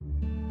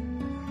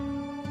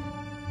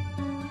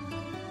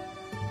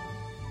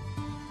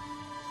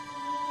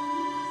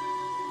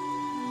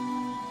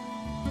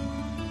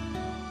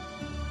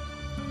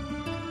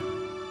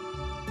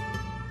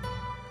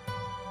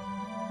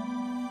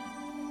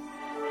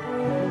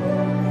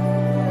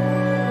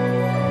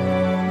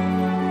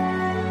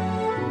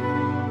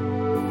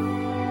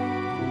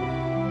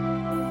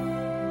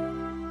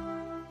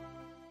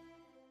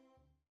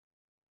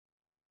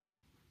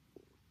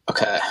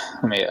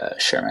me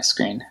share my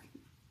screen.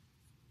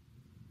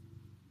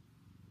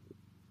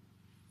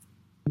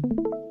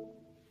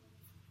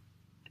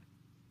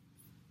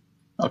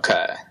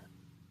 Okay.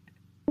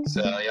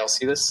 So y'all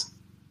see this?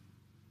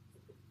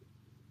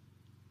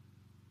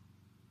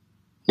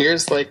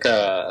 Here's like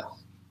a...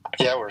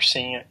 Yeah, we're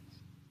seeing it.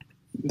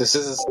 This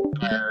is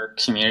our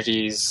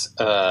community's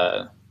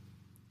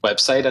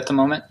website at the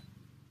moment.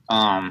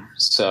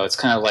 So it's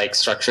kind of like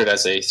structured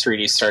as a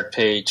 3D start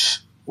page.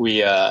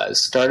 We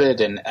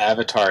started an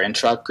avatar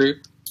interop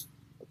group,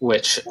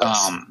 which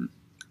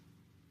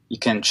you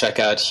can check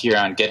out here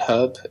on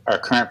GitHub, our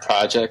current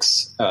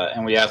projects,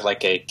 and we have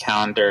like a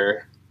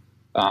calendar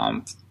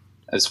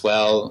as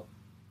well.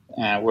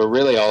 And we're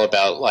really all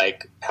about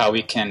like how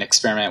we can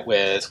experiment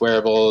with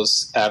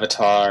wearables,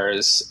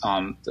 avatars,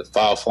 the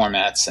file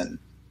formats, and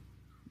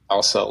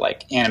also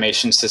like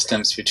animation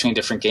systems between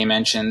different game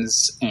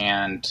engines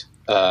and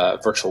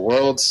virtual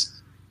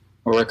worlds.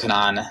 We're working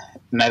on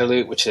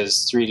MtrtaLoot, which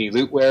is 3D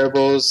loot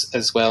wearables,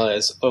 as well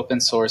as open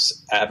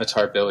source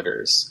avatar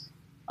builders,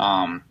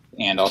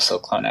 and also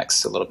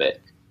CloneX a little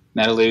bit.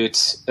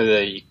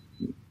 MtrtaLoot,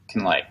 you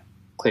can like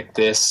click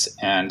this,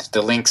 and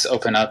the links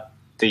open up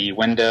the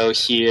window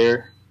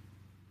here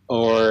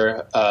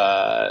or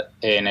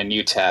in a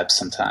new tab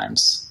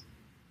sometimes.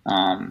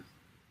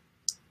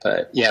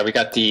 But yeah, we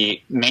got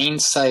the main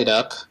site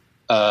up.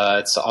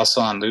 It's also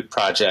on Loot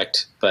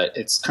Project, but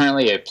it's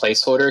currently a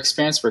placeholder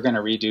experience. We're going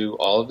to redo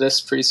all of this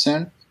pretty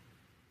soon.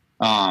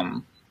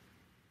 And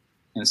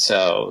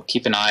so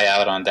keep an eye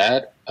out on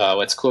that.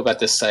 What's cool about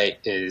this site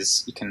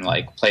is you can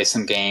like play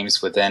some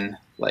games within,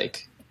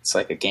 like, it's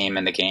like a game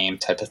in the game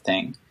type of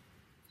thing.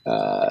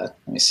 Let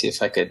me see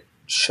if I could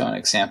show an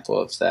example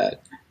of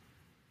that.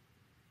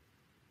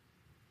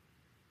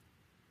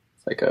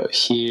 If I go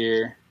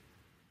here,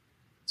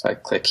 if I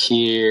click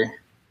here,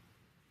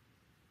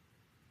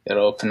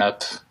 it'll open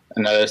up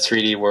another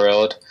 3D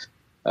world.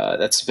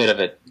 That's a bit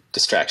of a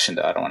distraction,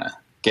 though. I don't want to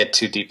get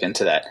too deep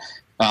into that.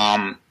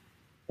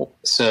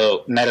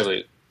 So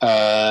MtrtaLoot,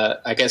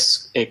 I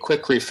guess a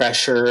quick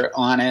refresher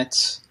on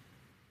it.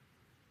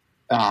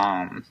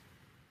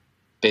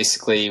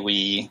 Basically,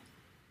 we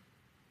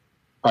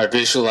are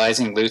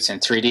visualizing loots in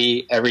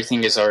 3D.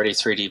 Everything is already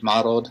 3D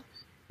modeled.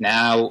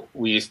 Now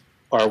we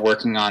are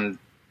working on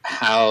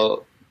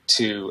how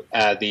to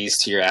add these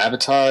to your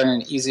avatar in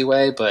an easy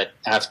way, but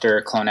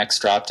after CloneX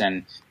dropped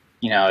in,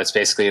 it's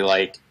basically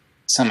like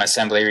some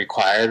assembly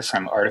required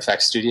from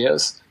Artifact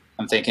Studios.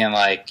 I'm thinking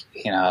like,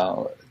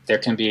 there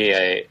can be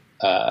a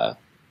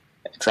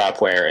drop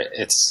where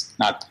it's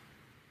not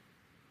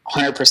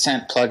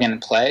 100% plug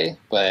and play,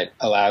 but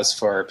allows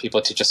for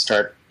people to just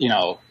start,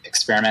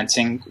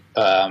 experimenting,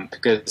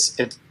 because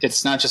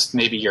it's not just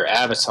maybe your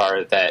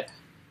avatar that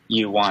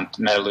you want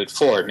MtrtaLoot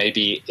for.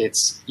 Maybe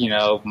it's,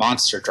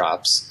 monster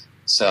drops.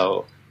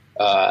 So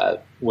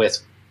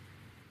with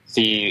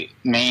the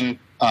main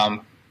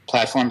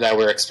platform that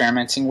we're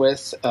experimenting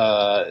with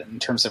in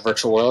terms of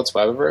virtual worlds,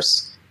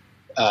 Webiverse,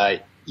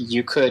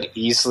 you could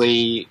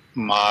easily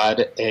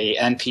mod a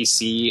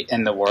NPC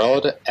in the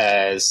world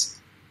as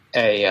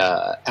a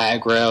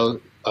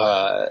aggro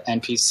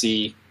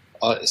NPC,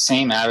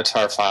 same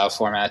avatar file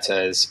format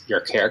as your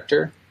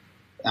character.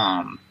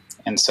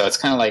 And so it's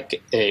kind of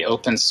like a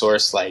open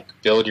source, like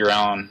build your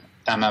own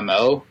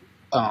MMO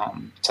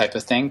type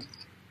of thing.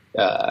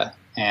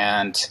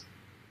 And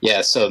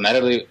yeah, so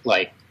MtrtaLoot,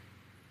 like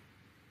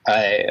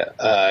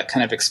I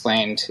kind of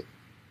explained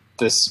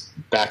this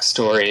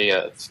backstory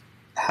of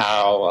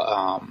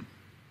how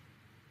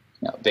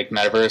big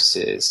metaverse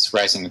is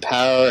rising in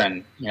power,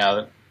 and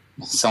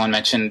someone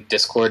mentioned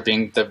Discord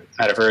being the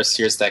metaverse.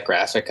 Here's that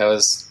graphic I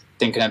was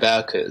thinking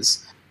about,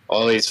 because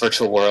all these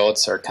virtual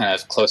worlds are kind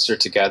of closer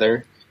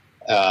together,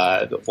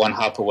 one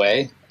hop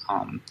away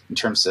in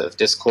terms of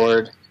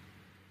Discord.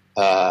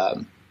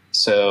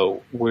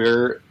 So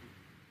we're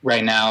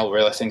right now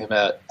really thinking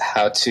about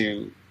how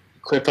to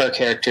equip our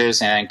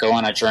characters and go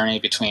on a journey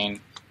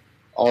between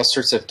all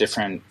sorts of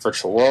different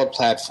virtual world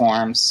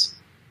platforms.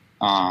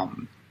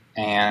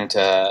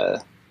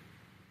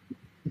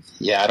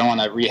 Yeah, I don't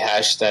want to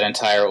rehash that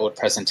entire old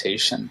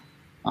presentation.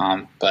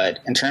 But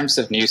in terms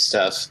of new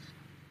stuff,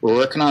 we're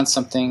working on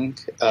something.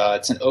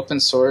 It's an open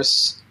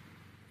source,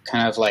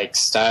 kind of like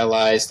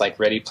stylized like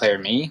Ready Player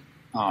Me,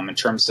 in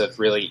terms of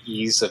really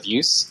ease of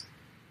use.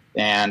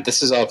 And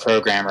this is all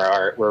programmer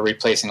art. We're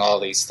replacing all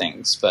these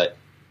things. But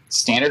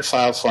standard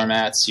file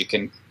formats, you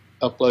can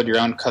upload your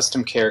own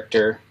custom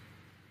character,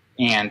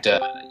 and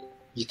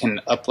you can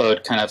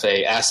upload kind of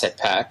a asset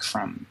pack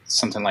from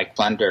something like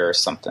Blender or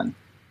something.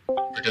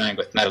 We're doing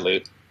with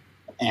MtrtaLoot.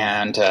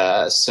 And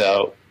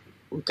so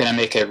we're going to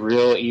make a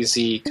real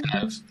easy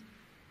kind of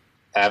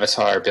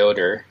avatar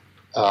builder.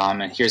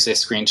 And here's a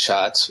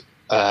screenshot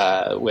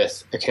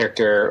with a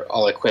character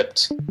all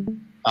equipped.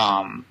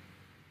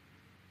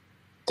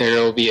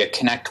 There will be a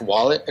Connect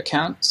wallet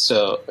account,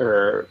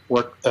 or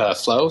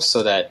flow,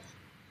 so that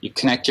you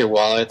connect your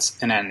wallets,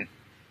 and then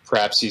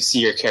perhaps you see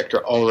your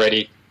character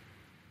already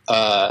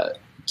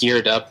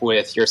geared up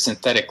with your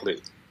synthetic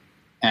loot.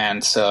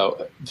 And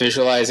so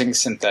visualizing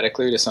synthetic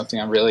loot is something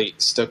I'm really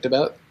stoked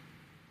about.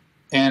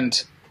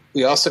 And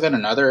we also got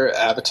another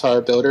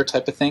avatar builder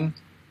type of thing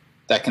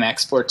that can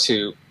export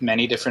to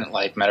many different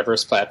like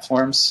metaverse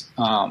platforms.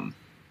 And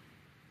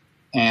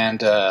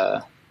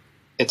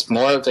it's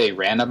more of a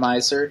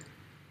randomizer.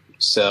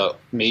 So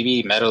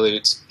maybe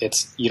MetaLoot,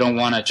 it's you don't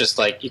want to just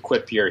like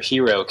equip your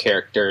hero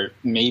character.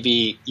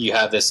 Maybe you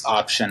have this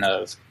option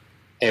of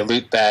a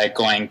loot bag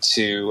going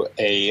to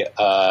a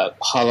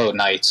Hollow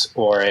Knight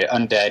or an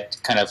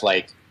undead kind of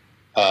like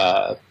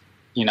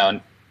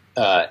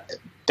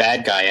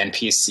bad guy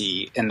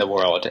NPC in the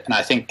world. And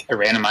I think a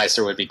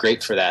randomizer would be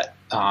great for that.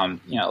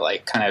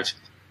 Like kind of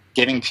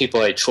giving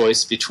people a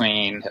choice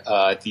between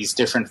these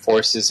different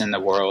forces in the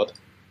world.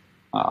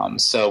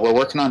 So we're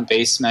working on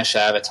base mesh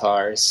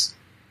avatars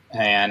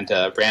and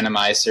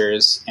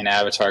randomizers and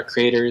avatar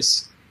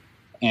creators,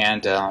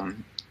 and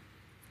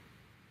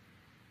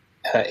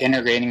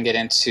integrating it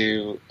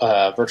into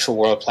virtual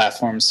world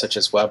platforms such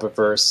as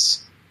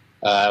Webaverse,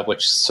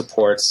 which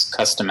supports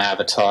custom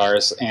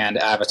avatars and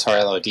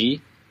avatar LOD.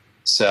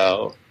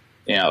 So,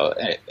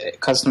 a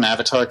custom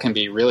avatar can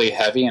be really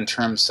heavy in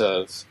terms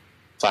of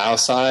file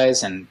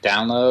size and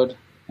download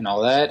and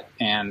all that,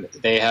 and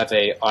they have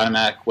a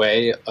automatic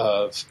way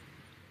of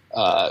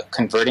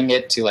converting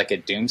it to like a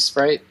Doom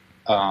sprite.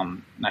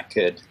 I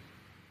could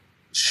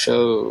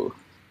show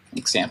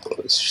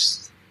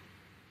examples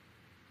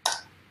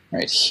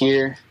right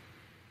here.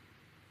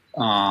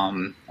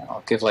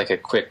 I'll give like a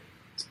quick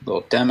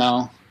little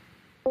demo.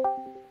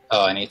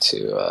 Oh, I need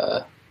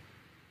to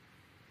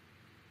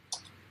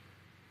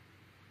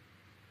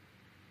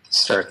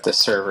start the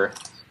server.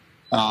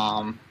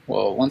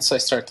 Well, once I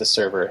start the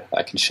server,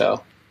 I can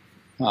show.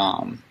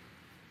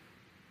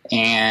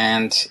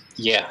 And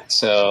yeah,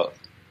 so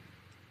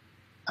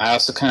I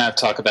also kind of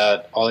talk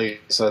about all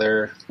these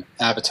other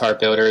avatar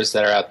builders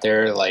that are out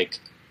there, like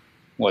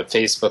what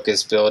Facebook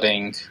is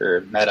building,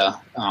 or Meta,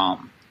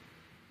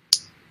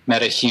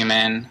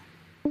 MetaHuman,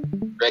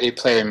 Ready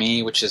Player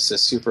Me, which is a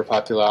super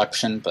popular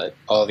option, but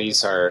all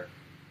these are,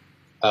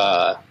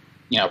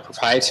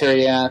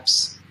 proprietary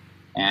apps,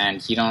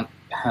 and you don't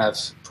have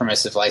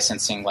permissive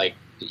licensing. Like,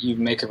 you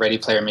make a Ready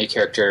Player Me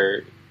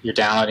character, you're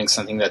downloading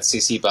something that's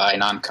CC by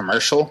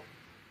non-commercial,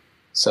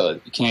 so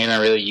you can't even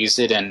really use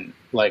it in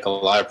like a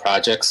lot of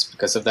projects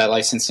because of that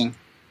licensing.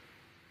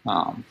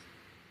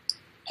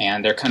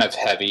 And they're kind of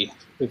heavy.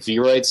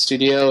 Vroid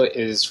Studio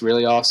is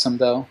really awesome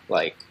though.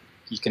 Like,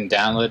 you can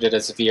download it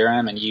as a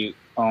VRM and you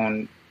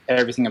own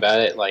everything about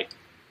it. Like,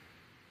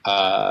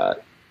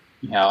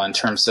 in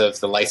terms of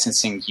the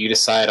licensing, you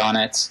decide on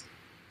it.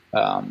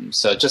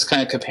 So just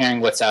kind of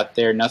comparing what's out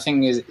there.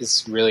 Nothing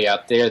is really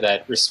out there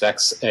that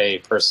respects a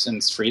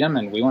person's freedom,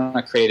 and we want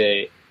to create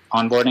a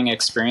onboarding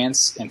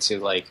experience into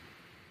like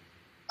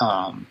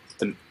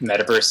the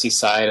metaversey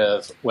side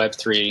of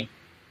Web3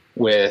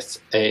 with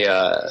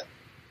a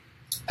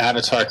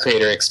avatar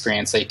creator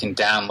experience that you can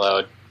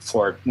download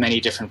for many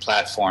different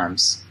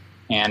platforms,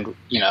 and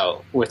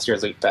with your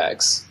loot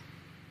bags.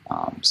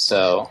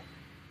 So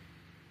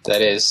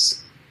that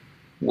is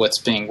what's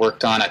being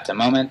worked on at the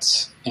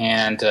moment,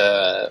 and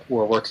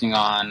we're working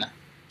on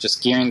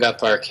just gearing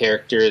up our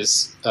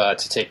characters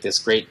to take this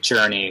great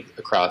journey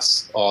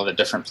across all the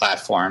different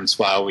platforms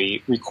while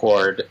we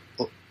record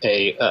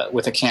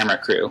with a camera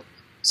crew,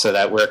 so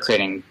that we're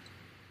creating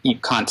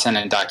content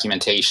and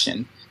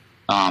documentation.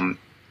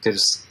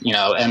 Because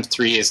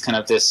M3 is kind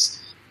of this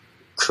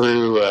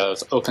crew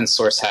of open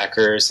source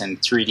hackers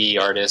and 3D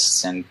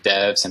artists and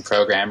devs and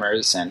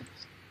programmers, and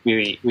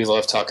we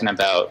love talking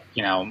about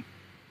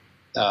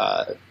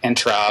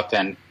interop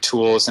and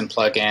tools and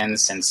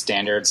plugins and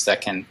standards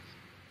that can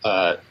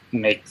lower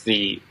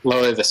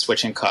the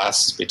switching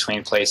costs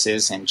between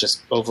places and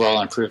just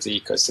overall improve the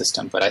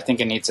ecosystem. But I think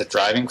it needs a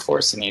driving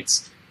force. It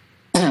needs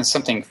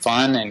something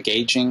fun,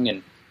 engaging,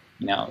 and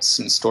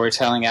some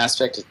storytelling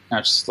aspect,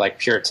 not just like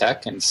pure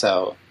tech. And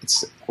so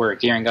we're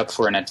gearing up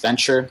for an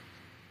adventure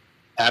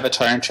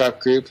avatar interop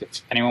group.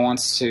 If anyone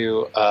wants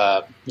to,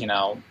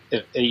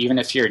 even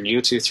if you're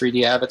new to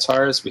 3D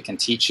avatars, we can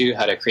teach you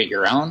how to create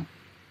your own,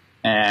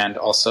 and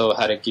also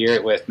how to gear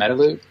it with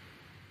MetaLoot.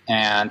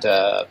 And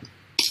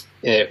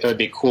it would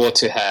be cool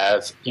to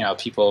have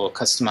people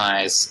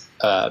customize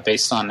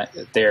based on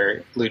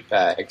their loot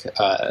bag,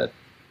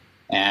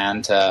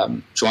 and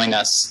join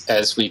us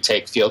as we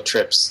take field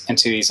trips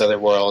into these other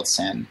worlds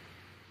and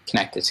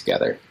connect it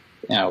together,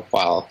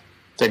 while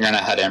figuring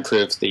out how to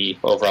improve the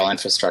overall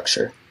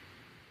infrastructure.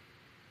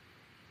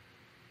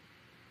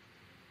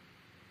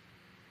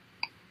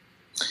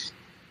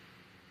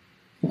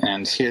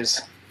 And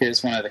here's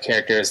one of the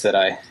characters that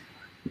I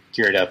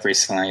geared up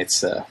recently.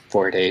 It's a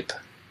Bored Ape.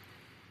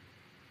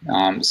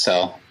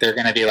 So they're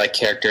going to be like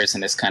characters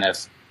in this kind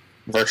of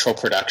virtual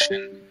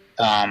production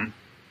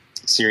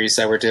series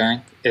that we're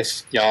doing.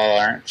 If y'all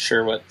aren't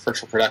sure what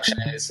virtual production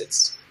is,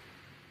 it's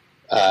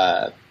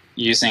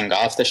using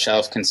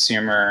off-the-shelf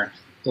consumer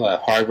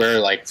hardware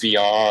like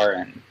VR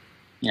and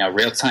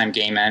real-time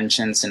game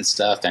engines and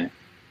stuff, and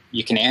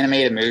you can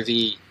animate a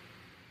movie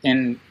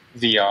in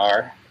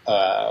VR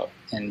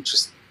and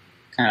just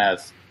kind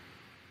of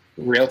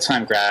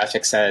real-time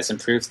graphics that has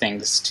improved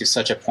things to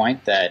such a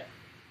point that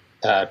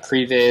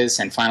previs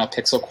and final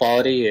pixel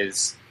quality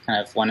is kind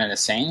of one and the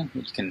same.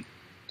 You can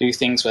do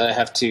things without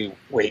have to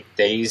wait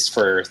days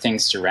for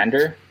things to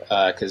render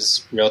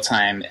because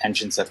real-time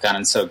engines have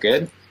gotten so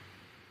good.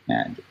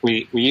 And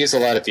we use a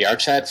lot of VR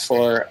chat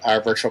for our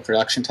virtual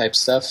production type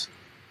stuff.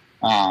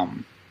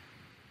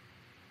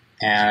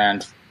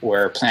 And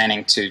we're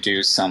planning to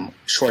do some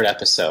short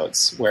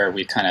episodes where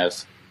we kind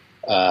of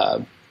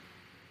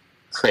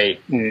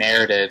create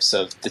narratives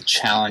of the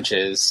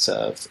challenges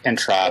of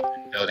Introp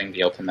and building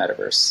the open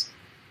metaverse.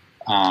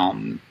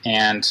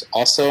 And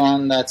also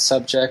on that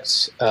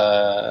subject,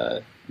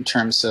 in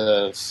terms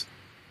of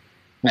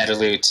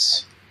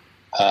MetaLoot,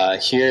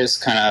 here's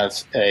kind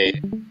of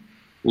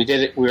we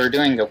were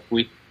doing a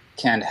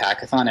weekend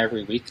hackathon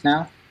every week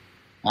now,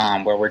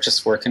 where we're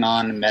just working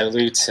on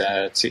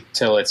MetaLoot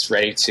till it's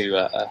ready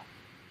to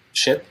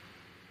ship.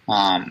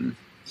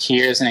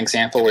 Here's an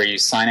example where you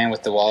sign in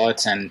with the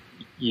wallet and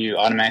you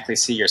automatically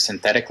see your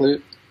synthetic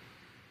loot.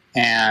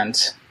 And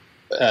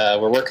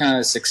we're working on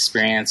this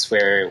experience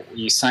where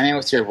you sign in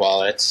with your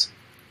wallet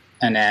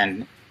and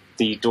then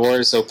the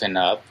doors open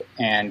up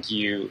and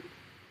you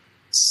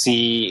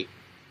see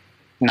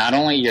not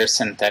only your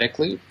synthetic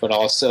loot, but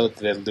also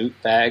the loot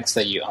bags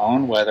that you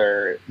own,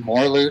 whether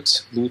More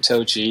Loot, Loot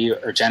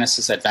OG, or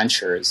Genesis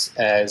Adventures,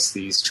 as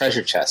these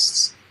treasure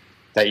chests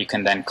that you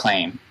can then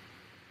claim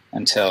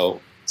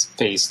until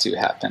phase 2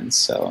 happens.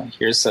 So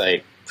here's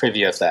a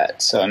preview of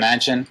that. So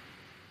imagine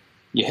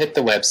you hit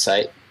the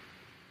website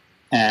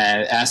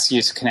and it asks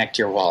you to connect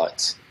your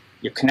wallet.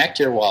 You connect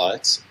your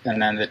wallet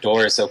and then the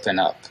doors open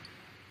up.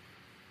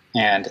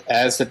 And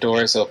as the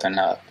doors open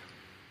up,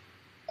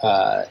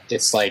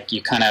 it's like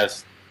you kind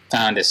of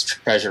found this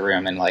treasure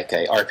room in like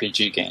a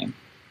RPG game.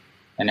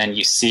 And then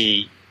you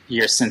see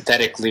your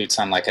synthetic loot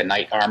on like a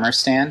knight armor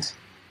stand.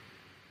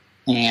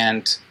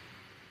 And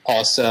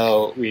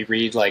also we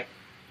read like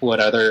what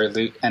other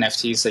loot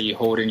NFTs that you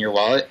hold in your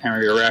wallet, and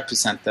we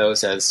represent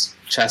those as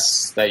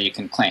chests that you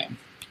can claim.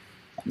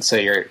 And so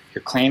you're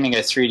claiming a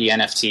 3D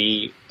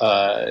NFT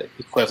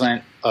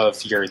equivalent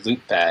of your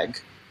loot bag.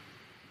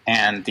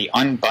 And the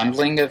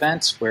unbundling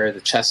event where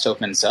the chest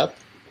opens up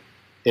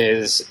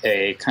is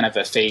a kind of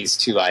a phase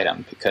 2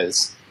 item,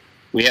 because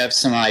we have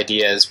some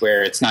ideas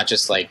where it's not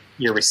just like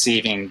you're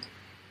receiving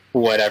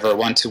whatever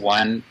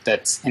one-to-one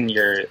that's in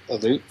your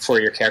loot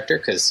for your character,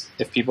 because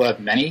if people have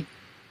many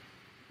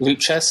loot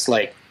chests,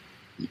 like,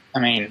 I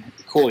mean,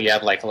 cool, you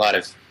have like a lot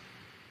of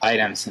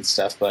items and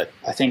stuff, but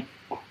I think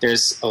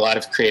there's a lot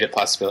of creative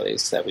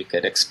possibilities that we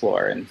could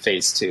explore in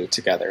phase 2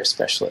 together,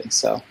 especially.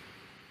 So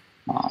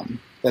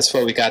that's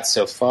what we got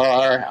so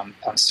far.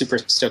 I'm super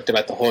stoked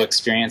about the whole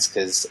experience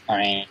because, I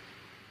mean,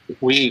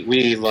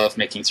 we love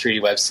making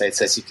 3D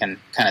websites. As you can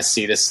kind of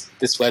see, this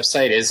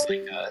website is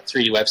like a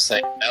 3D website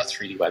about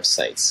 3D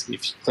websites.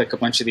 If you click a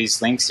bunch of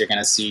these links, you're going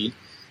to see,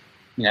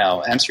 you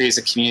know, M3 is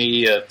a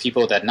community of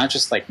people that not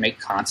just like make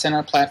content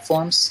on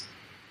platforms,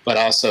 but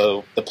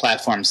also the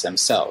platforms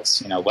themselves.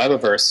 You know,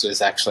 Webiverse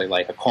is actually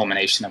like a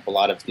culmination of a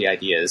lot of the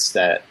ideas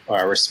that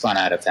were spun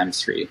out of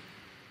M3.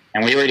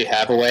 And we already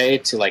have a way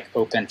to like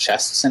open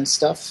chests and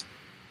stuff,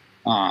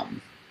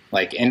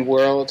 like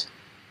in-world,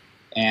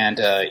 and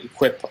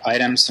equip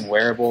items and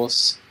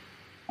wearables.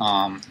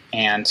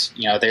 And,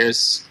 you know,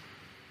 there's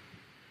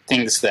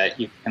things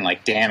that you can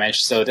like damage.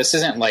 So this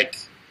isn't like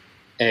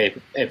a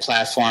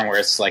platform where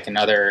it's like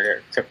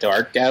another crypto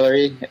art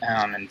gallery,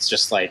 and it's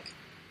just like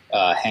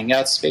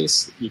hangout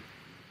space.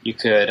 You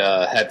could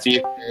have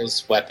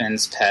vehicles,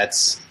 weapons,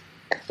 pets,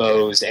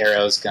 bows,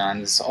 arrows,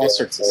 guns, all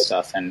sorts of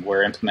stuff, and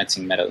we're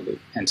implementing MetaLoot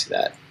into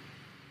that.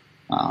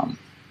 Let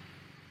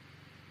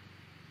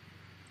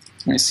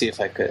me see if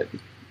I could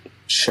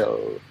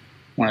show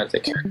one of the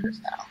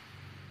characters now.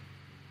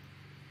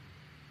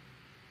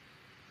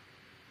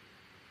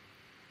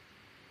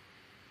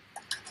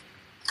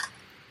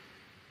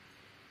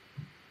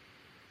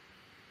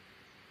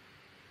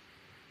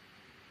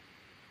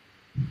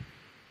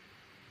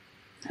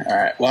 All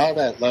right, while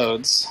that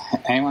loads,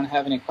 anyone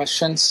have any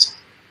questions?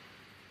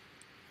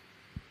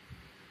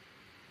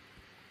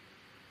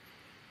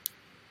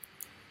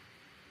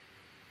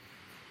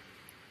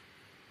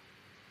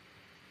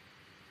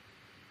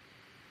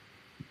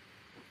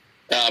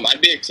 I'd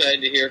be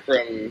excited to hear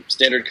from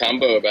Standard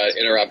Combo about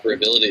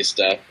interoperability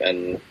stuff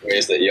and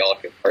ways that y'all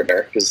can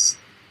partner, because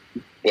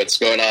what's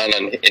going on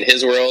in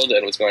his world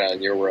and what's going on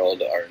in your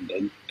world are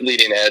the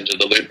leading edge of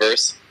the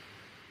Lootverse,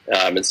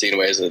 and seeing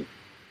ways that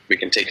we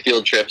can take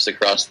field trips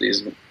across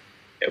these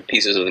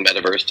pieces of the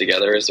metaverse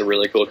together is a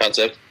really cool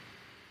concept.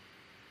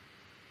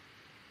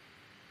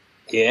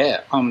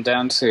 Yeah, I'm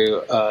down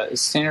to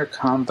Standard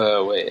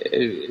Combo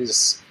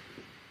is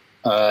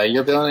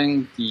you're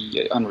building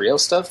the Unreal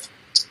stuff?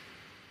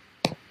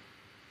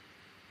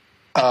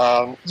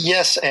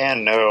 Yes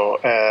and no.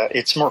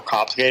 It's more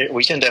complicated.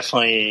 We can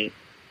definitely,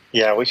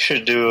 we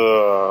should do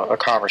a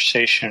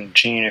conversation.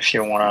 Gene, if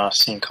you want to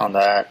sync on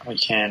that, we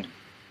can.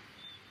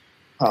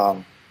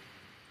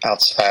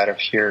 outside of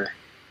here,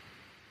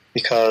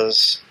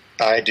 because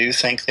I do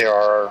think there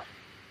are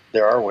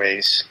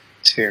ways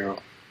to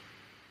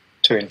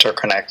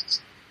interconnect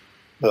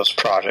those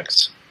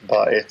projects,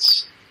 but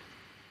it's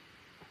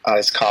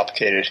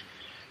complicated.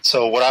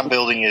 So what I'm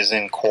building is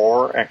in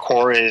Core, and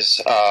Core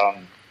is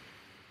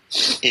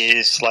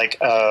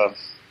like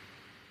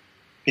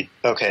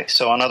okay.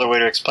 So another way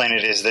to explain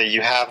it is that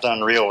you have the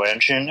Unreal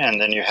Engine and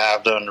then you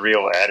have the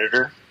Unreal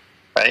Editor,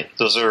 right?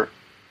 Those are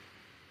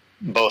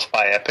both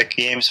by Epic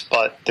Games,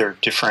 but they're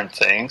different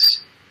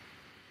things.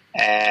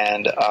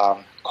 And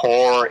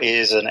Core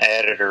is an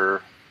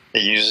editor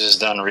that uses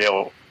the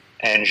Unreal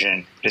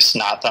Engine. It's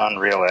not the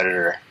Unreal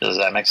Editor. Does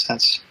that make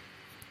sense?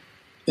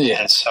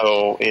 Yeah. And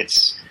so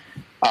it's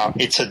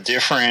a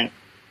different.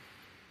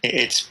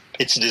 It's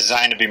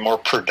designed to be more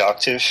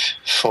productive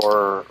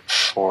for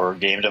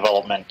game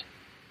development,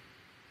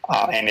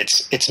 and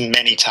it's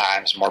many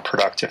times more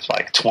productive,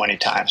 like 20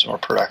 times more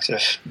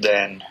productive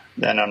than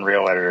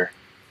Unreal Editor.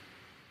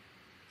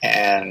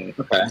 And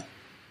but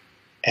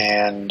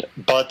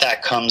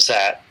that comes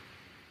at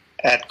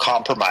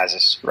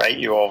compromises, right?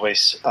 You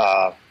always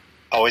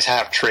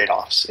have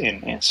trade-offs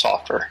in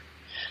software.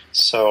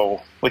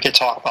 So we could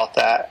talk about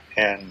that.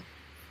 And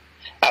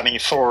I mean,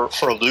 for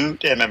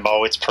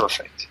LootMMO, it's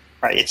perfect,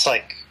 right? It's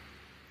like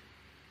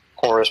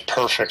Core is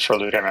perfect for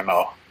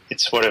LootMMO.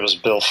 It's what it was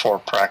built for,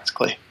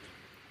 practically.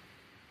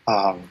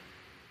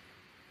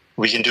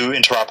 We can do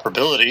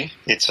interoperability.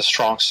 It's a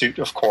strong suit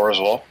of Core as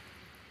well.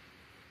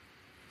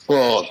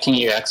 Well, can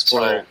you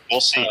export we'll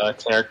see.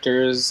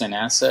 Characters and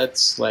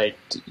assets? Like,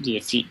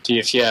 if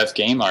you have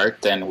game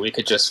art, then we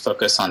could just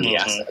focus on the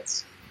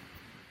assets.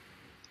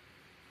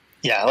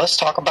 Yeah, let's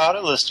talk about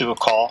it. Let's do a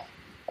call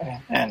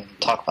and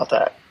talk about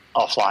that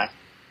offline.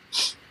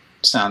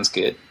 Sounds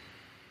good.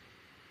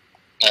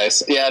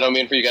 Nice. Yeah, I don't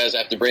mean for you guys to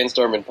have to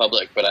brainstorm in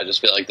public, but I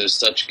just feel like there's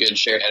such good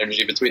shared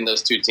energy between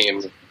those two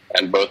teams,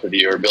 and both of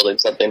you are building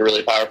something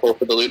really powerful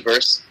for the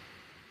Lootverse.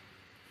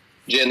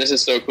 Jin, this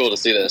is so cool to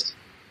see this.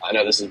 I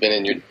know this has been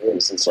in your room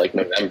since like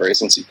November,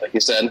 since like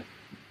you said.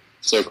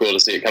 So cool to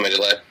see it coming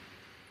to life.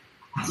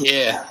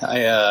 Yeah,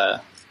 I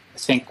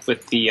think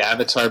with the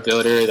avatar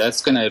builder,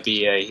 that's going to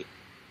be a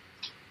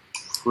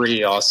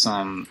pretty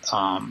awesome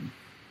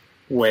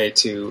way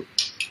to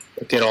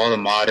get all the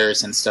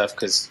modders and stuff,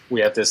 because we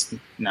have this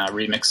now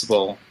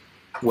remixable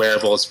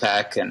wearables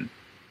pack, and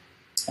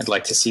I'd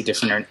like to see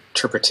different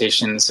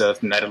interpretations of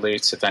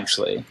MetaLoots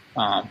eventually.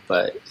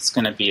 But it's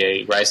going to be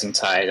a rising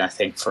tide, I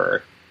think,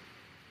 for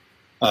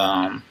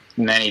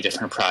many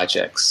different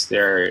projects.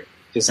 There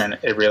isn't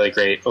a really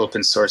great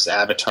open source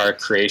avatar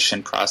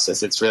creation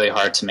process. It's really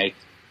hard to make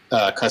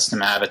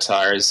custom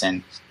avatars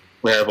and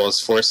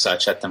wearables for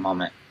such at the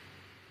moment.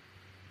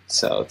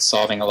 So it's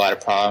solving a lot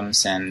of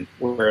problems, and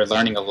we're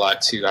learning a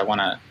lot too.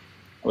 I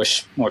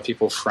wish more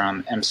people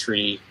from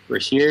M3 were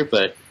here,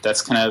 but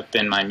that's kind of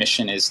been my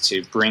mission, is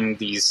to bring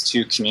these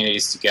two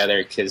communities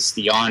together, because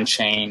the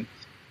on-chain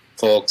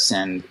folks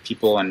and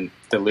people in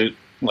the Loot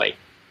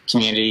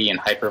community and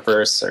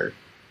Hyperverse are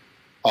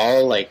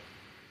all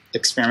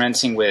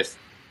experimenting with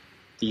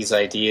these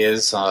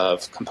ideas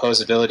of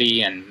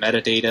composability and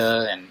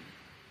metadata and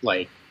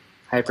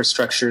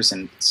hyperstructures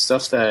and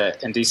stuff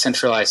and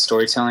decentralized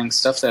storytelling,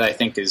 stuff that I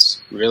think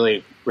is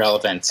really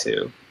relevant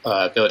to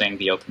building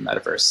the open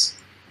metaverse.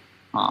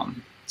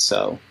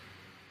 So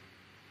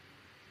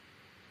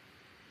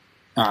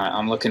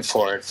I'm looking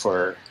forward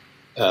for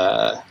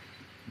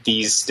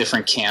these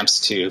different camps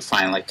to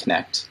finally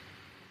connect.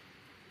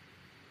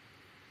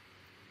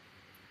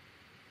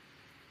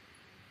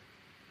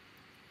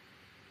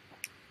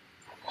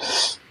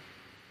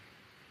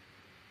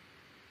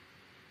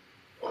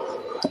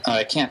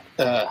 I can't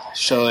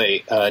show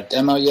a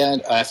demo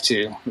yet. I have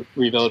to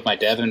rebuild my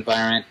dev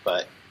environment,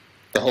 but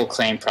the whole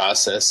claim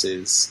process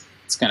it's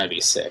going to be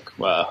sick.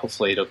 Well,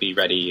 hopefully it'll be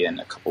ready in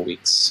a couple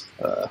weeks,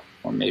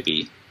 or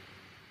maybe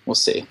we'll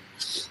see.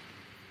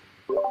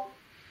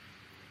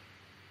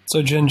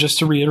 So, Jen, just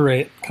to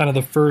reiterate, kind of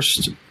the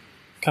first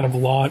kind of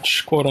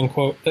launch, quote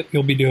unquote, that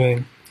you'll be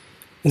doing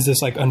is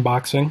this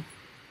unboxing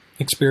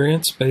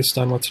experience based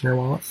on what's in your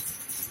wallet?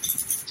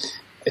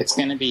 It's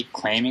going to be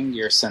claiming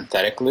your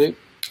synthetic loot.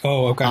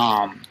 Oh, okay.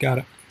 Got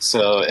it.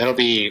 So it'll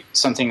be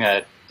something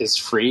that is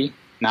free,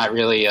 not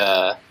really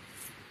I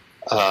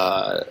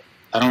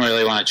don't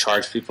really want to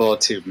charge people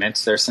to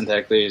mint their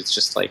synthetic loot. It's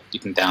just you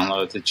can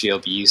download the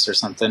GLBs or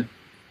something.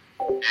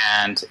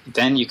 And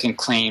then you can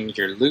claim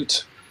your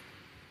loot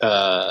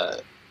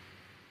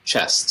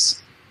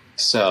chests.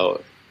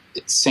 So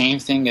it's same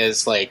thing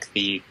as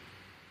the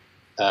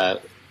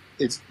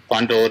it's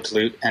bundled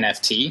loot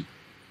NFT,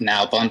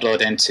 now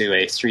bundled into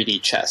a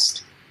 3D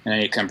chest. And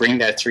then you can bring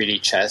that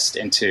 3D chest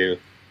into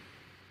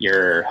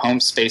your home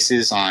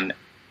spaces on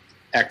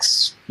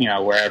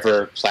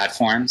wherever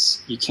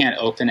platforms. You can't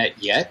open it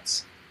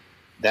yet.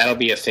 That'll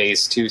be a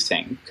phase 2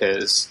 thing,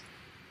 because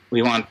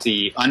we want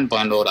the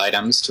unbundled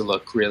items to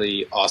look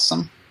really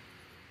awesome.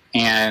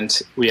 And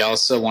we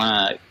also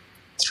want to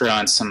throw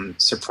in some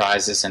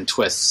surprises and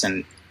twists.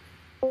 And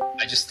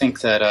I just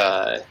think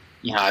that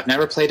I've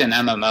never played an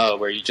MMO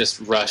where you just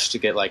rush to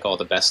get like all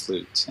the best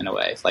loot in a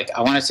way. Like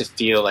I want it to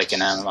feel like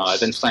an MMO. I've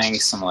been playing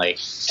some like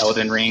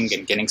Elden Ring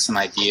and getting some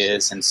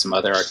ideas and some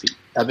other RPG.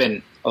 I've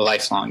been a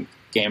lifelong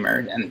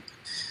gamer, and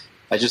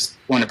I just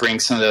want to bring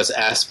some of those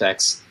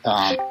aspects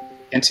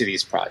into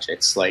these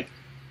projects, like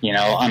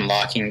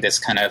unlocking this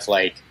kind of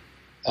like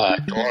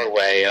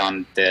doorway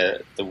on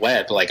the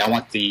web. Like I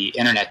want the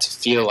internet to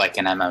feel like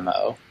an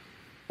MMO,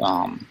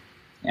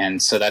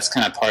 and so that's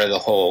kind of part of the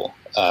whole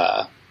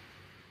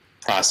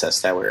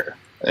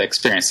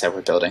experience that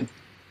we're building.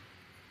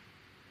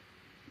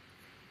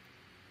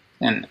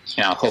 And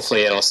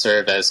hopefully it'll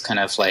serve as kind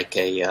of like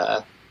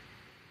a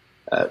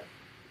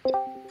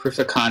proof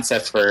of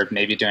concept for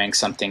maybe doing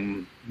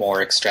something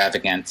more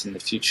extravagant in the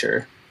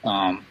future.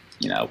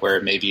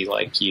 Where maybe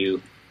like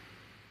you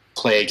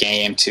play a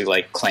game to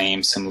like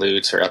claim some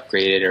loot or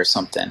upgrade it or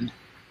something.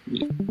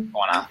 You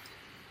want to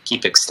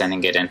keep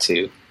extending it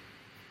into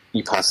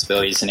new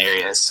possibilities and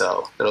areas,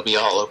 so it'll be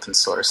all open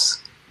source.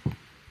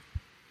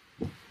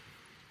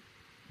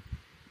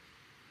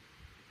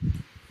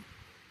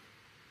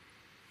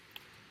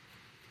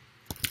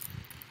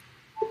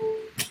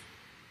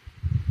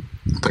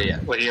 But yeah,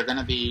 what you're going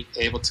to be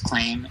able to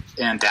claim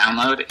and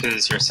download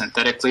is your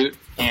synthetic loot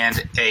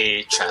and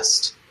a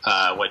chest,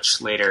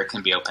 which later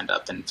can be opened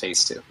up in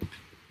Phase 2.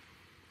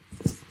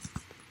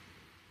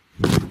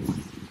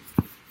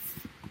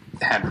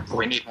 And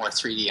we need more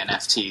 3D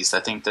NFTs. I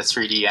think the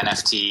 3D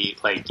NFT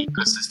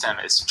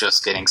ecosystem is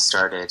just getting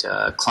started.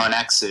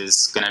 CloneX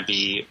is going to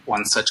be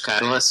one such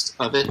catalyst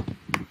of it,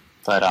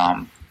 but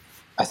I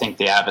think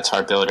the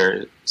avatar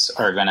builders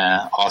are going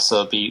to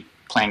also be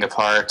playing a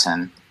part,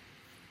 and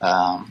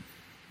I'm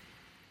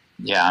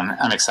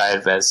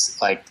excited as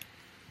like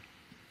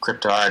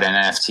crypto art and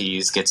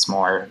NFTs gets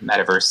more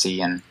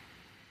metaversey, and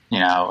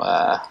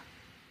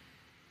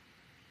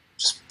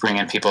just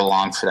bringing people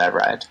along for that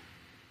ride.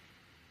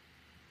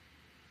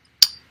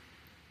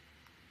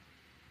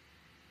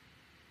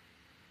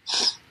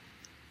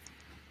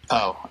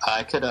 Oh,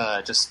 I could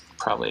just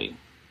probably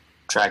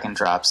drag and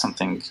drop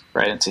something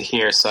right into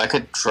here. So I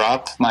could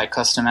drop my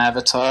custom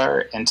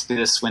avatar into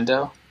this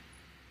window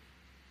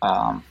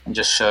and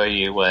just show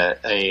you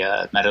what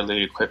a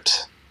MetaLoot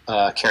equipped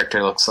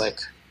character looks like.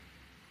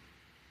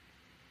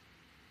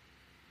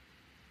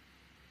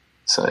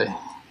 So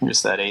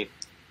here's that ape.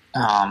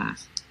 I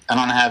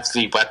don't have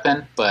the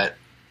weapon, but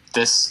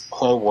this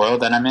whole world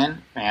that I'm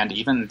in, and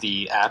even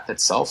the app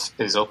itself,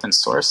 is open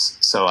source.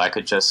 So I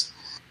could just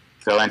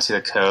go into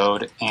the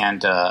code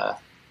and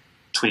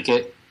tweak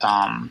it.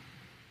 I'll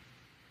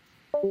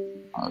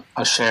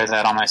share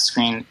that on my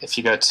screen. If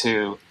you go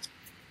to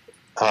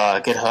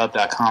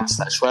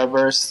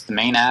github.com/webverse, the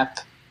main app,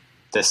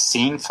 the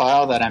scene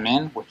file that I'm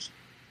in, which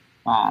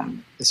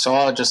it's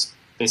all just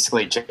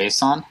basically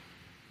JSON,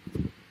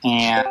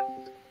 and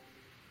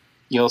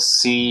you'll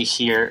see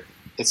here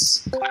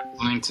it's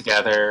pulling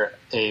together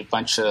a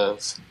bunch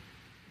of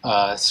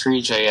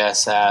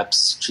 3JS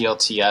apps,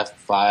 GLTF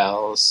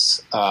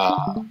files,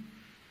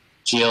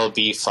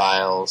 GLB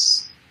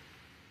files,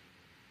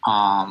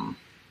 and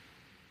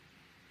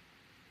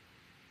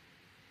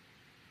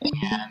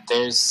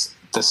there's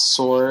the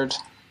sword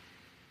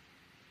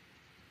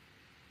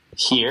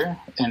here,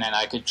 and then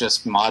I could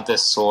just mod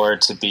this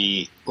sword to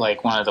be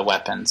like one of the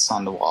weapons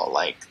on the wall,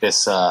 like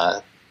this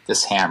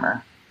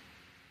hammer.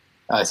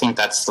 I think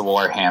that's the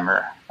war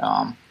hammer.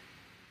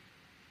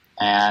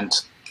 And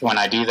when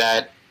I do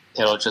that,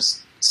 it'll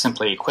just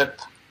simply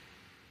equip,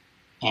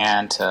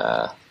 and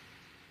I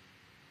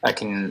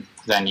can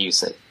then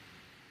use it.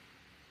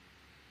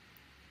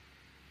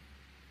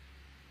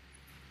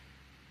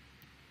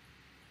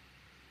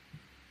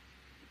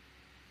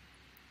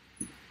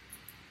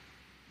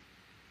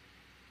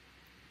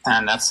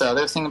 And that's the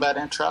other thing about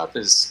Interop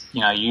is,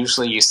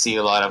 usually you see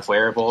a lot of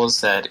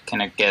wearables that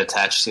can get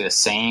attached to the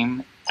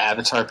same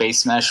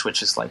avatar-based mesh,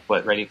 which is like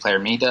what Ready Player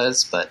Me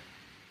does, but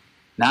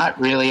not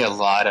really a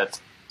lot of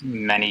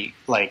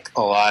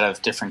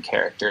different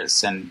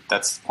characters. And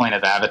that's the point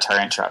of Avatar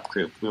Interop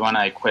Group. We want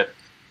to equip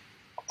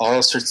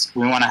all sorts.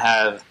 We want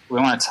to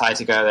tie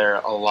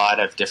together a lot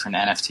of different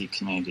NFT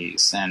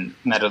communities, and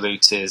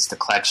MetaLoot is the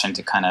collection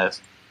to kind of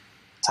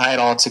tie it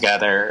all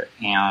together.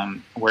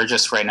 And we're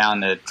just right now in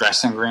the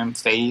dressing room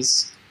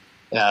phase.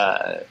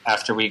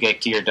 After we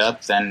get geared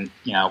up, then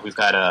we've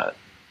got a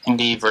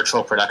indie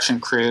virtual production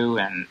crew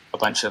and a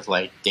bunch of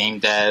like game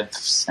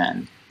devs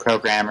and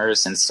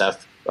programmers and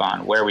stuff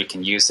on where we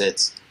can use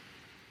it.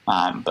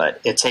 But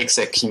it takes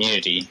a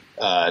community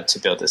to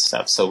build this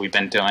stuff. So we've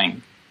been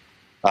doing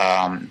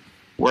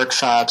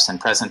workshops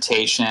and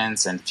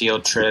presentations and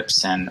field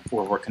trips, and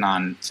we're working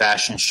on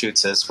fashion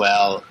shoots as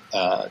well.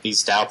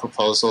 These DAO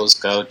proposals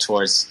go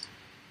towards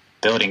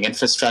building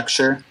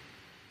infrastructure.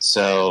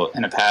 So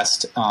in the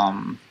past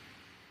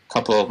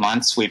couple of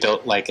months, we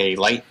built like a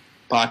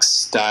Lightbox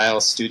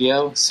style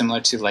studio, similar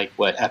to like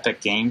what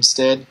Epic Games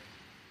did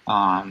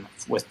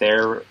with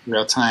their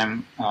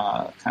real-time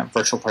kind of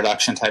virtual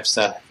production type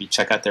stuff. If you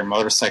check out their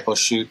motorcycle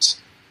shoot,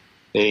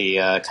 they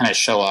kind of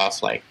show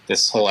off like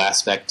this whole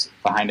aspect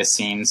behind the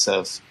scenes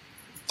of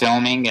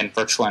filming in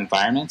virtual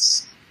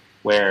environments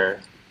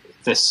where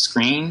the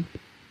screen,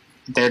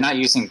 they're not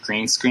using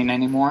green screen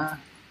anymore.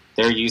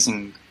 They're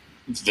using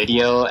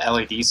video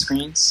LED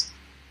screens,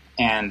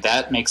 and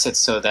that makes it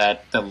so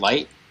that the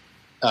light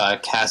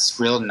casts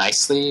real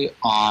nicely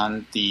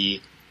on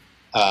the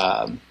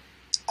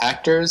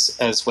actors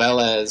as well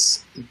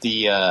as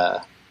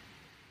the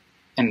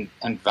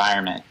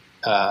environment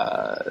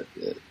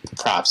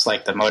props,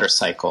 like the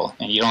motorcycle,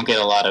 and you don't get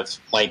a lot of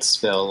light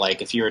spill.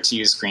 Like if you were to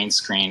use green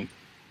screen,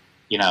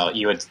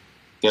 you would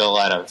get a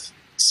lot of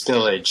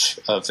spillage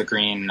of the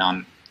green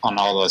on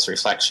all those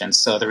reflections.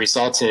 So the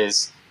result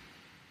is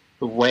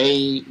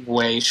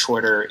way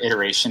shorter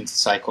iteration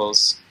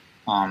cycles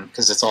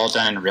because it's all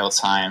done in real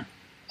time,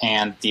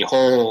 and the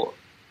whole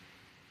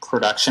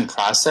production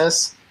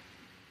process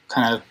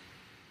kind of,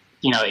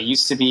 it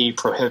used to be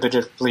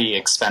prohibitively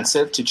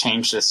expensive to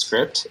change the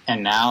script,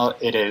 and now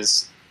it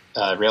is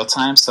real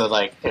time. So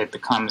like it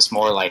becomes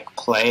more like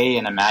play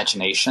and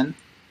imagination,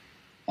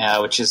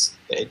 which is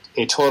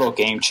a total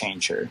game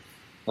changer.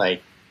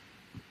 Like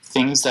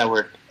things that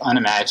were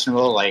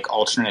unimaginable, like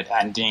alternate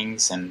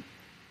endings and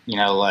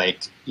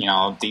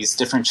these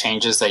different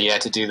changes that you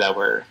had to do that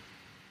were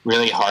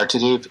really hard to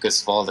do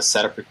because of all the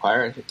setup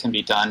required, it can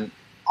be done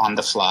on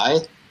the fly.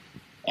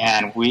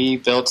 And we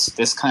built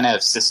this kind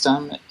of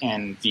system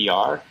in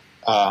VR.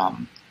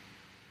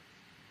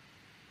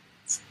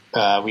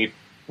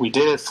 We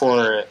did it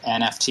for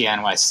NFT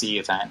NYC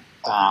event,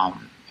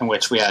 in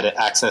which we had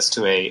access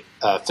to a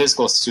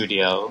physical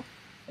studio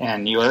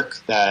in New York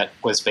that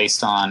was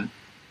based on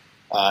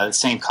the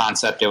same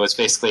concept. It was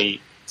basically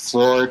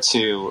floor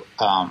to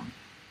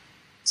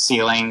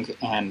ceiling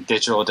and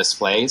digital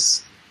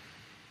displays.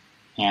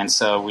 And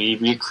so we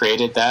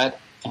recreated that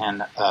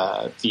in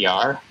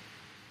VR.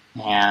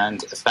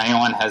 And if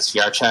anyone has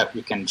VR chat,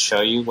 we can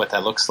show you what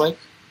that looks like.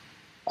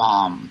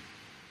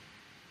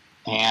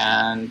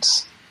 And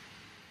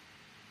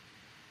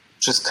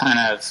just kind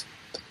of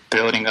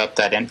building up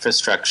that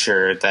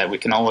infrastructure that we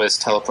can always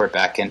teleport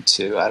back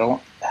into. I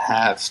don't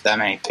have that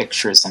many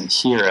pictures in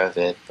here of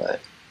it,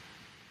 but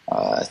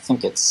I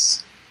think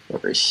it's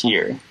over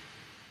here.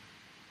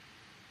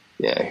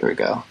 Yeah, here we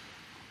go.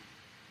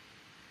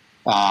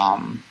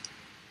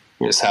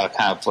 Here's how it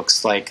kind of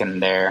looks like in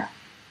there.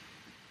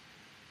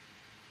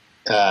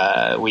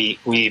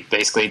 We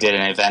basically did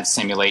an event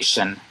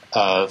simulation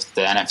of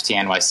the NFT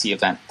NYC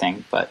event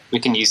thing, but we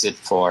can use it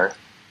for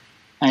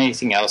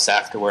anything else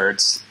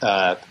afterwards.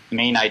 The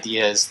main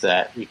idea is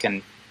that we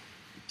can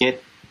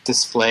get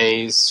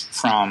displays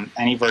from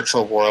any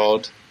virtual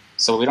world,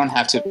 so we don't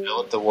have to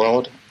build the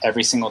world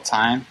every single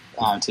time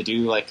to do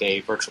like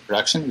a virtual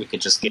production. We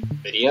could just get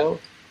video,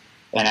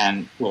 and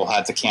then we'll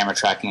have the camera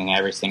tracking and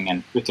everything,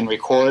 and we can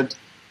record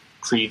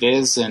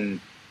previs and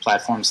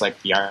platforms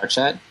like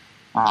VRChat.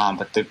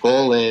 But the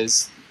goal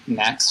is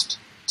next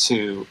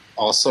to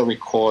also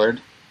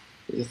record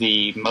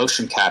the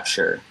motion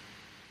capture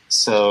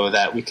so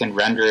that we can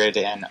render it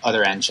in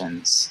other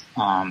engines,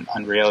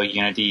 Unreal,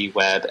 Unity,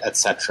 Web,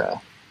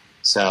 etc.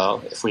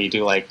 So if we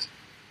do like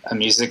a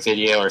music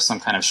video or some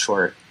kind of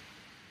short,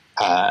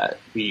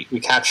 we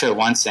capture it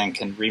once and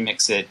can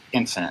remix it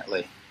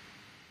infinitely.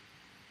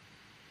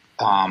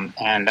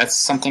 And that's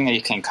something that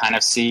you can kind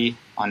of see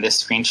on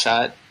this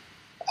screenshot.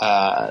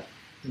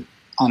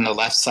 On the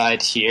left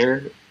side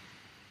here,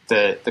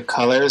 the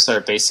colors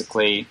are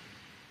basically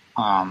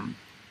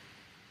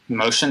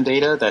motion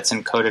data that's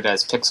encoded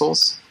as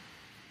pixels.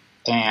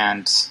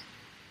 And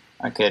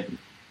I could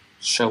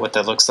show what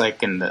that looks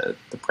like in the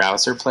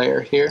browser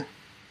player here.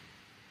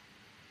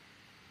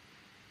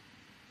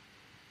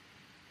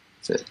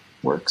 If it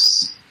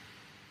works.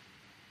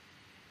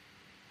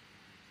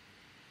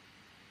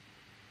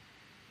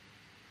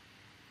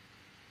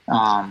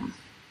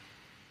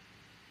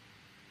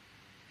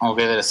 I'll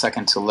give it a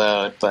second to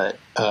load, but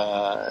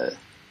the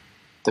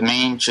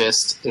main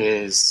gist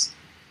is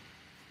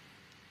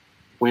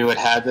we would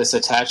have this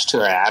attached to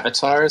our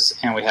avatars,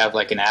 and we have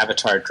like an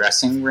avatar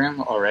dressing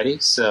room already.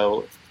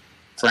 So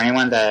for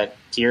anyone that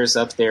gears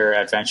up their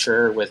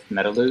adventure with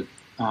MTaLoot,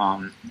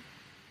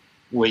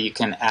 where you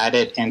can add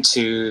it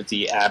into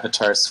the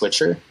avatar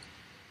switcher,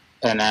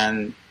 and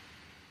then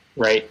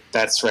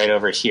that's right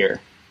over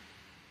here.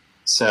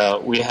 So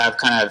we have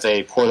kind of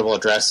a portable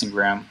dressing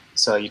room,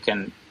 so you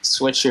can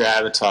switch your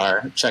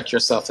avatar, check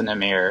yourself in the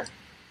mirror,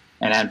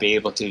 and then be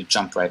able to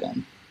jump right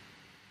in.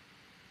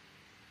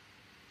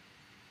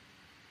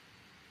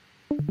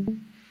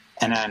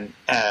 And then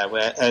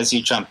as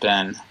you jump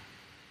in,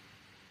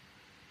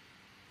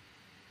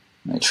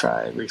 let me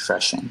try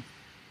refreshing.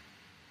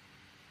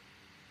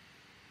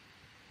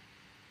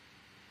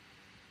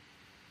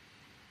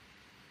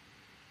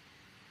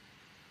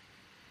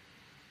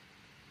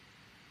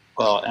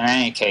 Well, in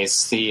any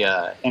case, the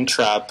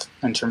interop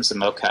in terms of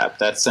mocap,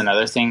 that's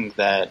another thing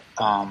that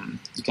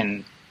you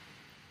can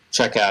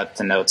check out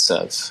the notes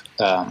of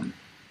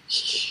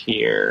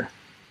here.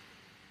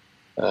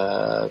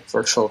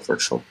 Virtual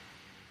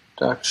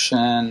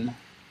production.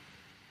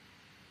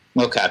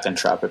 mocap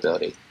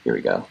interoperability. Here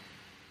we go.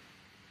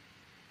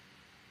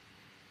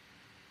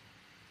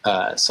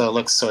 So it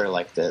looks sort of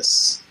like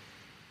this.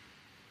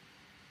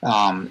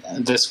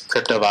 This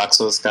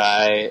CryptoVoxels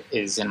guy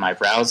is in my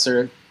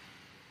browser.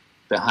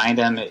 Behind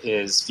him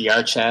is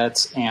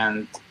VRChat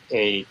and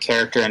a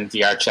character in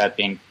VRChat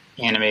being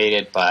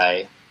animated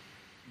by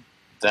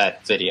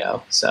that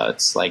video. So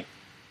it's like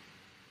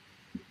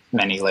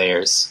many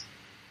layers.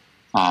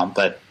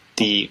 But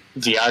the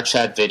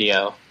VRChat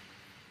video,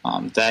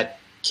 that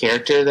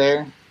character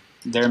there,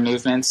 their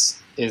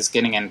movements is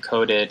getting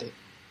encoded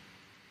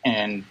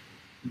in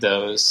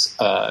those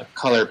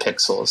color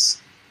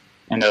pixels.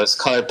 And those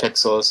color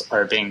pixels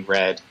are being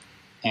read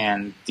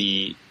in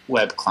the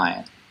web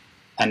client.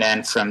 And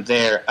then from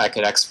there, I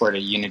could export a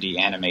Unity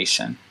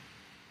animation.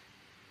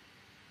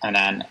 And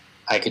then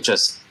I could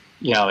just,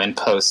 in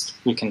post,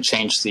 we can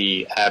change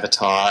the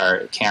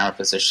avatar, camera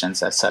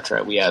positions,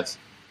 etc. We have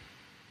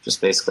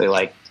just basically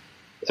like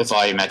a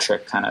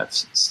volumetric kind of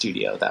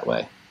studio that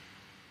way.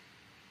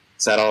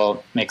 Does that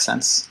all make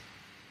sense?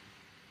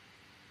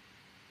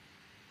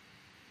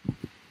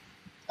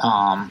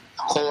 A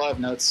whole lot of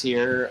notes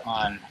here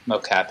on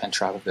mocap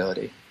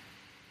interoperability.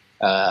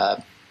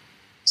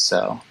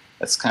 So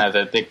that's kind of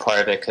a big part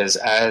of it, because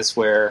as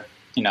we're,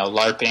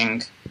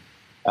 LARPing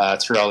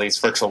through all these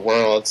virtual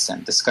worlds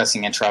and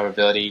discussing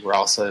interoperability, we're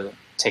also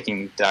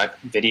taking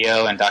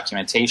video and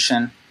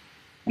documentation,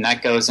 and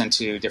that goes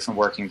into different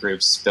working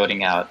groups,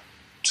 building out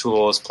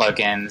tools,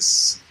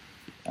 plugins,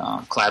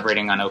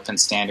 collaborating on open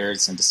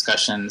standards and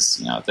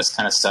discussions. This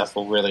kind of stuff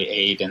will really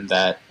aid in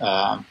that,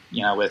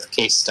 with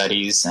case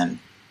studies and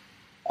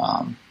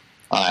all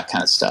that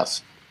kind of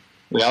stuff.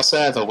 We also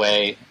have a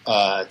way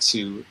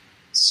to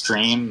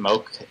stream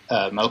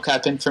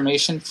mocap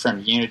information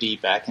from Unity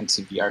back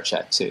into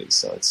VRChat too.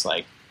 So it's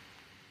like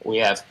we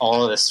have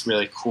all of this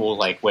really cool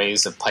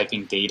ways of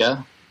piping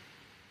data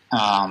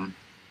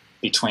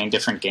between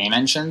different game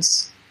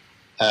engines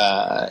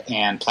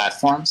and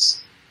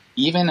platforms,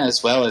 even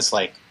as well as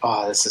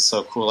this is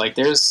so cool.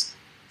 There's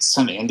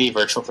some indie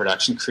virtual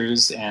production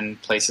crews in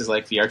places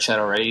like VRChat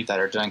already that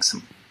are doing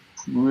some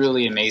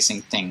really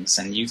amazing things,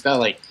 and you've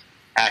got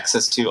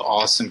access to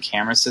awesome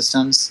camera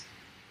systems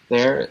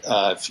there.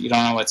 If you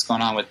don't know what's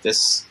going on with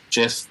this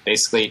GIF,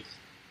 basically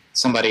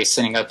somebody's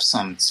setting up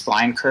some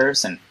spline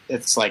curves, and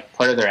it's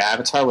part of their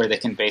avatar where they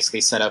can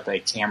basically set up a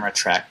camera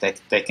track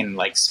that they can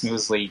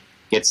smoothly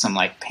get some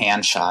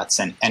pan shots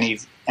in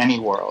any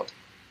world.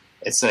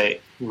 It's a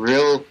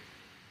real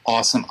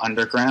awesome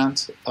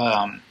underground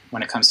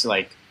when it comes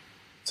to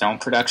film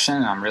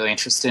production. I'm really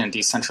interested in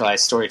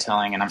decentralized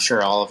storytelling, and I'm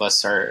sure all of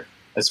us are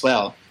as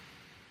well.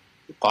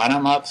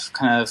 Bottom up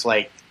kind of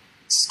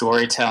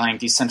storytelling,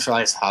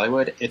 decentralized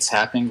Hollywood, it's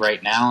happening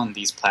right now on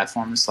these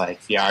platforms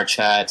like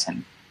VRChat,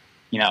 and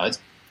you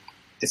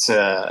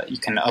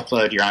can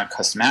upload your own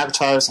custom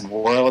avatars and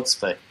worlds,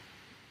 but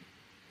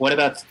what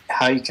about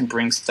how you can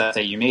bring stuff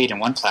that you made in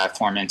one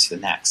platform into the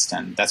next?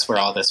 And that's where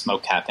all this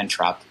mocap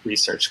interop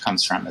research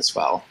comes from as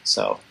well.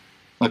 So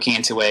looking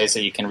into ways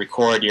that you can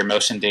record your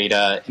motion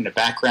data in the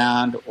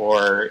background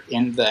or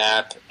in the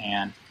app,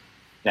 and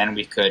then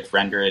we could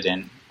render it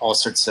in all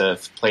sorts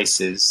of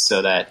places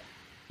so that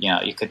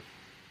you could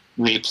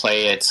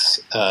replay it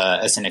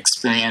as an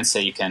experience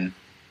that you can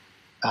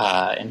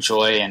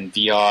enjoy in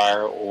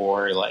VR,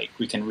 or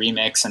we can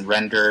remix and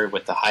render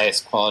with the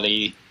highest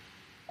quality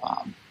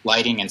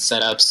lighting and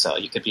setup. So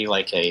you could be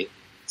a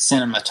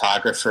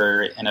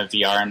cinematographer in a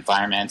VR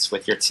environment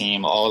with your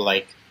team, all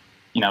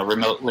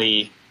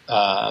remotely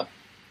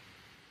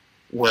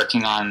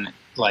working on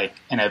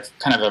in a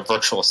kind of a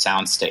virtual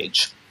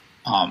soundstage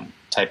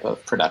type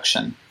of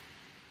production.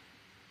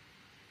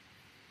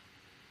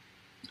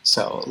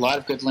 So a lot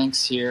of good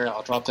links here.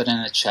 I'll drop it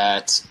in the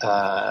chat.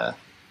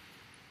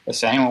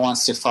 If anyone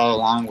wants to follow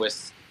along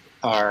with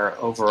our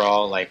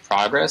overall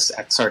progress,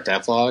 XR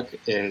Devlog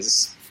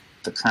is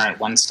the current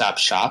one-stop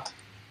shop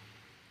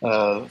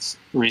of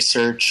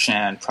research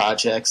and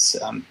projects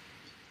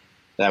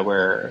that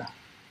we're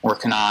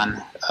working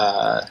on.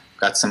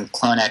 Got some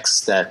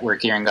CloneX that we're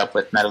gearing up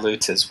with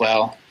MTaLoot as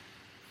well.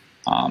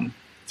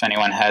 If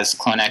anyone has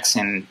CloneX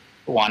and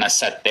want to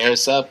set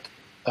theirs up,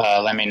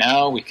 let me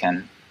know. We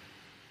can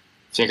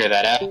figure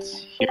that out.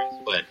 Here's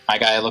what my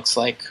guy looks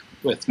like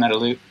with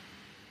MTaLoot.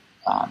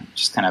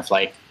 Just kind of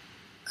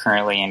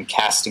currently in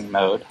casting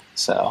mode.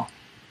 So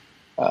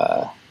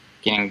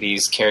getting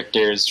these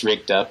characters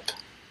rigged up,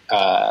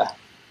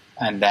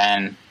 and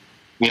then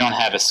we don't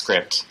have a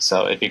script,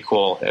 so it'd be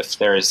cool if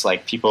there's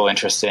people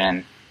interested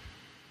in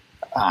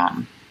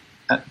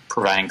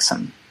providing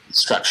some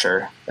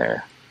structure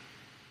there.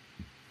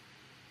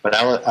 But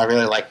I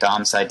really like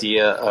Dom's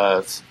idea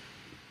of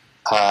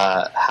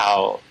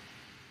how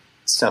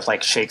stuff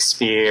like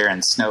Shakespeare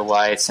and Snow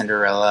White,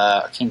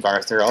 Cinderella, King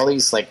Arthur, all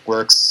these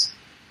works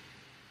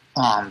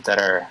that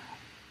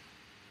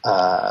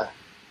are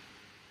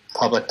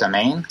public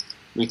domain,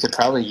 we could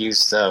probably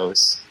use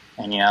those,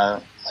 and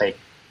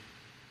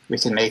we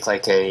can make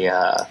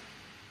a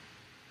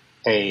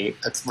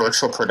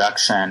virtual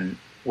production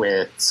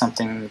with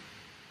something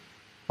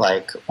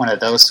like one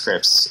of those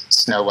scripts,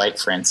 Snow White,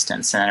 for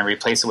instance, and then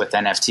replace it with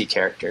NFT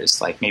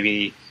characters. Like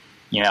maybe,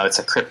 it's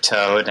a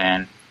Cryptoad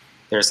and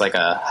there's like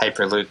a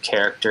Hyperloot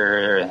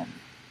character, and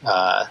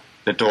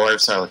the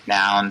dwarves are like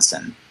nouns,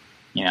 and,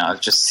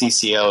 just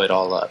CCO it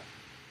all up.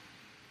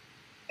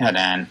 And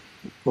then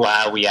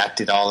while we act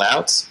it all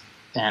out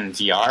in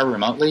VR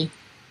remotely,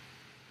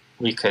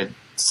 we could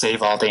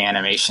save all the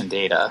animation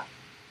data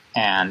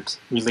and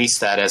release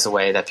that as a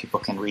way that people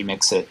can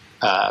remix it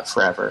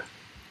forever.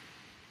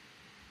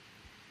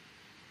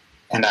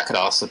 And that could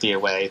also be a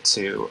way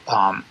to,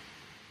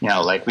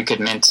 like we could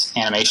mint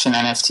animation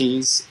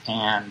NFTs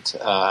and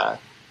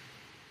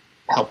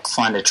help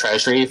fund a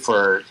treasury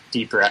for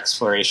deeper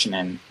exploration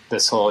in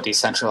this whole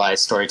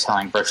decentralized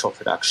storytelling, virtual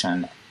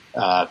production,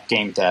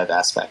 game dev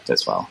aspect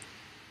as well.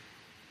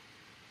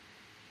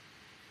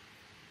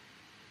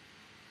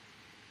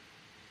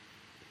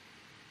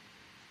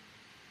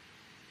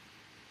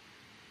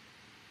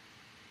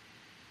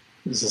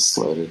 Is this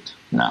loaded?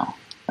 No.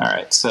 All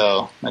right,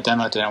 so my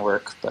demo didn't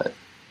work, but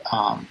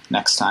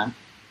next time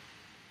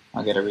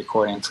I'll get a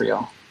recording for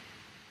y'all.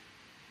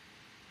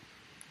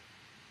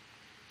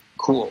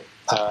 Cool.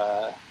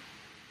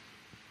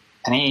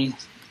 Any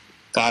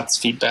thoughts,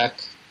 feedback?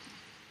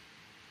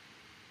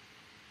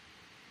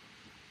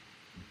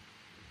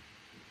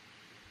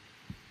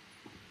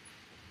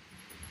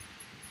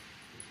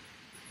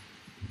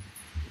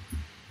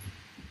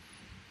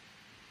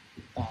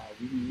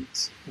 We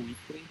meet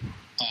weekly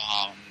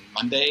on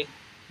Monday,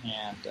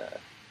 and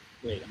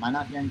wait, am I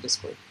not hearing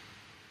Discord?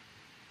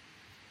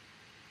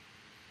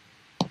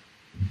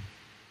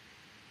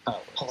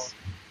 Oh,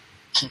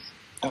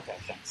 okay,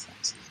 thanks.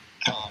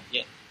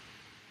 Yeah.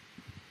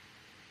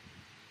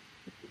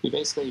 We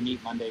basically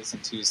meet Mondays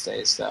and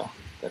Tuesdays, though.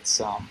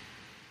 That's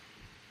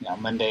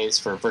Mondays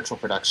for virtual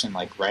production,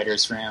 like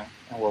writer's room,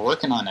 and we're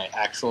working on an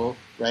actual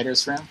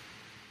writer's room,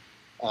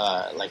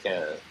 like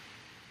a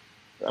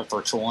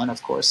virtual one,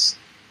 of course.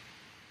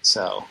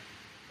 So,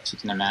 if you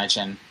can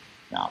imagine,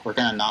 we're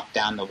going to knock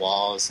down the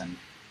walls and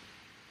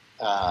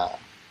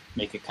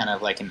make it kind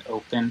of like an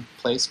open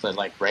place, but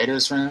like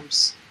writers'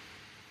 rooms.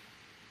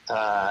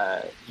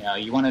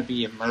 You want to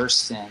be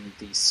immersed in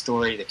the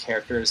story, the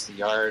characters,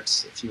 the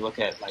art. If you look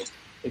at like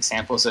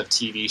examples of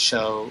TV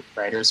show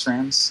writers'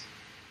 rooms,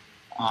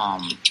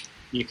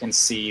 you can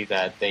see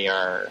that they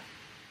are,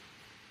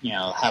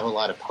 have a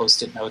lot of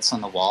Post-it notes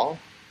on the wall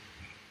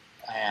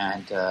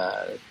and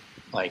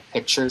like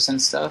pictures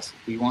and stuff.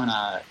 We want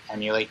to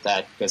emulate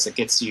that because it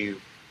gets you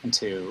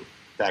into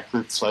that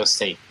group flow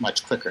state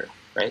much quicker,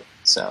 right?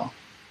 So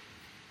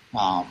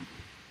I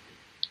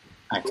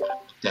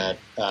looked at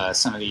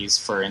some of these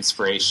for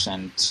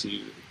inspiration to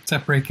Is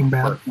that Breaking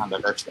Bad? work on the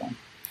virtual.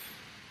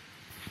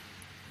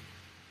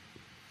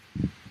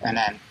 And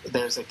then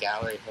there's a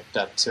gallery hooked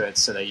up to it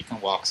so that you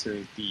can walk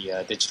through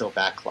the digital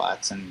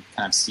backlots and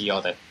kind of see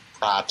all the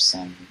props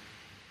and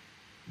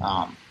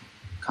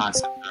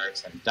concept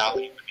art. And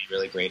Dolly would be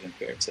really great in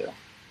here too.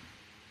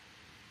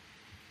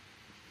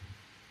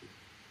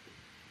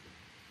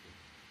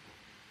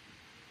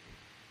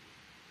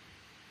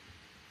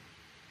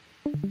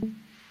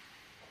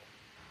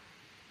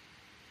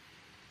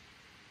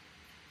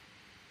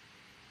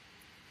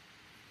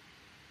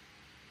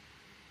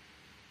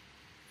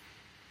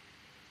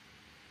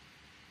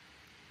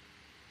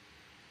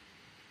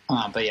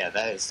 But yeah,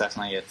 that is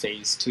definitely a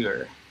phase 2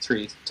 or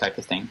 3 type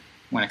of thing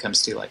when it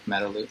comes to like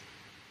MetaLoot.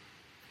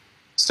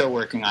 Still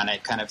working on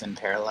it kind of in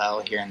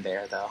parallel here and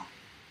there though.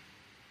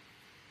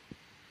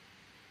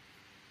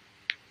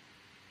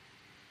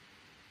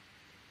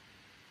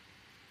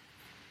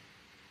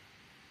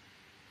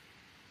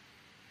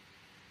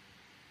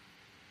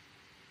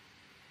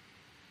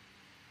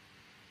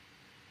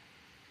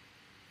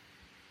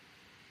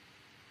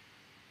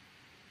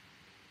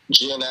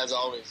 Gian, as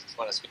always, just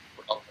want to speak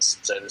for all of us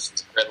and say this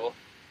is incredible.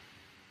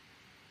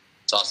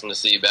 It's awesome to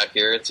see you back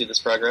here and see this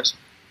progress.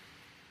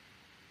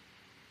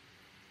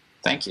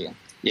 Thank you.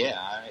 Yeah,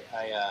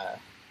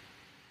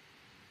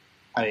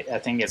 I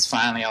think it's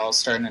finally all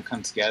starting to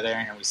come together,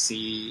 and we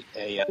see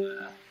a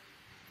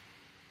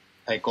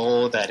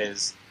goal that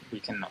is we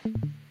can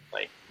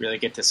like really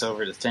get this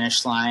over the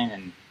finish line,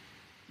 and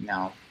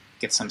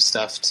get some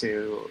stuff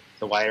to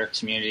the wider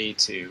community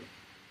to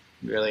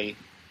really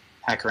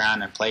hack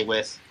around and play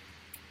with.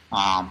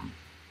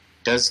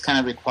 Does kind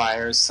of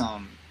require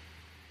some,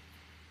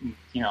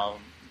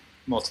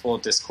 multiple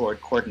Discord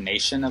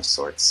coordination of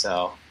sorts.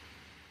 So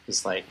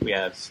it's like we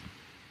have,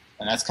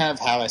 and that's kind of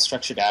how I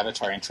structured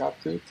Avatar Interop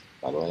Group,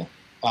 by the way.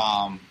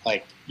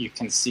 Like you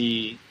can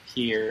see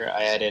here,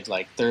 I added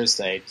like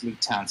Thursday,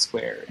 Loot Town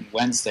Square, and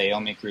Wednesday,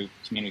 Omi Group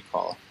Community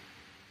Call.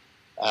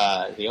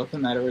 The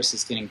Open Metaverse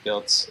is getting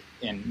built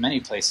in many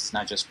places,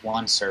 not just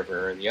one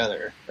server or the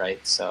other,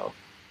 right? So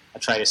I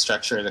try to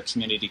structure the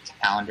community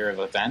calendar of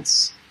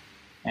events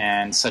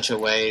in such a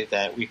way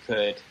that we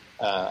could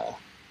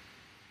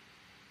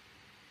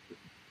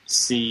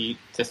see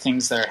the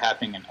things that are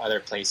happening in other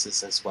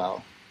places as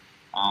well.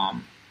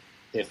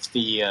 If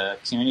the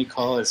community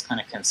call is kind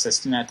of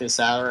consistent at this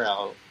hour,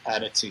 I'll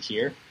add it to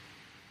here.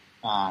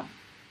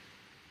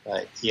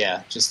 But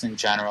yeah, just in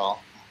general,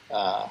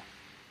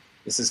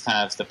 this is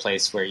kind of the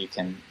place where you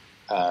can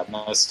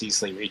most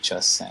easily reach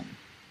us. And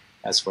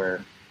as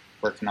we're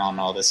working on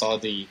all this, all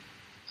the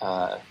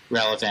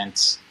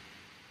relevant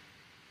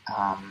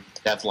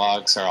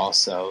devlogs are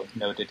also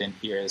noted in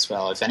here as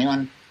well. If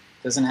anyone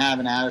doesn't have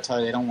an avatar,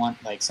 they don't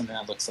want like something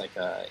that looks like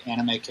a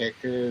anime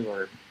character,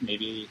 or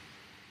maybe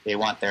they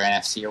want their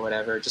NFT or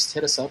whatever, just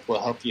hit us up.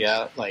 We'll help you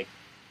out. Like,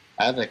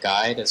 I have a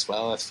guide as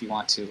well if you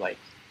want to, like,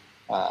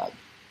 kind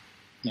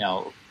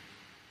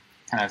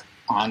of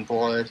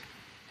onboard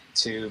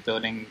to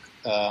building,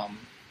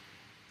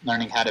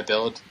 learning how to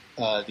build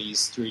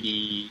these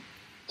 3D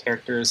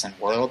characters and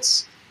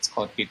worlds. It's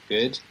called Good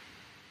Good.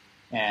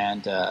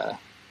 And,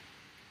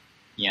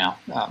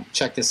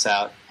 check this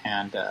out,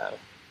 and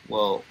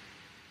we'll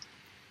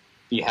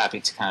be happy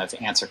to kind of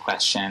answer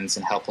questions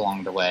and help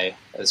along the way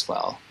as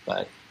well.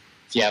 But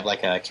if you have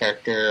like a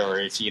character, or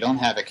if you don't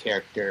have a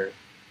character,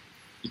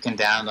 you can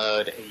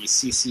download a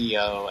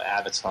CCO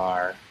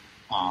avatar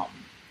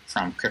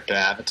from Crypto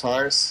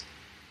Avatars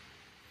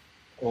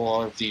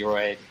or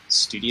Vroid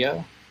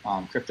Studio.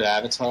 Crypto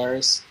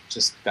Avatars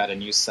just got a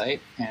new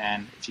site,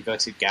 and if you go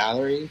to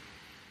Gallery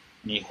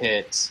and you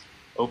hit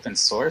Open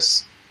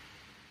Source,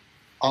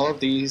 all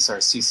of these are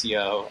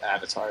CCO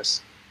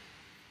avatars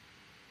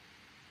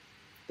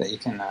that you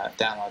can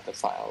download the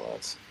file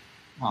of.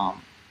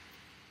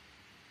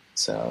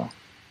 So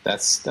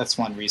that's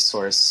one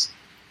resource.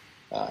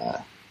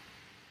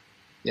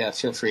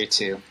 Feel free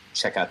to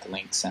check out the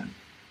links and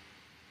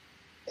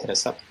hit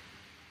us up.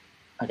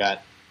 I got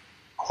a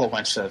whole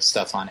bunch of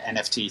stuff on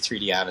NFT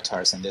 3D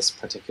avatars in this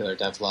particular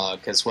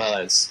devlog, as well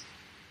as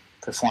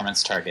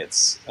performance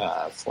targets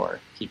for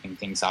keeping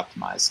things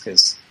optimized,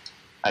 because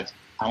I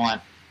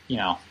want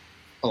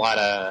a lot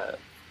of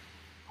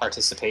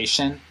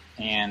participation.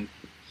 And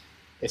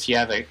if you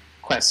have a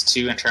Quest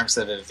 2 in terms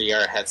of a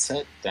VR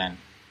headset, then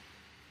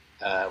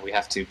we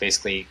have to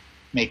basically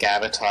make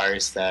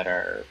avatars that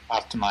are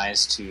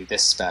optimized to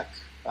this spec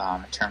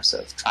in terms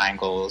of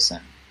triangles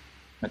and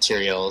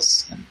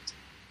materials. And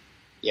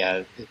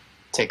yeah, it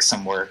takes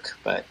some work,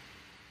 but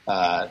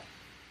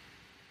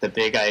the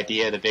big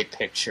idea, the big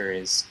picture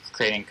is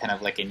creating kind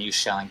of like a new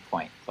selling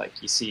point.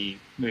 Like you see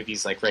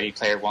movies like Ready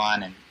Player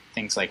One and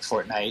things like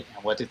Fortnite,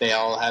 and what do they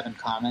all have in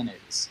common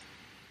is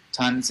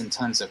tons and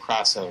tons of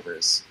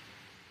crossovers.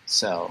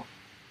 So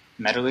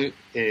MTaLoot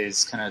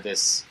is kind of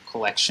this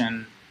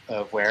collection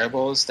of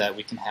wearables that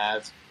we can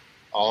have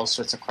all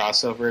sorts of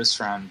crossovers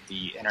from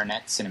the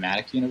internet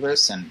cinematic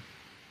universe and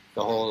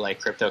the whole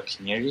like crypto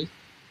community,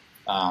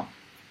 all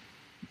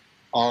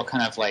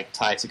kind of like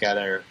tied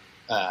together.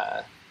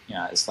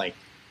 It's like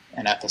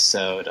an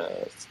episode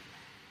of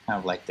kind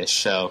of like this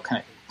show.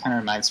 Kind of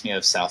reminds me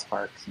of South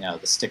Park, the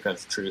stick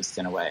of truth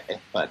in a way.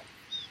 But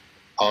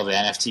all the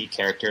NFT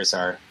characters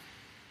are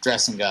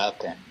dressing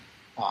up and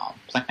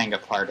playing a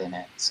part in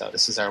it. So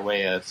this is our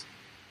way of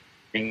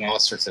bringing all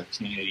sorts of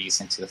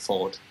communities into the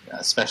fold,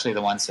 especially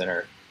the ones that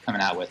are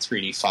coming out with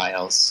 3D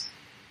files.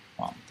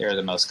 They're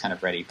the most kind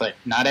of ready. But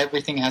not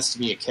everything has to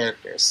be a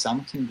character.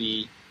 Some can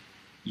be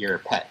your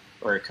pet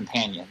or a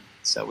companion.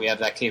 So we have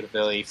that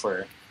capability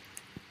for,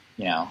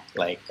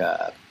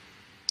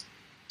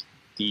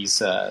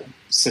 these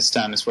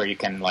systems where you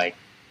can like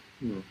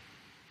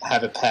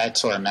have a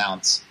pet or a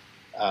mount.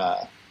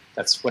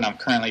 That's what I'm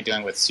currently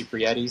doing with Super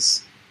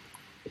Yetis.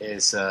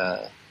 It's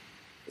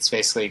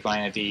basically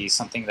going to be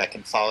something that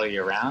can follow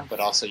you around, but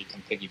also you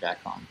can piggyback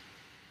on.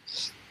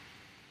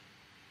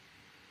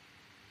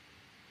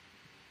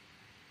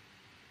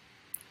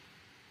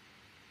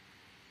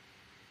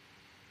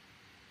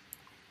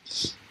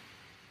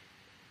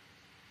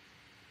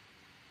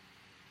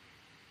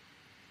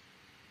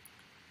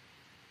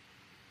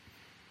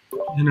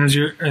 And as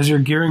you're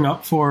gearing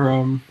up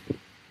for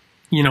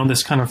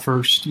this kind of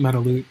first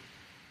MTaLoot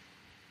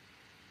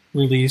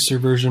release or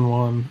version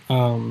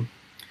 1,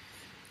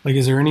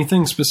 is there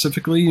anything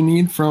specifically you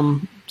need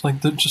from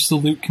like just the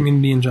loot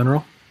community in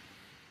general?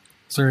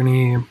 Is there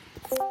any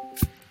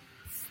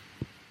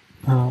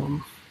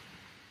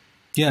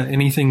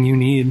anything you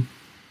need?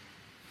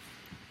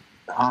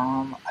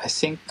 I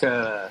think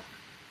I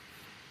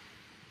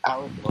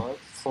would love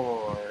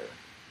for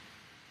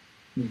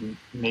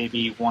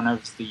maybe one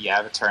of the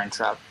Avatar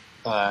Interop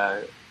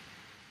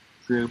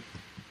group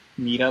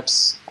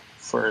meetups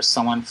for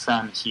someone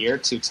from here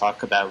to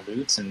talk about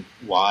loot and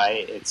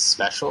why it's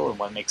special and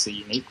what makes it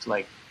unique.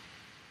 Like,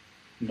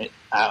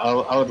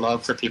 I would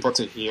love for people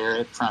to hear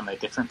it from a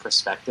different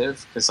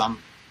perspective, because I'm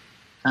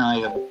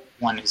currently the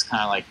one who's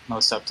kind of like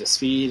most up to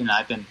speed, and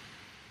I've been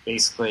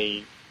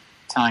basically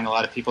telling a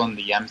lot of people in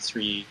the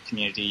M3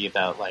 community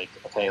about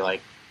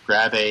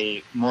grab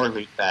a more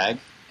loot bag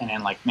and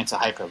then mint a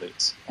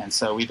hyperloot. And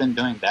so we've been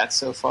doing that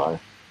so far.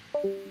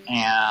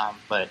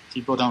 But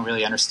people don't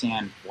really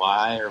understand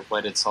why or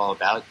what it's all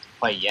about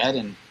quite yet,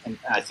 and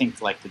I think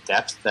the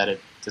depth that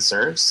it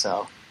deserves.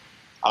 So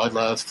I would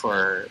love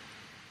for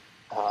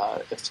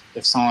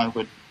if someone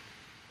would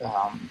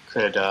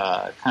could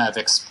kind of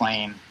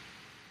explain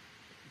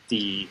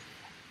the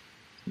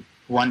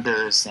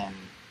wonders and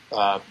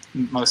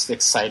most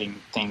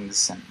exciting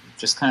things, and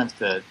just kind of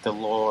the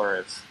lore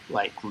of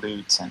like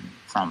loot, and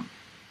from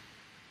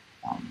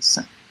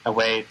a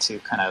way to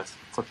kind of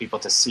for people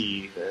to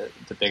see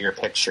the bigger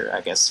picture,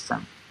 I guess,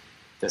 from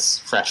this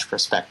fresh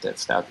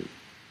perspective. That'd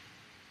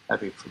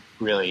be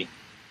really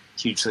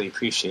hugely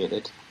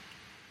appreciated.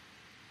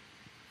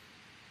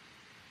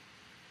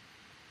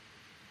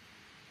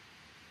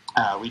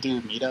 We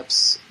do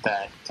meetups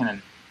that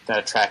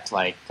attract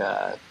like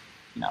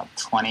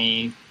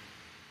 20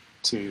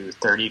 to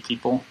 30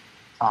 people.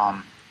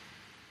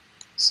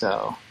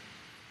 So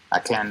I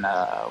can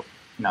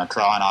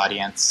draw an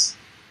audience,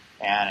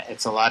 and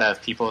it's a lot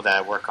of people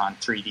that work on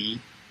 3D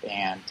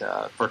and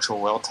virtual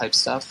world type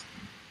stuff.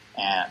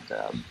 And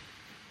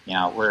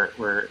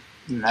we're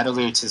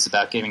MTaLoot is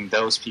about giving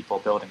those people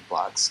building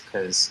blocks,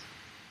 because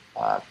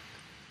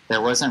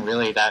there wasn't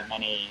really that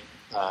many.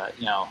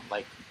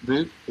 Like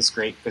Loot is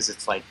great because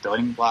it's like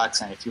building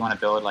blocks, and if you want to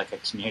build like a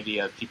community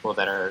of people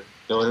that are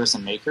builders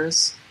and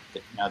makers,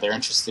 they're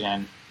interested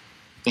in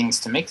things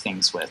to make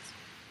things with.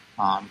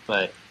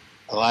 But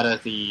a lot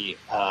of the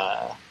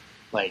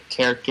like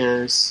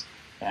characters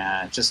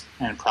and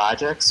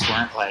projects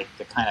weren't like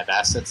the kind of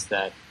assets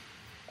that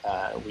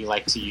we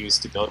like to use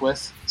to build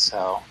with.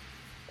 So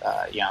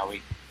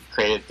we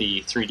created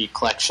the 3D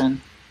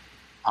collection.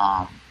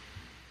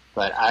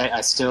 But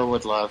I still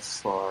would love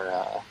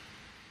for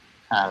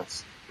kind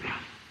of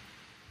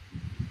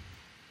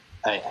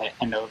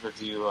an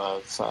overview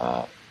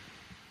of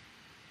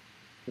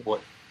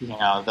what the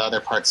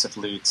other parts of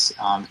Loot,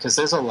 because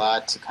there's a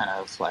lot to kind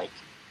of like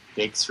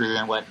dig through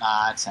and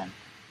whatnot, and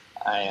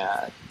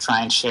I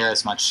try and share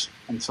as much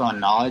info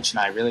and knowledge, and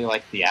I really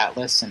like the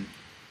atlas, and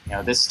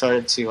this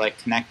started to like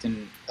connect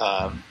in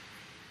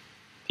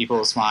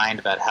people's mind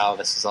about how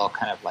this is all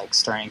kind of like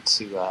starting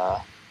to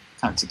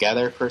come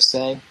together per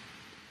se.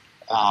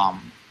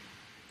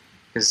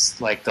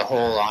 Because like the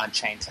whole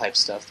on-chain type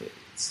stuff,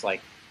 it's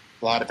like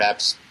a lot of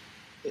apps.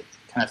 It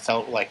kind of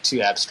felt like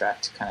too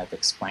abstract to kind of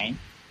explain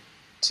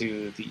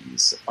to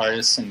these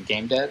artists and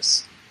game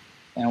devs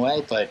in a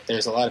way. But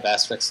there's a lot of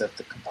aspects of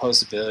the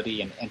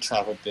composability and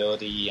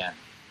interoperability and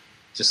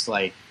just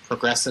like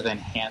progressive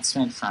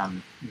enhancement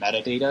from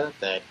metadata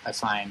that I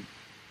find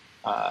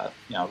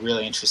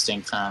really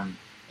interesting from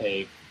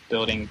a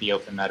building the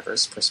open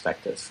metaverse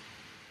perspective.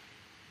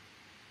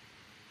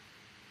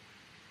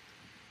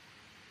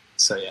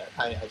 So yeah,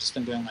 I've just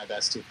been doing my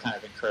best to kind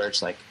of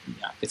encourage, like,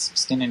 get some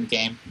skin in the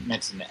game,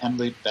 mint an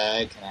M3taLoot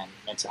bag, and then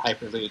mint a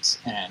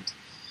HyperLoot,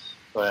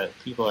 but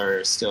people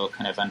are still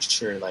kind of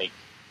unsure, like,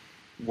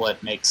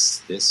 what makes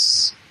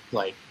this,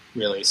 like,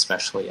 really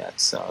special yet.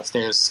 So if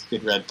there's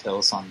good red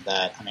pills on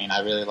that, I mean,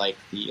 I really like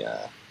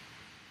the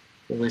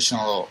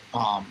original,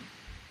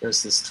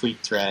 there's this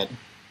tweet thread,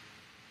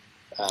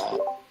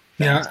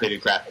 maybe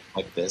graphic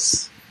like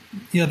this.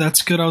 Yeah,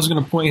 that's good. I was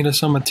going to point you to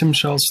some of Tim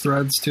Shell's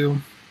threads,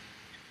 too.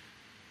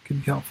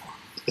 Could be helpful.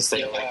 Is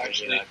there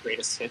actually a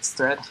greatest hits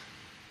thread?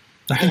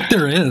 I think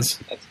there is.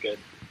 That's good.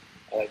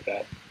 I like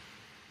that.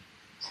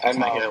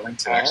 Can I get a link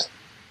to that?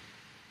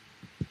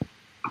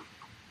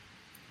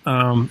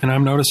 And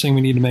I'm noticing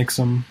we need to make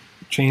some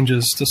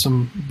changes to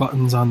some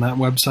buttons on that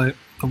website,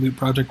 the Loot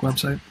Project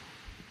website.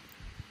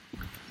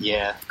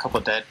 Yeah, a couple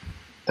of dead.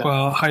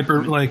 Well,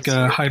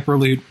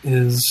 HyperLoot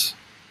is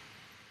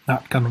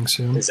not coming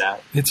soon. Is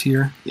out. It's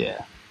here.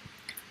 Yeah.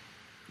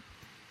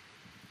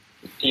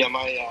 Yeah,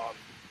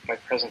 my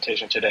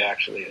presentation today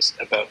actually is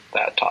about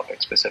that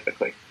topic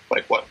specifically,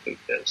 like what loot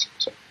is.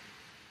 So,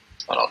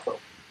 but also,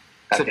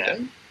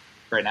 okay.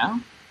 Right now?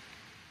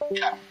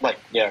 Yeah,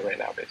 right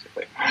now,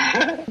 basically.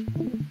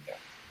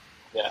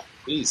 Yeah,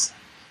 please.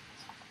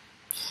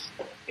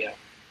 Yeah.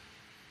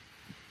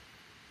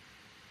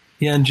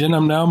 Yeah, and Jin,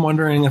 I'm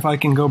wondering if I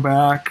can go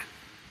back.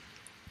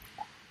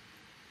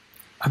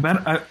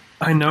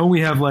 I know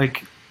we have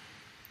like,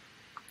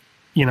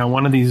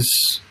 one of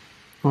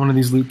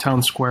these Loot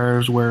Town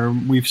squares where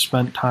we've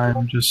spent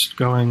time just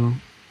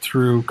going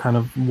through kind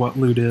of what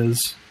loot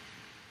is,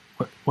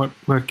 what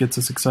gets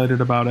us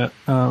excited about it.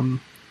 Wonder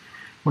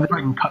if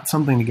I can cut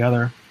something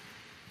together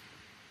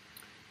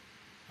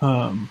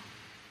from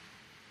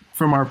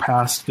our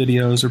past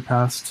videos or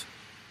past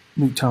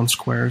Loot Town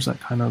squares that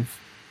kind of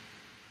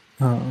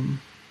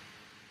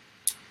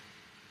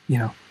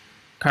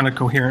kind of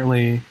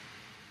coherently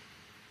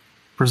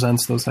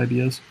presents those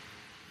ideas.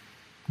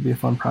 It'd be a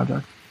fun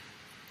project.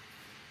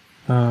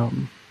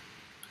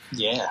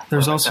 Yeah.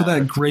 There's also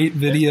that great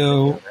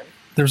video. Right?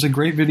 There's a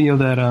great video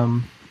that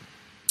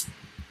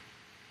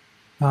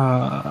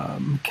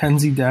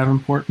Kenzie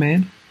Davenport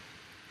made.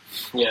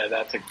 Yeah,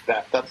 that's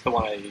the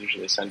one I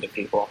usually send to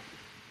people.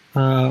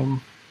 I'll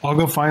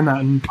go find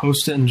that and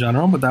post it in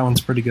general, but that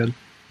one's pretty good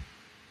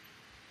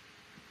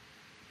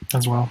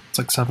as well. It's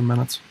like 7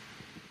 minutes.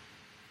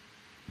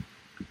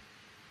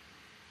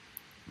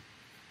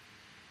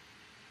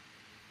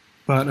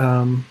 But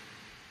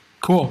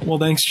cool. Well,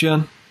 thanks,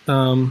 Jen.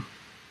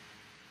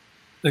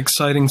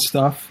 Exciting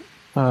stuff.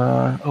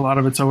 A lot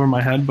of it's over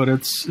my head, but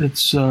it's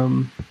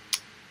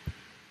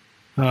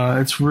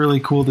It's really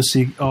cool to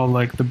see all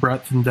like the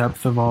breadth and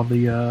depth of all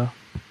the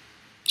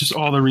just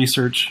all the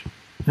research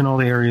in all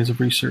the areas of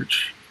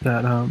research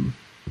that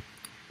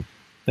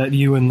that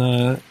you and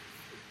the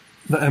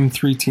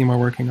M3 team are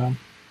working on.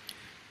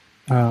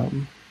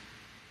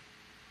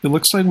 It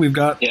looks like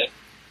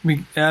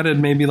we added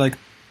maybe like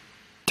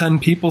 10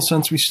 people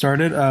since we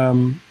started.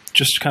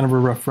 Just kind of a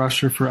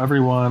refresher for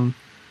everyone.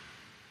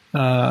 We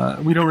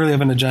don't really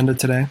have an agenda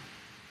today,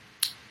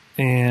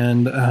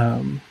 and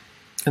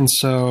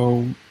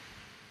so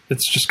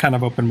it's just kind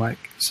of open mic.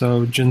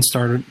 So Jin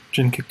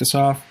kicked us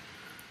off,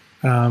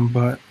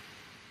 but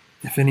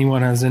if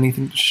anyone has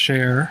anything to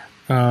share,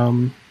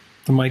 the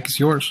mic is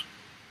yours.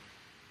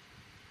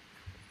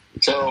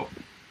 So,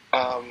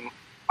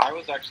 I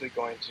was actually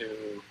going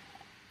to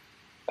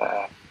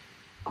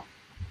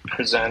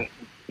present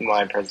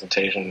my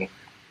presentation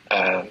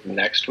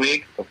next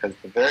week because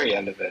the very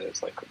end of it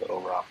is like a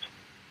little rough.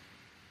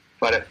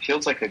 But it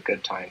feels like a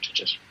good time to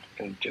just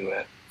fucking do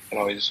it and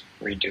always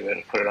redo it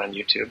and put it on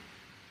YouTube.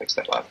 Fix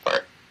that last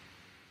part.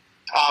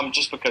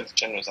 Just because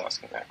Jen was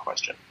asking that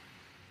question.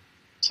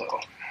 So,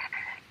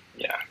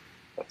 yeah,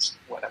 that's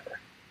whatever.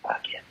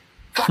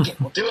 Fuck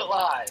it, we'll do it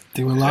live.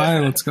 Do it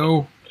live, let's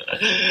go.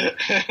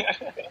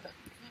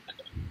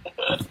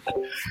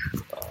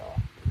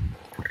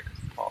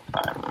 All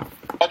time.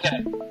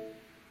 Okay.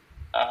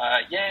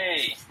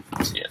 Yay!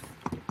 See it.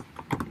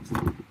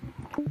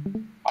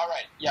 All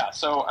right. Yeah.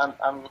 So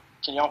I'm.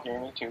 Can y'all hear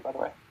me too? By the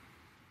way.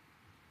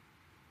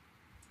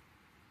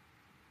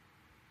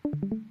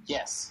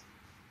 Yes.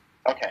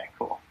 Okay.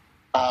 Cool.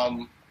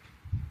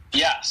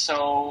 Yeah.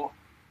 So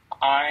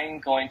I'm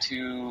going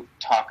to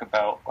talk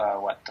about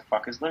what the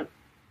fuck is loot.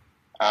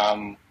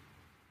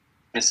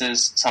 This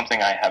is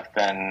something I have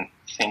been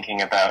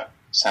thinking about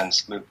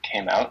since Loot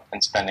came out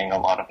and spending a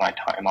lot of my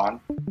time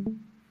on.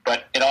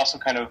 But it also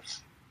kind of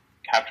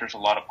captures a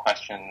lot of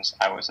questions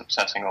I was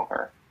obsessing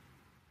over,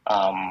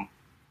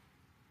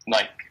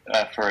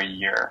 for a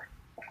year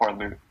before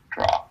Loot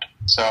dropped.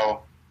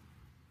 So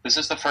this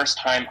is the first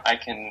time I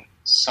can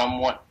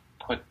somewhat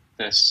put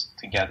this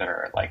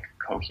together, like,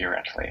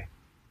 coherently.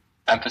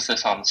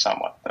 Emphasis on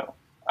somewhat, though,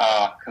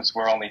 because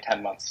we're only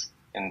 10 months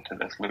into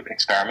this Loot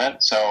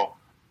experiment, so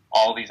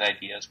all these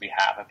ideas we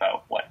have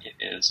about what it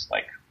is,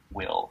 like,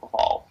 will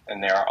evolve.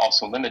 And they are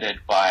also limited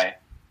by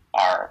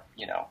our,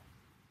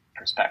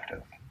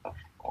 perspective of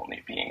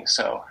only being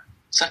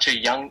such a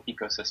young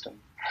ecosystem.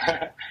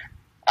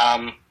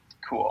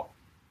 Cool.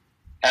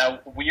 A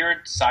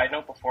weird side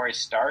note before I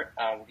start,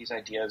 these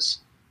ideas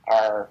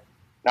are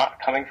not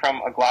coming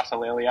from a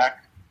glossolalia.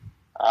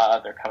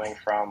 They're coming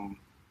from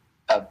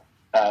a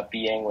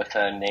being with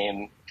a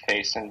name,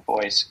 face, and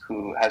voice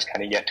who has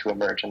kind of yet to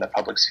emerge in the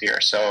public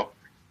sphere. So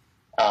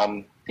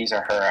these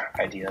are her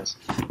ideas.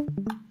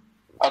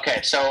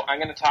 Okay, so I'm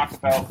going to talk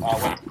about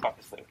what the fuck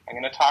is loot. I'm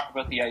going to talk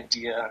about the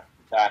idea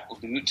that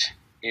loot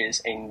is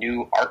a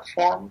new art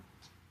form,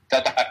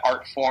 that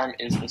art form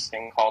is this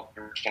thing called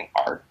emergent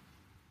art.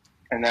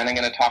 And then I'm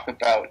going to talk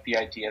about the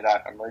idea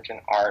that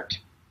emergent art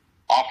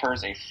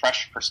offers a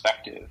fresh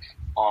perspective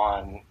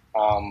on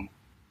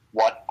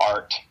what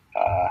art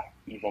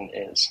even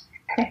is.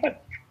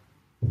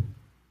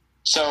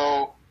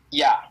 So,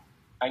 yeah.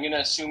 I'm going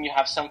to assume you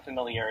have some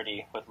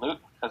familiarity with Loot,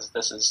 because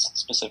this is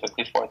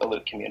specifically for the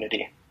Loot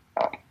community.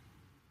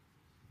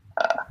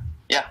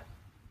 Yeah.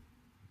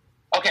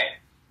 Okay,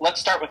 let's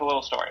start with a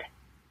little story,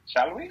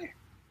 shall we?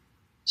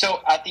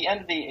 So, at the end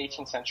of the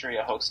 18th century,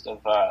 a host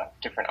of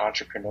different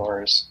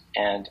entrepreneurs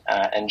and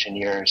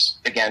engineers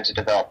began to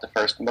develop the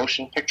first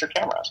motion picture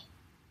cameras.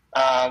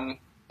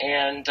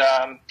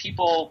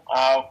 People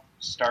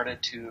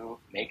started to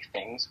make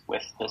things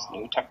with this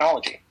new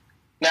technology.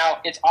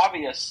 Now, it's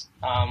obvious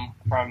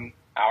from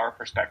our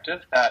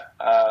perspective that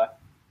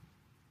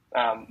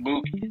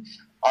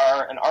movies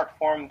are an art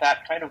form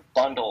that kind of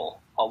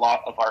bundle a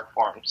lot of art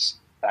forms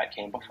that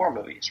came before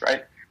movies,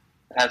 right?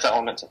 It has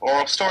elements of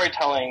oral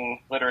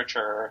storytelling,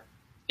 literature,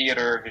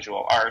 theater,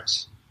 visual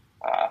arts,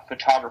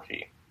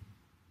 photography.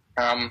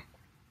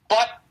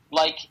 But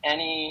like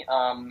any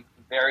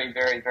very,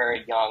 very,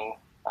 very young,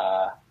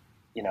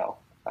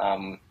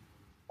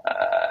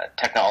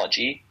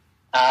 technology,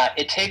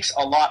 it takes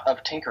a lot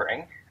of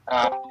tinkering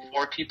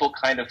before people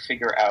kind of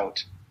figure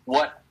out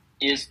what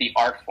is the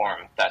art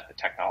form that the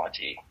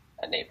technology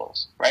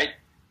enables, right?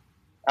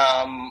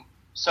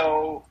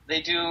 So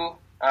they do,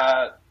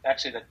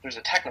 there's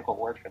a technical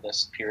word for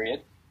this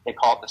period. They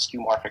call it the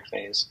skeuomorphic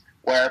phase,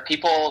 where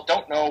people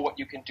don't know what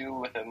you can do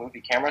with a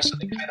movie camera, so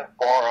they kind of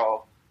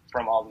borrow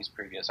from all these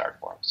previous art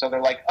forms. So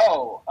they're like,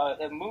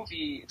 the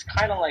movie, it's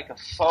kind of like a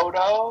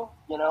photo,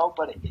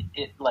 but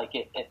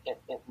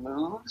it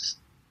moves.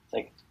 It's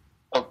like,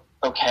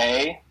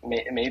 okay,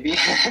 maybe.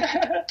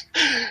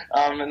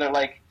 And they're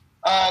like,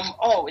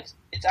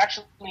 it's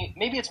actually,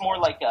 maybe it's more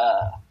like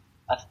a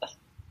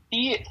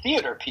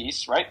theater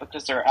piece, right?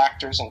 Because there are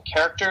actors and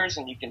characters,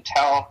 and you can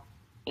tell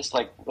this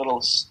like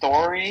little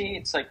story.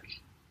 It's like,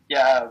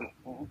 yeah,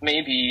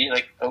 maybe,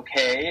 like,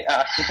 okay,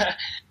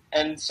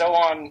 and so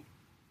on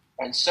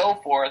and so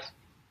forth.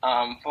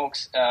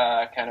 folks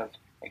kind of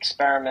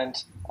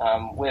experiment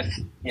with,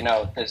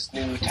 this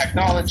new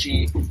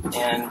technology,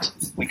 and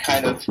we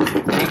kind of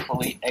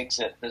thankfully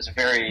exit this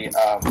very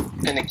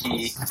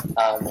finicky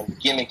and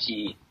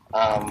gimmicky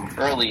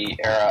early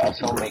era of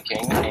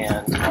filmmaking,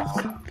 and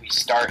we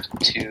start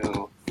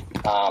to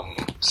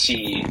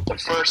see the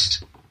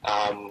first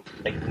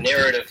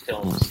narrative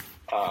films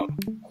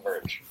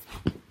emerge.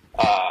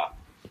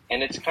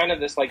 And it's kind of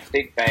this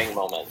big bang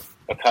moment,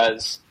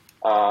 because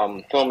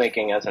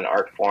filmmaking as an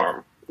art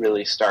form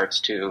really starts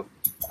to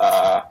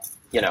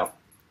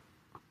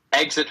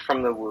exit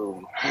from the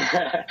womb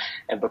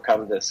and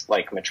become this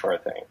mature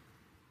thing.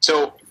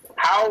 So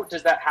how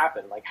does that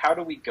happen? How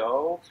do we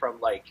go from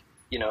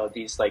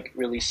these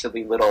really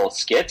silly little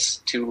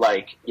skits to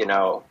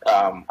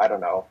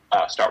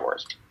Star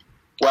Wars?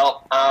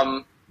 Well,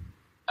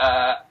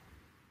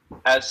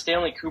 as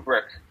Stanley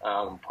Kubrick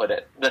put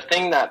it, the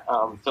thing that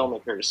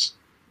filmmakers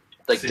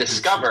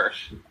discover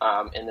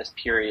in this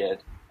period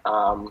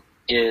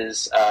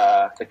is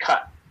the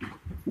cut.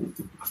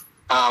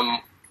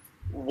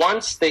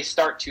 Once they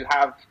start to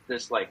have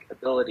this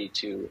ability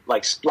to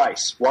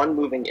splice one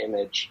moving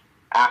image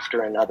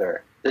after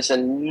another, this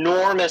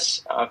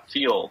enormous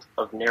field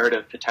of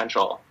narrative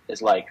potential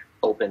is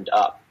opened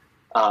up,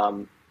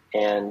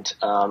 and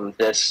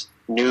this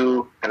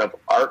new kind of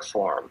art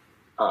form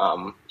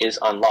is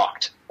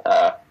unlocked.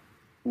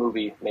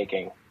 Movie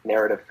making,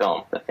 narrative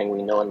film, the thing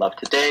we know and love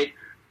today,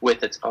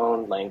 with its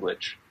own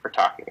language for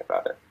talking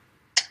about it.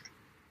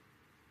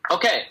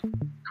 Okay,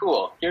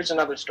 cool. Here's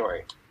another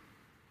story.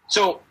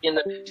 So in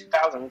the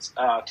 2000s,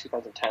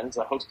 2010s,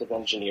 a host of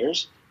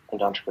engineers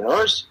and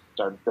entrepreneurs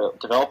started to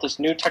develop this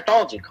new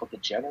technology called the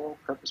general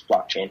purpose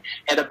blockchain.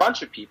 And a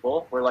bunch of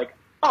people were like,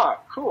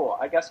 cool,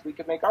 I guess we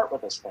could make art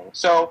with this thing.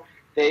 So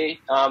they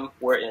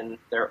were in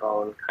their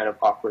own kind of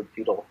awkward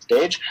feudal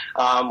stage,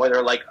 where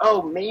they're like,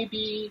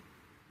 maybe,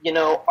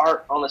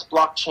 art on this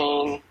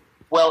blockchain,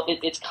 well,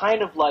 it's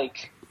kind of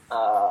like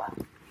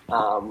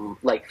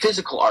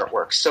physical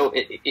artwork. So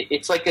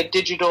it's like a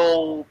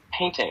digital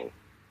painting.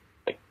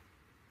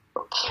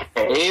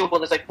 Okay,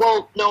 well, it's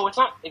no, it's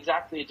not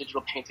exactly a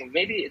digital painting.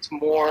 Maybe it's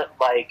more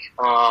like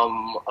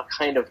a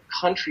kind of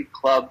country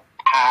club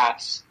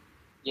pass,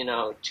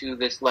 to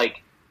this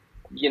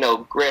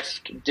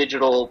grift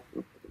digital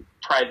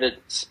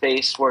private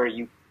space where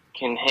you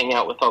can hang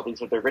out with all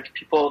these other rich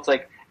people. It's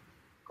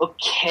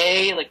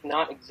okay,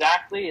 not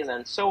exactly, and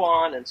then so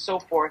on and so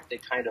forth. They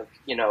kind of,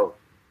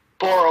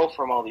 borrow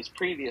from all these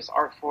previous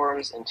art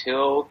forms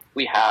until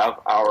we have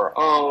our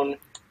own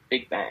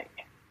Big Bang.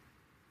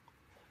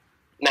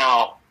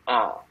 Now,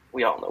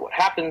 we all know what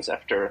happens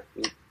after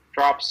it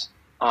drops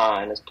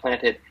and is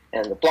planted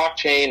in the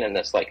blockchain, and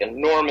this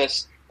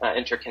enormous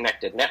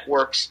interconnected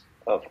networks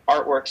of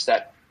artworks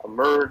that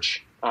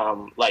emerge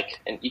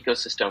like an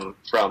ecosystem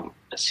from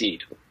a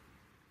seed.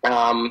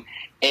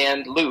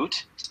 And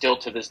loot, still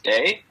to this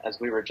day, as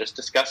we were just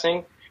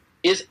discussing,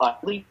 is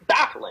utterly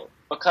baffling,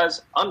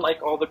 because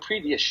unlike all the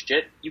previous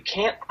shit, you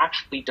can't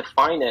actually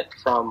define it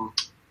from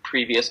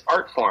previous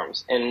art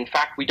forms. And in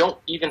fact, we don't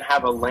even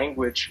have a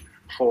language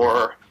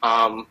for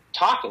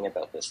talking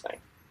about this thing.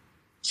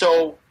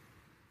 So,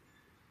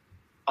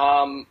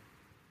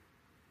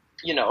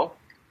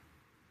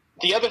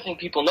 the other thing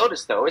people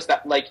notice, though, is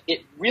that,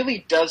 it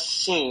really does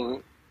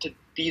seem to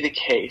be the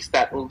case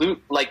that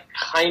loot,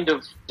 kind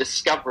of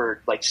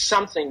discovered,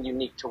 something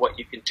unique to what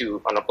you can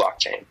do on a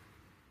blockchain,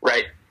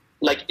 right?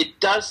 It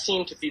does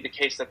seem to be the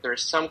case that there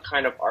is some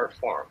kind of art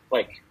form,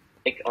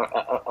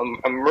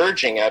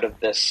 emerging out of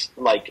this,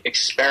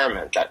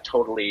 experiment that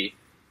totally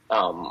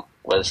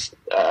was,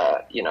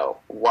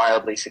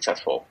 wildly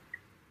successful.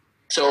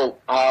 So,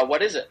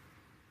 what is it?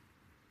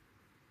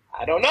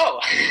 I don't know.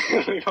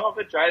 We've all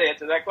been trying to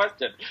answer that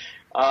question.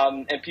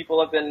 And people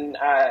have been,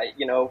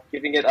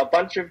 giving it a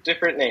bunch of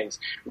different names.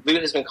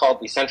 Loot has been called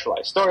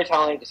decentralized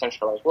storytelling,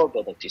 decentralized world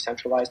building,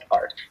 decentralized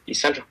art,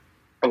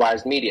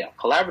 decentralized media,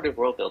 collaborative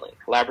world building,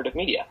 collaborative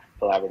media,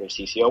 collaborative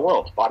CCO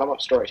world,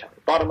 bottom-up storytelling,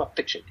 bottom-up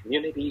fiction,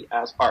 community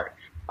as art.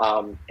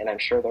 And I'm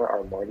sure there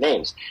are more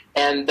names.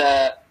 And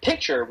the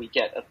picture we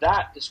get of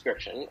that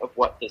description of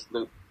what this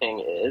loot thing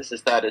is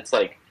that it's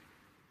a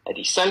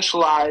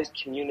decentralized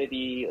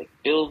community,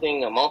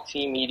 building a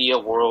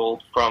multimedia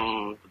world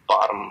from the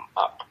bottom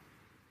up.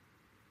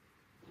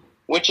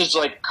 Which is,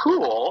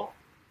 cool,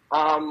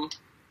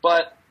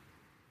 but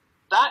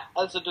that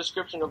as a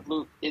description of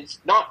loot is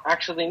not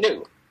actually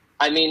new.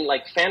 I mean,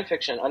 fan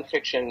fiction,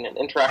 unfiction, and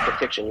interactive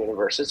fiction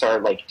universes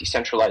are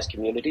decentralized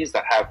communities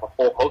that have a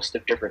whole host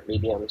of different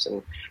mediums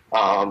and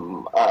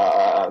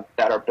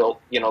that are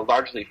built,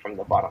 largely from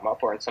the bottom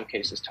up, or in some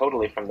cases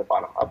totally from the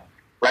bottom up,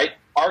 right?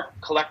 Art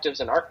collectives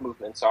and art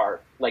movements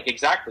are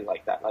exactly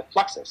like that. Like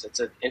Fluxus, it's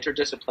an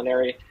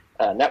interdisciplinary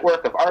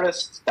network of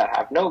artists that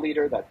have no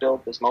leader that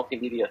build this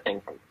multimedia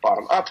thing from the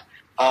bottom up.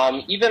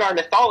 Even our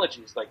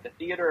mythologies, like the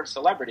theater of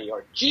celebrity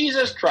or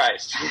Jesus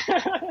Christ,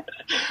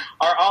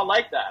 are all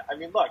like that. I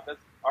mean, look,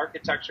 that's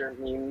architecture,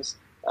 memes.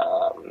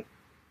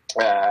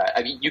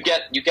 I mean, you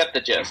get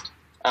the gist.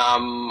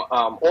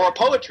 or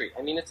poetry.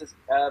 I mean, it's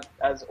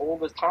as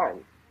old as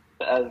time.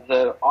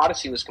 The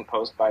Odyssey was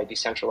composed by a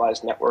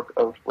decentralized network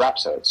of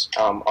rhapsodes,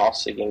 all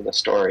singing the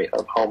story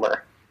of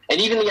Homer. And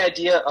even the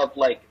idea of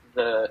like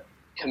the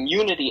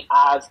community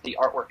as the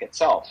artwork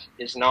itself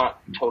is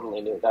not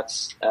totally new.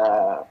 That's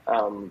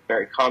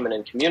very common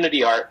in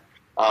community art.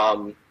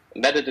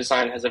 Meta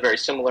design has a very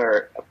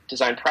similar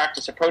design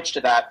practice approach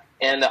to that,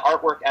 and the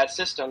artwork as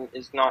system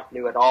is not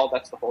new at all.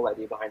 That's the whole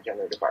idea behind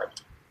generative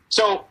art.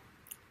 So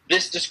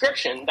this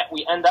description that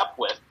we end up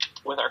with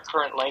our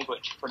current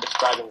language for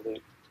describing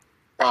loot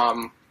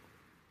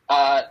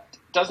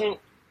doesn't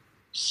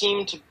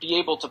seem to be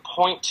able to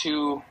point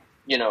to,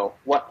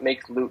 what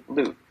makes loot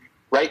loot,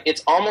 right?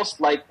 It's almost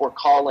like we're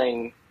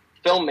calling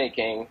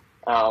filmmaking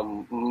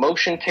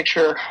motion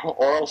picture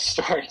oral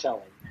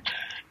storytelling.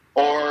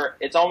 Or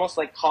it's almost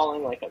like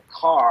calling like a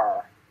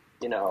car,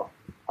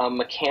 a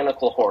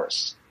mechanical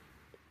horse.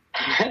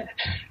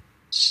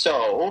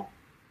 So,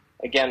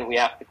 again, we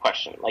ask the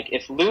question, like,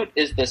 if loot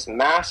is this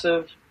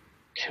massive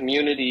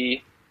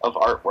community of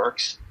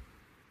artworks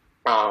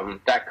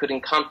that could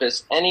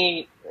encompass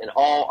any and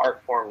all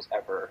art forms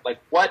ever, like,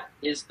 what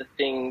is the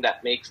thing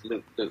that makes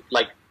loot loot?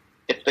 Like,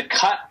 if the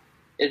cut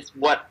is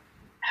what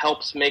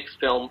helps make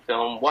film,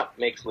 what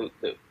makes loot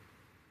loot?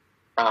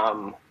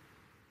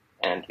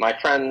 And my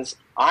friends,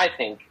 I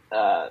think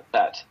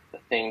that the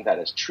thing that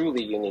is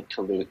truly unique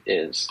to loot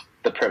is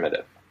the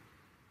primitive.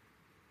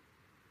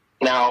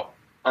 Now,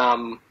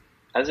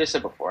 as I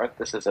said before,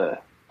 this is an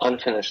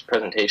unfinished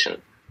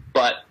presentation,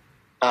 but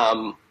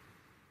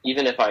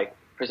even if I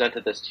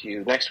presented this to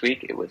you next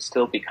week, it would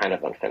still be kind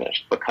of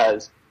unfinished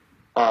because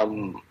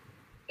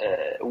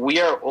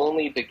we are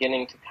only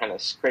beginning to kind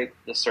of scrape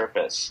the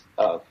surface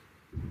of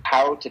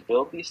how to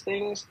build these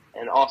things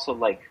and also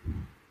like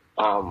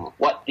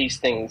what these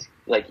things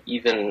like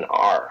even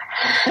are.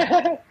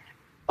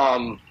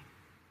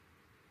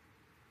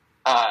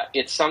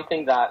 It's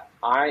something that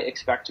I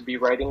expect to be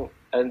writing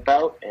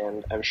about,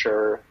 and I'm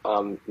sure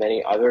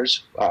many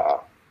others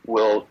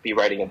will be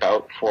writing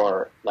about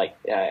for like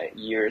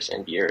years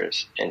and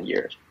years and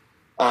years.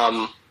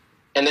 And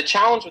the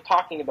challenge with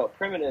talking about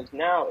primitives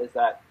now is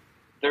that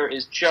there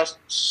is just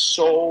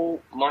so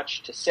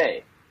much to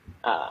say.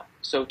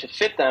 So to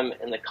fit them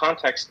in the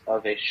context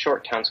of a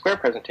short town square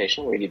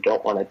presentation where you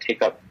don't want to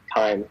take up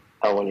time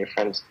when your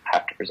friends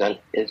have to present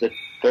is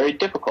very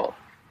difficult.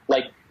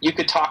 Like, you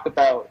could talk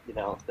about, the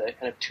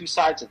kind of two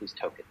sides of these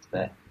tokens,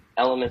 the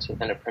elements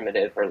within a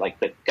primitive or like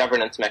the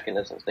governance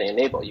mechanisms they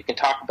enable. You can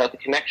talk about the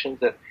connections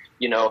that,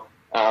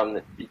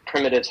 the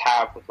primitives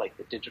have with like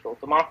the digital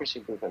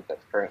democracy movement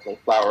that's currently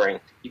flowering.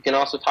 You can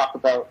also talk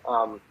about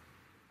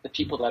the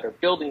people that are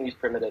building these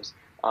primitives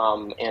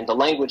and the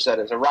language that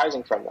is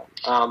arising from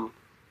them.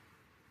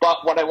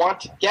 But what I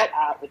want to get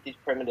at with these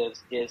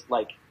primitives is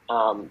like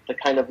the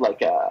kind of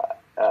like a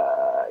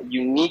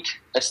unique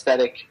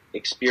aesthetic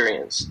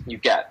experience you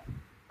get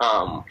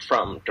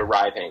from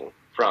deriving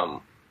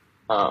from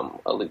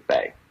a loot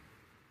bag.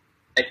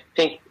 I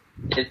think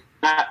it's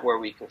that where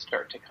we can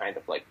start to kind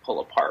of like pull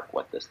apart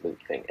what this loot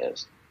thing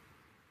is.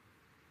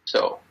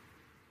 So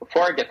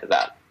before I get to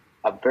that,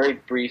 a very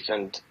brief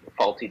and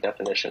faulty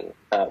definition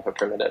of a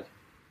primitive.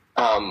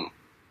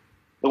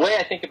 The way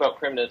I think about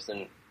primitives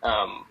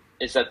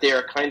is that they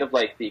are kind of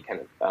like the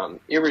kind of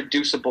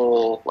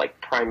irreducible, like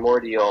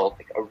primordial,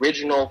 like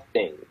original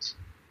things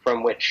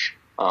from which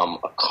a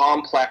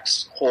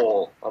complex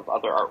whole of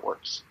other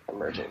artworks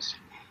emerges.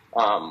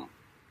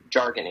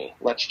 Jargony.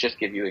 Let's just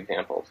give you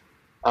examples.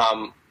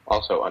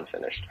 Also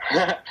unfinished.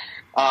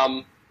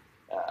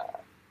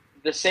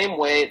 The same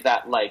way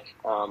that like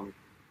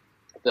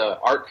the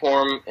art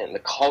form and the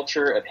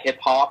culture of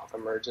hip-hop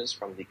emerges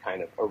from the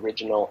kind of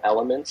original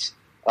elements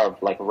of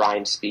like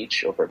rhymed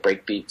speech over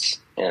breakbeats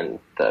and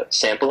the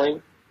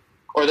sampling,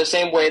 or the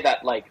same way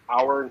that like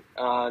our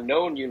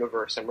known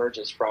universe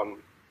emerges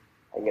from,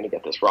 I'm going to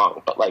get this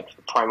wrong, but like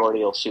the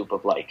primordial soup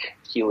of like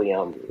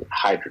helium,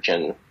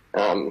 hydrogen,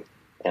 and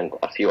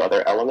a few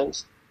other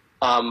elements.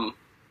 The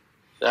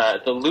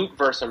loot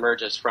verse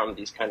emerges from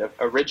these kind of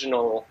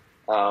original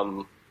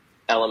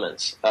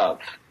elements of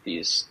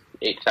these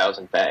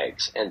 8,000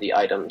 bags and the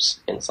items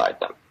inside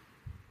them.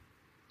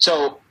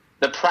 So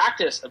the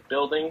practice of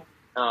building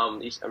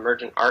these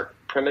emergent art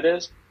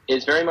primitives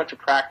is very much a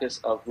practice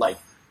of like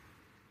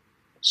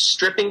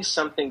stripping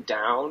something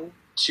down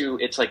to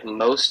its like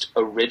most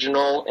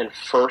original and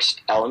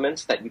first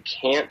elements that you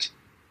can't,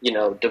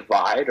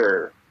 divide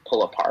or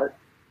pull apart,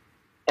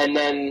 and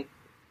then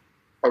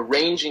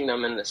arranging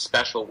them in this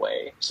special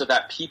way so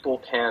that people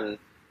can,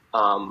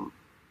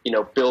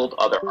 build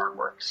other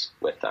artworks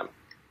with them.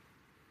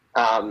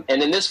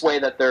 And in this way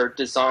that they're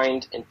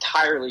designed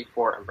entirely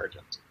for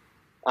emergence.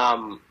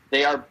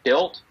 They are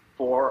built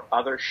for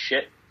other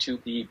shit to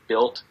be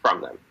built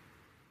from them.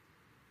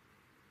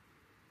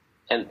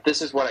 And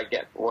this is what I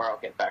get, where I'll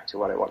get back to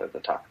what I wanted to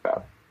talk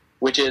about,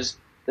 which is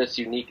this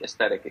unique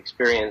aesthetic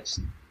experience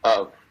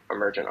of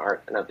emergent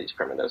art and of these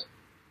primitives.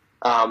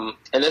 And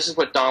this is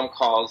what Dom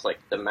calls like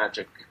the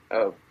magic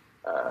of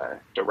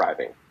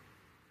deriving.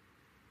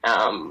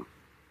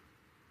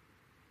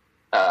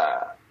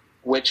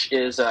 which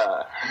is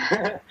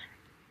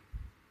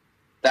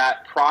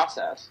that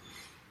process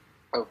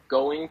of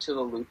going to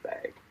the loot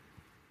bag,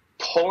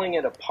 pulling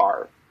it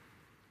apart,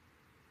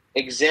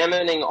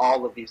 examining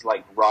all of these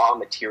like raw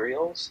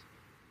materials,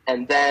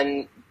 and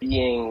then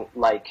being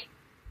like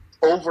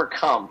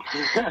overcome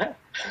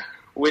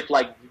with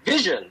like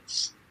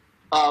visions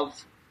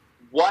of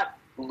what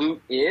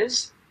loot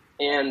is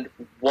and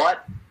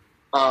what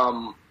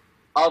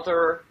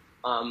other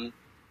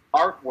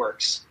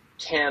artworks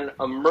can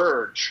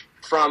emerge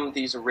from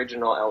these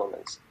original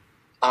elements.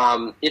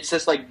 It's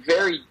this like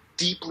very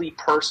deeply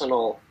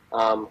personal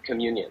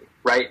communion,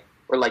 right?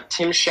 Where like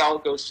Tim Shell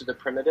goes to the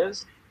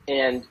primitives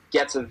and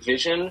gets a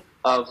vision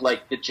of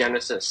like the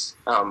Genesis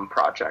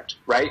project,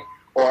 right?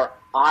 Or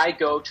I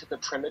go to the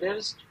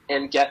primitives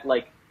and get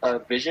like a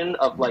vision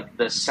of like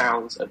the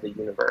sounds of the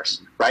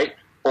universe, right?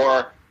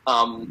 Or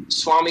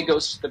Swami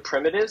goes to the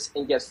primitives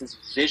and gets this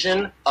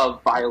vision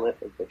of violet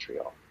and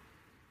vitriol.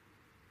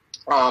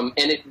 And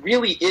it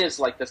really is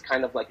like this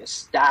kind of like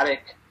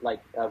ecstatic,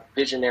 like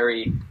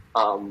visionary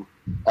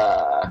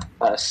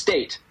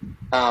state.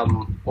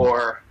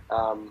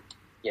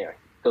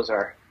 Those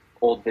are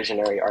old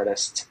visionary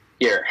artists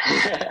here.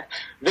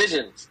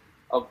 Visions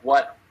of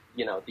what,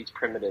 these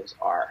primitives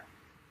are.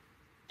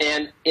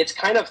 And it's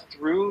kind of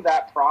through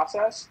that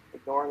process,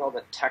 ignoring all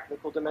the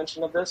technical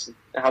dimension of this,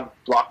 and how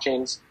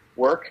blockchains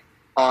work,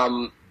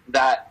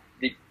 that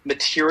the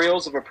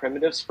materials of a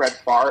primitive spread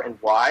far and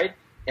wide,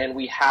 and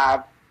we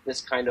have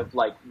this kind of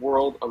like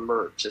world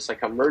emerge, this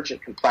like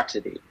emergent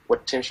complexity,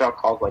 what Tim Shaw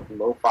calls like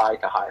lo-fi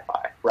to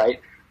hi-fi,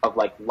 right? Of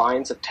like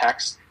lines of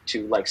text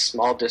to like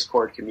small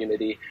Discord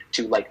community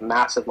to like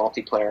massive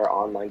multiplayer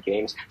online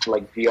games to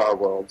like VR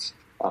worlds,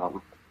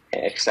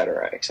 et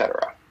cetera, et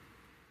cetera.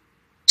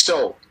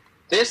 So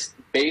this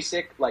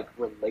basic like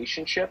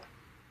relationship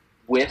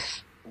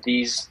with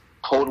these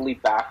totally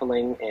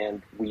baffling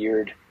and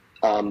weird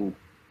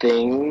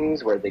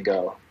things, where'd they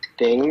go?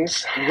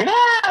 Things?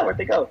 Where'd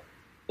they go?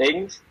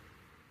 Things?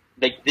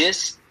 Like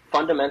this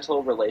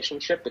fundamental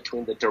relationship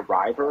between the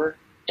deriver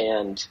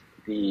and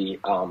the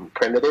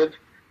primitive,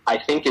 I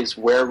think is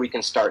where we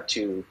can start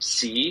to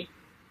see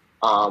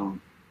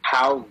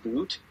how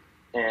loot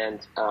and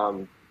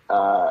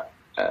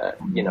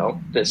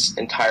this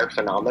entire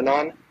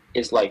phenomenon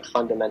is like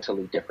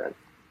fundamentally different.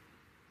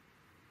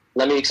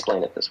 Let me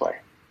explain it this way.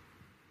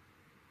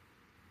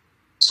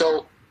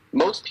 So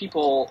most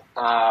people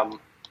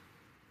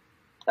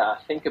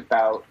think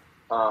about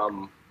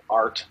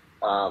art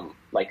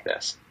like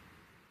this.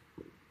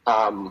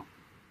 An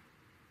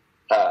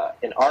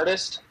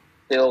artist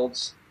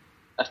builds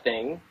a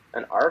thing,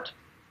 an art,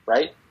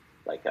 right?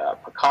 Like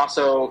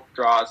Picasso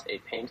draws a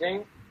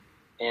painting,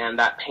 and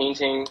that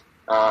painting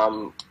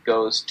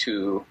goes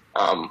to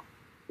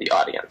the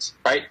audience,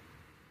 right?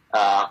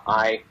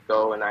 I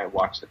go and I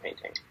watch the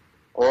painting.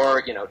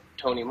 Or,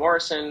 Toni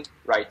Morrison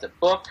writes a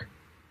book,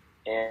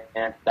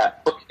 and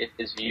that book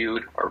is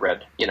viewed or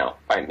read,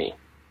 by me.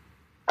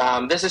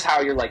 This is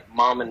how your like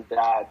mom and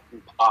dad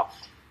grew up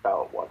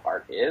about what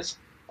art is.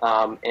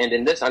 And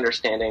in this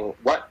understanding,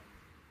 what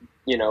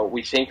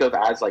we think of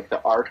as like the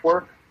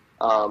artwork,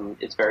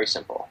 it's very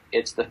simple.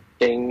 It's the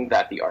thing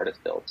that the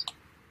artist builds.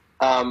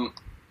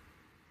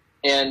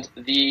 And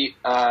the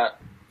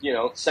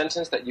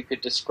sentence that you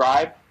could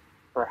describe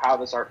for how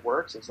this art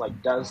works is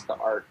like, does the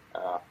art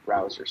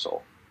rouse your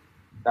soul?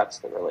 That's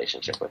the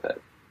relationship with it.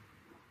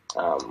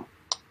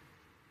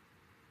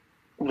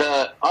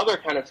 The other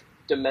kind of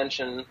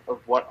dimension of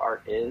what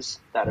art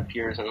is that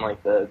appears in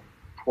like the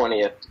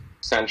 20th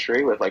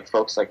century with like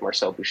folks like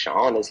Marcel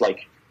Duchamp is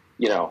like,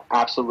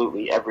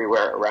 absolutely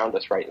everywhere around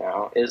us right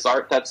now, is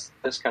art that's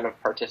this kind of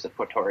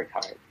participatory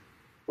kind,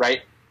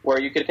 right? Where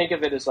you could think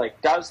of it as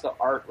like, does the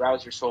art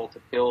rouse your soul to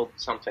build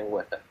something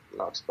with it?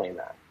 And I'll explain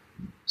that.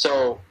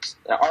 So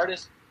the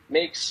artist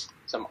makes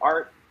some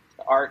art,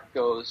 the art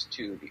goes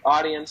to the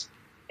audience,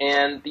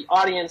 and the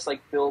audience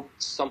like builds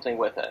something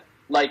with it.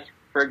 Like,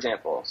 for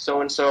example,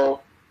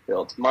 so-and-so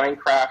builds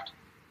Minecraft,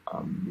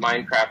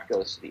 Minecraft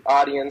goes to the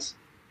audience,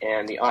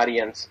 and the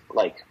audience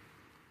like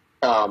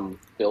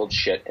builds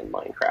shit in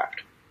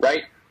Minecraft,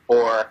 right?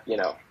 Or,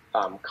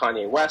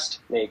 Kanye West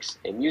makes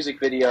a music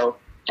video,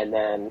 and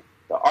then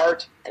the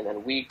art, and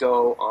then we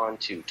go on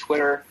to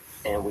Twitter,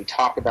 and we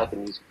talk about the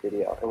music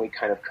video, and we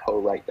kind of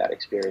co-write that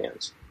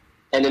experience.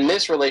 And in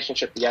this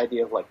relationship, the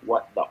idea of like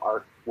what the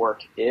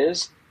artwork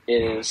is,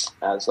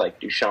 as like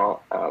Duchamp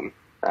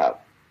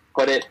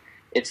put it,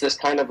 it's this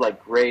kind of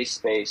like gray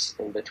space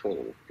in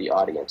between the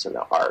audience and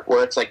the art,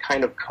 where it's like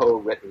kind of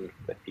co-written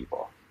with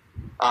people.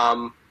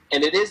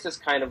 And it is this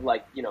kind of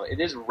like, it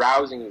is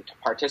rousing you to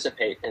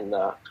participate in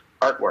the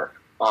artwork,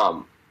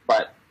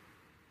 but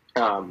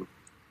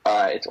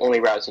it's only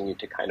rousing you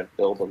to kind of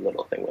build a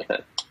little thing with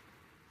it.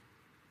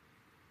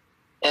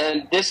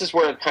 And this is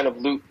where kind of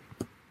loot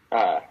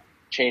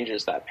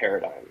changes that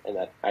paradigm and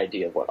that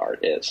idea of what art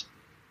is.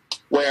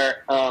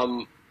 Where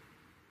Dom,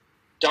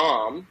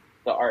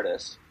 the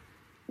artist,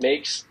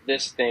 makes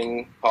this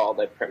thing called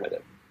a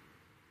primitive.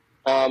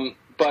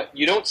 But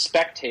you don't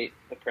spectate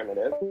the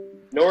primitive,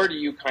 nor do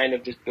you kind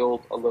of just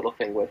build a little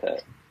thing with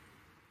it.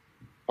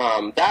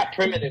 That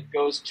primitive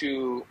goes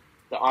to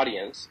the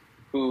audience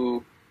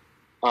who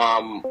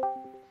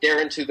stare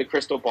into the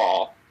crystal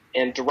ball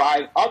and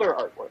derive other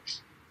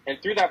artworks.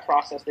 And through that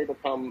process, they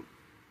become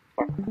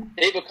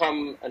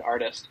an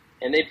artist,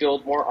 and they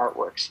build more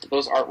artworks.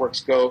 Those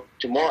artworks go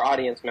to more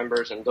audience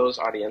members, and those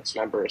audience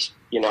members,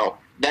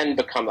 then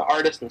become the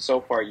artist, and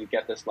so far you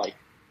get this,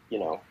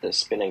 this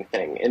spinning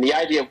thing. And the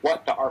idea of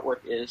what the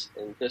artwork is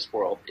in this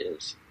world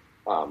is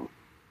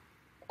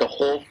the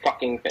whole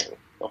fucking thing.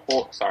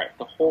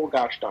 The whole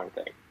gosh darn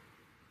thing,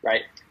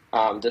 right?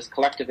 This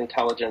collective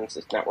intelligence,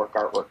 this network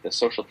artwork, this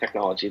social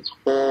technology, this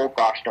whole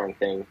gosh darn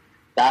thing,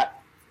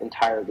 that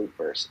entire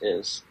lootverse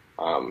is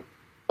the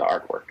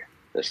artwork,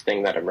 this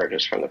thing that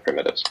emerges from the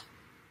primitives.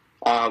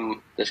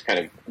 This kind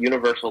of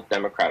universal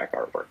democratic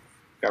artwork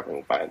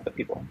governed by the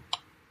people.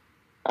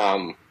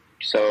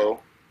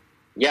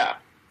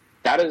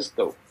 That is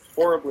the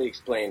horribly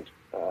explained.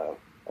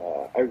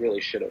 I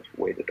really should have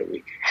waited a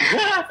week.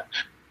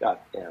 God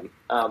damn.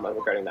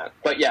 Regarding that.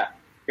 But yeah,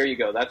 here you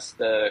go. That's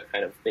the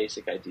kind of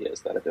basic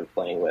ideas that I've been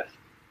playing with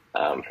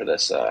for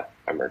this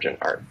emergent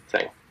art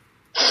thing.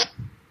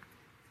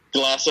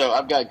 Galasso,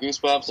 I've got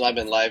goosebumps, and I've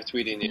been live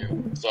tweeting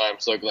you, so I'm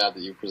so glad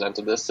that you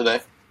presented this today.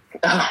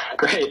 Oh,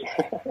 great.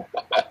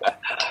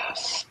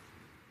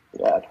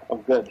 God,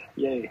 I'm good.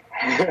 Yay.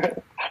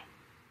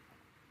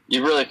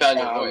 You've really found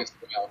your voice.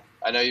 Wow.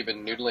 I know you've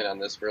been noodling on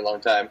this for a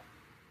long time.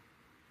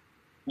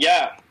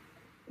 Yeah.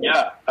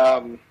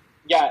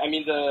 I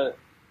mean, the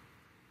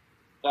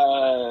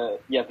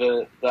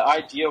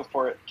idea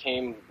for it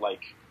came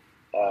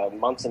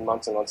months and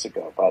months and months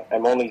ago, but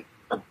I'm only,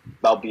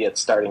 albeit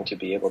starting to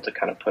be able to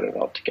kind of put it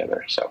all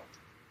together. So,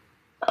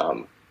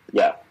 I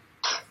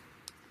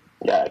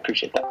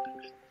appreciate that.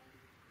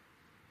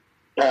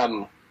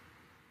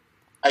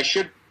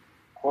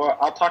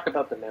 I'll talk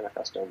about the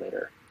manifesto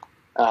later.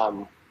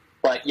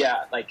 But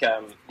yeah,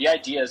 the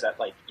idea is that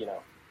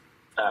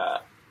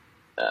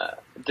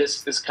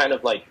this kind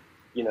of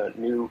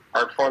new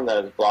art form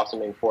that is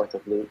blossoming forth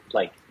of loot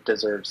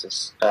deserves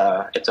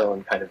its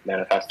own kind of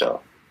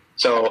manifesto.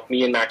 So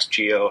me and Max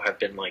Geo have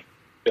been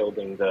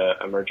building the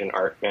Emergent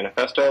Art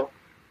Manifesto,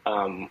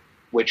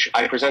 which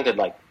I presented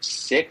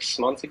 6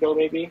 months ago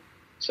maybe.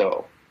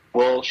 So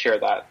we'll share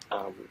that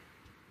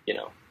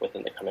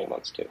within the coming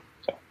months too.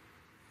 So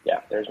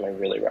yeah, there's my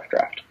really rough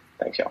draft.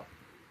 Thanks, y'all.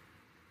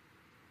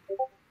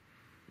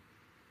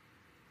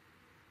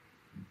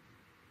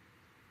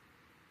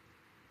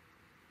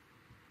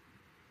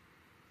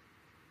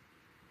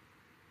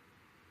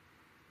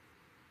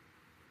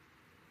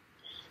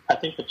 I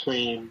think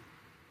between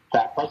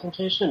that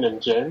presentation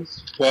and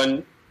Jin's,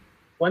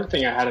 one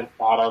thing I hadn't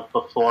thought of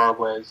before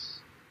was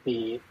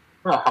I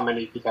don't know how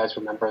many of you guys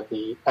remember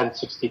the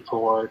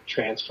N64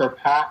 transfer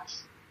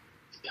packs.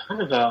 It's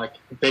kind of a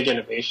big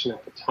innovation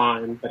at the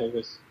time, but it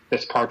was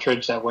this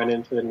cartridge that went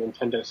into the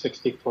Nintendo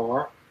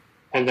 64,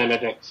 and then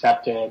it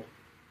accepted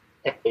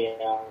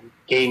a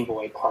Game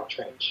Boy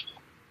cartridge.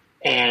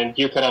 And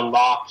you could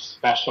unlock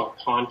special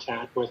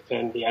content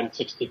within the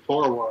N64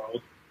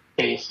 world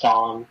based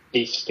on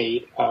the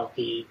state of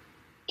the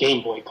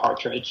Game Boy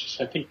cartridge.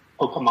 So I think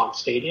Pokemon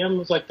Stadium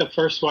was the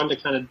first one to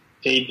kind of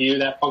debut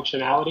that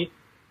functionality.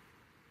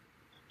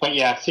 But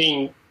yeah,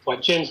 seeing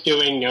what Jin's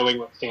doing, knowing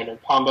what Standard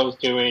Combo's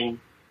doing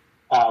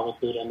with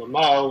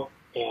LootMMO,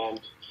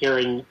 and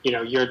hearing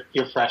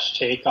your fresh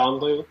take on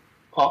Loot,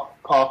 Call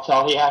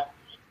Taliak,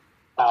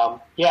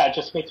 it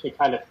just makes me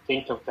kind of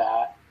think of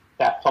that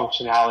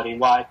functionality.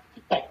 Why I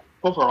think that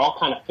overall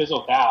kind of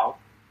fizzled out.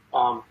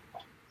 I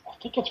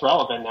think it's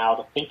relevant now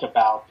to think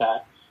about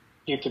that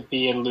you could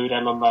be in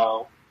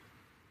LootMMO,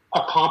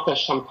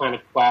 accomplish some kind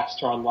of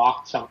quest or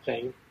unlock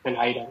something, an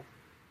item,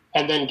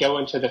 and then go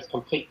into this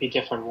completely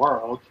different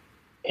world.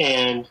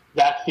 And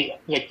that's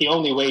the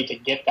only way to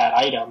get that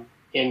item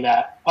in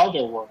that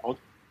other world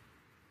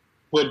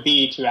would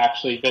be to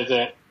actually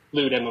visit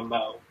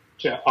LootMMO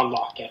to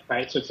unlock it,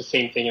 right? So it's the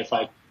same thing as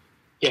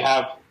you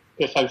have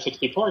this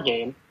N64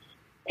 game,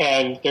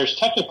 and there's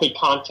technically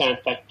content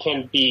that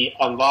can be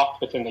unlocked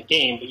within the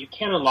game, but you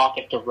can't unlock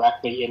it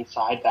directly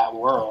inside that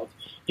world.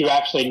 You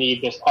actually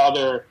need this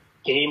other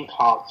game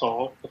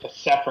console with a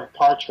separate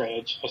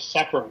cartridge, a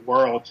separate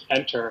world to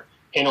enter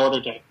in order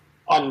to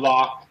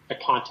unlock the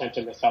content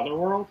in this other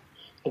world.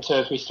 And so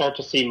as we start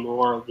to see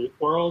more loot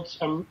worlds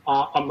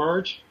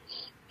emerge,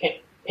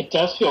 it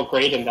does feel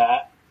great in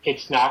that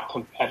it's not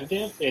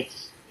competitive,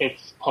 it's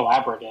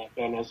collaborative.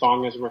 And as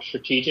long as we're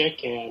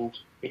strategic and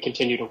we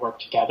continue to work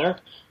together,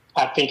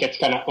 I think it's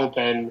going to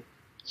open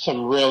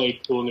some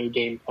really cool new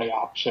gameplay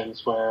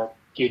options where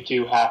you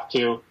do have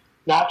to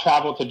not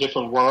travel to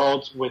different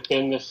worlds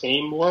within the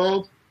same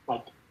world,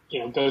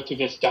 go through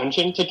this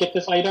dungeon to get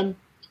this item.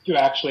 You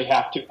actually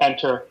have to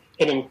enter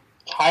an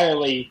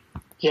entirely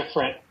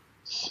different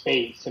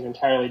space, an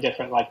entirely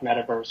different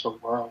metaverse or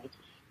world,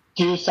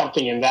 do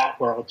something in that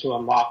world to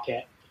unlock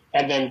it,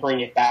 and then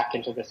bring it back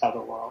into this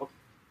other world.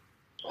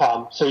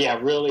 So yeah,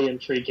 really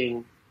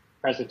intriguing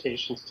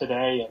presentations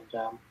today,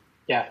 and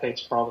yeah,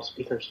 thanks for all the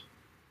speakers.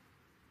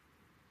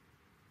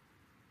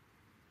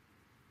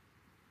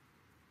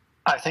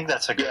 I think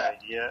that's a good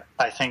idea.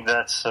 I think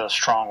that's a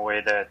strong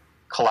way that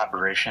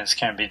collaborations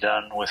can be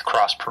done with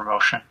cross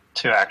promotion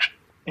to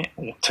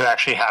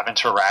actually have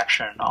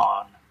interaction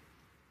on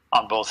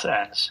both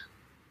ends.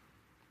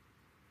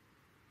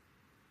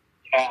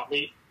 Yeah,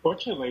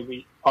 fortunately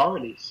we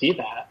already see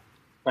that,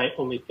 right?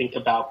 When we think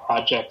about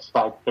projects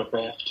like the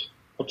Rift,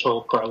 which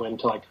will grow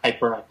into like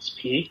Hyper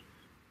XP,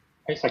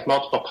 it's like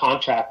multiple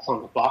contracts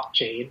on the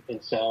blockchain,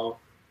 and so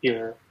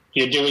you're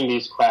doing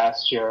these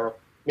quests, you're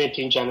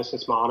minting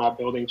Genesis mana,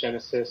 building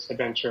Genesis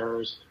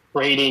adventures,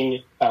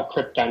 raiding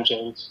crypt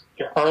dungeons,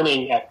 you're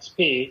earning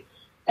XP,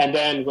 and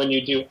then when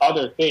you do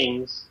other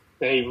things,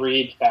 they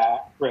read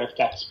that Rift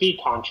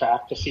XP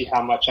contract to see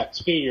how much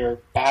XP your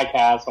bag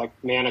has, like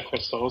mana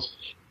crystals,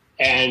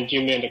 and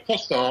you mint a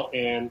crystal,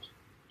 and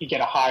you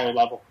get a higher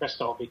level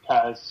crystal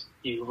because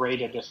you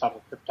raided this other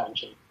crypt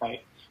dungeon,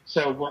 right?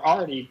 So we're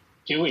already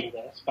doing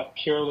this, but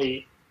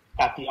purely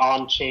at the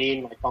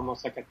on-chain, like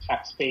almost like a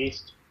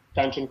text-based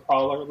dungeon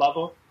crawler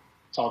level.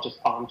 It's all just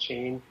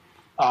on-chain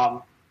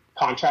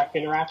contract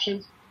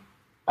interactions.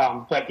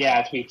 But yeah,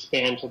 as we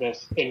expand to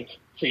this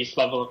increased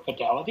level of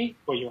fidelity,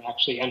 where you're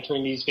actually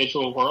entering these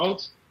visual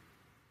worlds,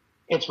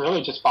 it's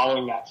really just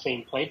following that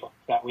same playbook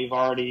that we've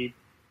already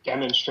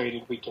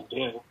demonstrated we can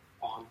do.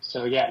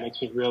 So yeah, it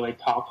makes me really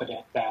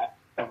confident that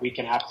we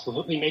can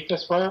absolutely make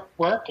this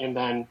work. And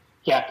then,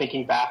 yeah,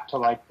 thinking back to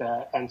like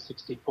the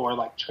N64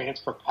 like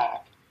transfer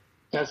pack,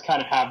 does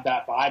kind of have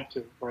that vibe to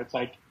it, where it's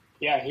like,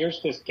 yeah,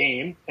 here's this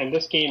game, and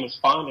this game is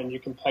fun, and you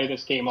can play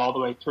this game all the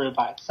way through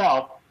by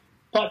itself,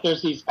 but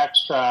there's these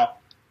extra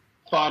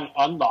fun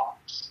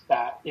unlocks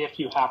that if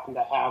you happen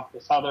to have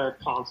this other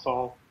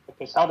console with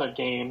this other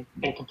game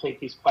and complete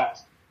these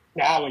quests,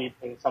 now when you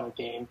play this other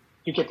game,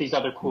 you get these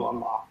other cool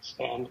unlocks.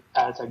 And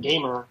as a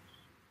gamer,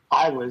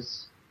 I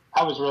was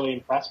really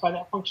impressed by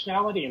that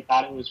functionality and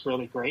thought it was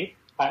really great.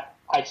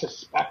 I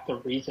suspect the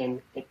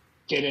reason it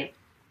didn't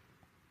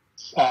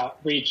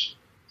reach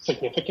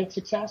significant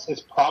success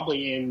is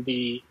probably in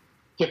the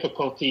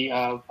difficulty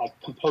of like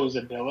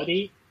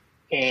composability.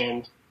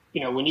 And,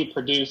 you know, when you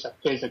produce a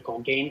physical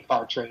game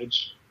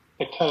cartridge,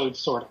 the code's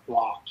sort of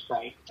locked,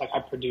 right? It's like I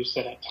produce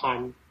it at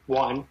time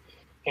 1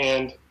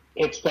 and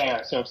it's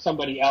there. So if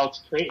somebody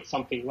else creates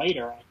something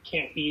later, I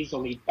can't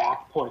easily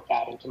backport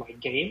that into my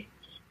game.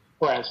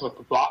 Whereas with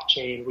the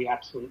blockchain, we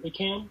absolutely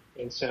can.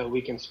 And so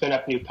we can spin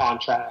up new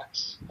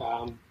contracts,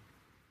 and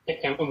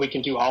we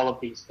can do all of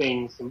these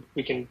things, and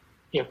we can,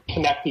 you know,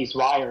 connect these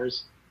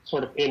wires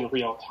sort of in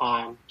real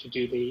time to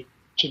do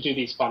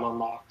these fun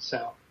unlocks.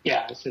 So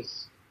yeah,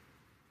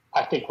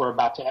 I think we're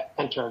about to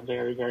enter a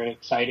very, very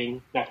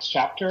exciting next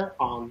chapter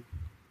on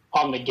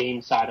the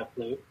game side of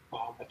Loot.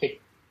 I think,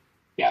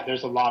 yeah,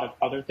 there's a lot of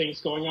other things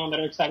going on that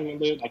are exciting in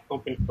Loot, like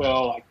Open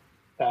Quill,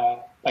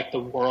 like the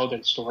world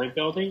and story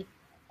building,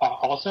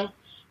 also.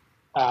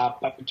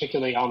 But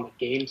particularly on the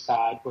game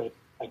side with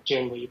like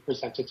Jin, what you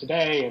presented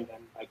today, and then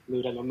like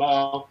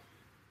LootMMO.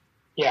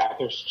 Yeah,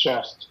 there's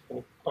just,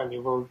 I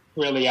mean, we're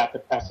really at the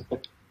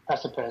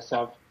precipice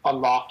of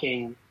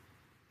unlocking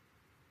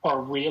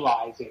or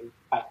realizing,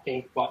 I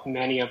think, what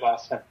many of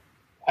us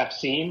have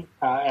seen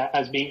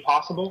as being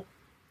possible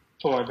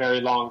for a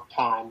very long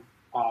time.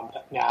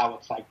 But now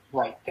it's like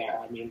right there.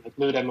 I mean, like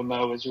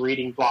LootMMO is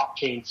reading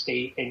blockchain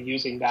state and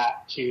using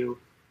that to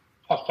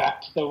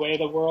affect the way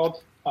the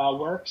world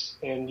works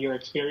and your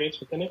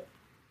experience within it.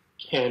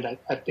 And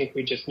I think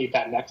we just need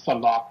that next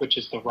unlock, which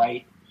is the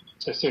write.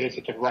 So as soon as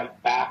it can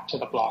write back to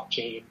the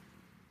blockchain,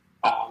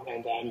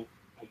 and then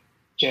like,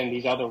 Jen,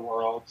 these other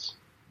worlds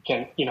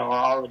can, you know,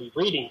 are already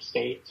reading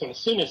state. So as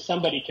soon as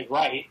somebody can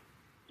write,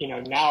 you know,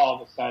 now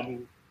all of a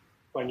sudden,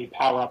 when you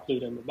power up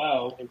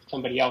LootMMO and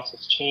somebody else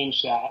has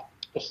changed that,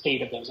 the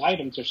state of those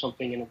items or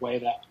something in a way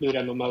that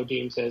LootMMO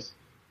deems as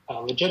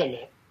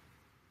legitimate,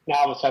 now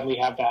all of a sudden we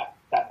have that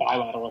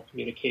bilateral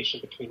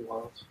communication between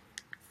worlds.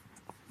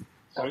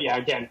 So yeah,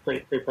 again,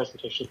 great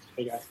presentation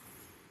today, guys.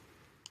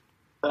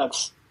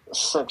 That's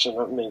such an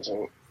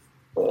amazing.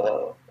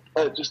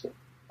 I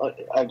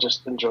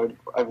just enjoyed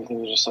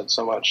everything you just said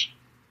so much.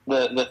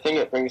 The thing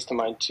it brings to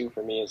mind too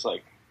for me is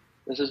like,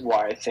 this is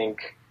why I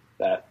think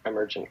that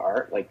emergent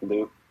art, like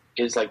Loot,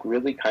 is like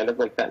really kind of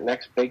like that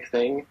next big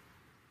thing.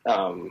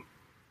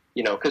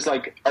 You know, because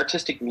like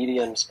artistic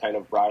mediums kind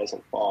of rise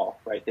and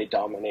fall, right? They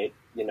dominate,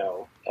 you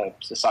know, a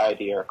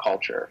society or a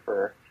culture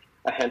for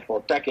a handful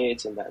of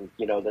decades, and then,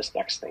 you know, this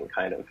next thing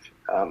kind of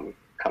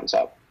comes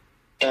up.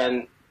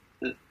 And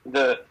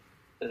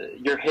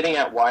you're hitting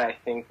at why I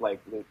think like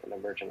Loot and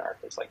emergent art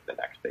is like the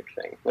next big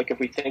thing. Like if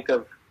we think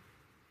of,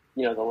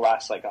 you know, the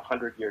last like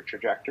 100-year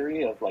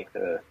trajectory of like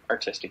the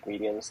artistic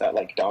mediums that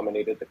like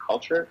dominated the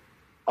culture,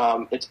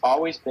 it's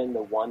always been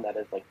the one that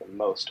is like the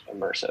most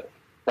immersive,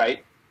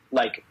 right?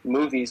 Like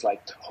movies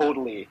like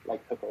totally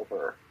like took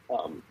over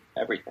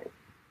everything.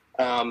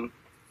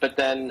 But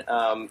then,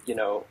 you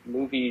know,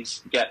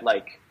 movies get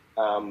like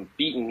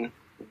beaten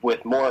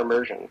with more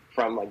immersion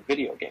from like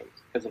video games,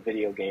 because a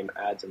video game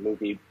adds a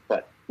movie,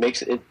 but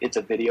makes it's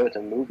a video, it's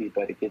a movie,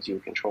 but it gives you a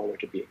controller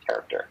to be a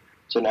character.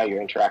 So now you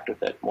interact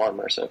with it, more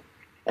immersive.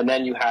 And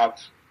then you have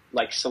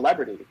like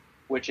celebrity,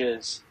 which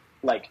is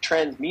like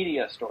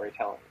transmedia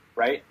storytelling,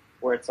 right?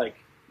 Where it's like,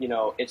 you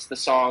know, it's the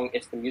song,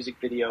 it's the music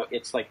video,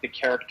 it's like the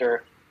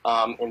character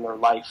in their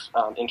life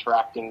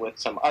interacting with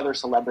some other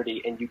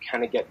celebrity, and you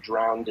kind of get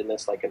drowned in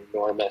this like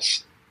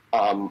enormous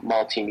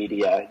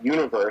multimedia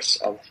universe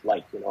of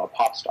like, you know, a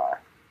pop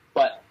star.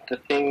 But the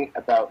thing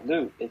about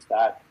Loot is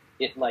that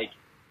it like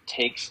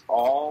takes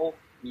all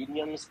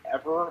mediums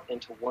ever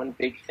into one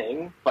big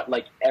thing, but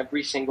like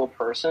every single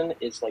person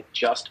is like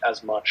just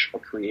as much a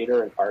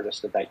creator and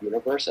artist of that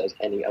universe as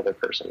any other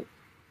person.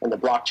 And the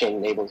blockchain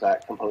enables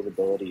that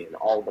composability, and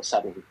all of a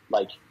sudden,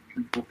 like,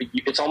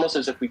 it's almost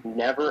as if we've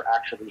never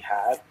actually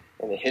had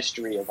in the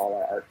history of all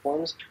our art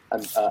forms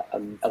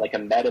like a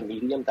meta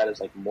medium that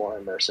is like more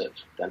immersive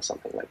than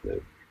something like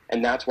Loot.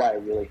 And that's why I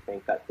really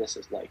think that this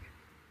is like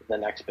the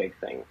next big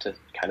thing to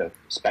kind of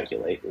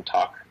speculate and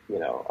talk, you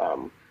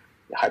know,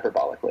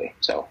 hyperbolically.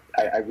 So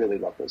I really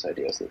love those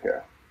ideas, Luke.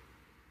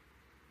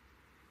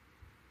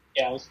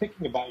 Yeah, I was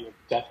thinking about your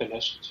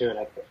definition too, and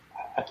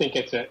I think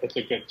it's a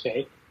good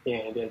take,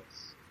 and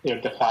it's, you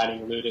know,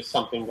 defining Loot is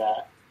something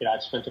that, you know,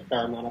 I've spent a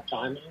fair amount of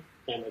time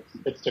in, and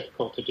it's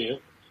difficult to do.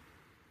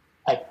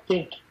 I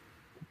think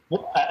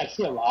I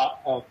see a lot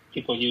of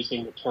people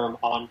using the term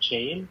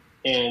on-chain,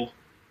 and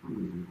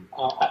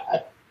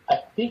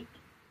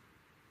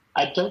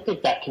I don't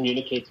think that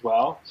communicates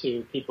well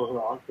to people who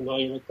aren't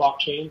familiar with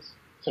blockchains.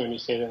 So when you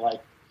say that,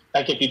 like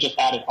if you just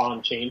added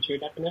on-chain to your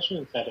definition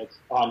and said it's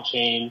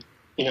on-chain,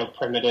 you know,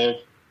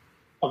 primitive,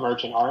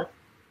 emergent art,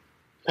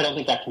 I don't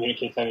think that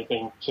communicates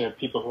anything to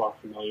people who are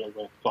familiar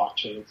with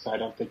blockchain. So I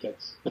don't think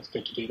it's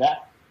good to do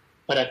that.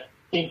 But I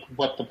think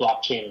what the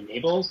blockchain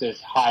enables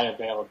is high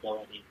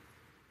availability.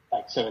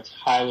 Like, so it's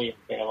highly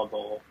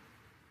available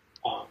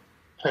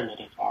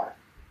primitive art,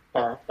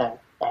 or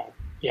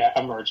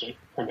emergent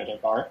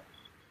primitive art.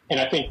 And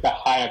I think the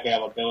high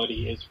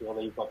availability is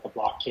really what the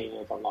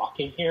blockchain is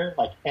unlocking here.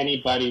 Like,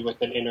 anybody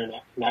with an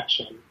internet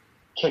connection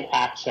can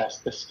access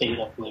the state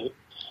of Loot.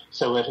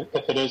 So if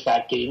it is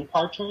that game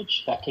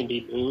cartridge that can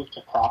be moved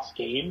across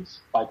games,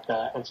 like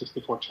the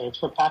N64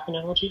 transfer pack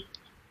analogy,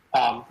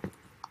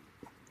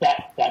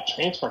 that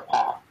transfer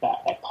pack,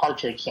 that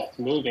cartridge that's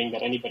moving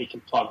that anybody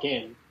can plug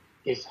in,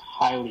 is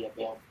highly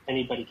available.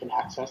 Anybody can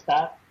access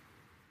that.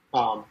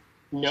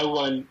 No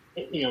one,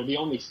 you know, the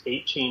only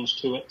state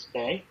change to it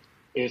today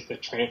is the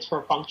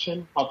transfer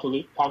function of the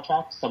Loot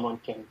contract. Someone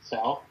can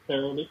sell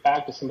their Loot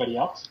bag to somebody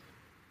else.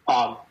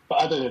 But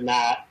other than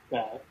that,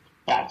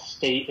 that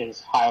state is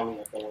highly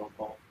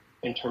available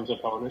in terms of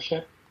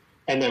ownership.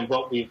 And then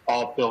what we've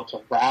all built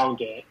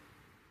around it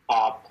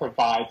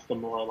provides the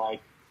more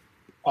like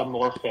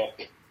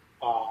amorphic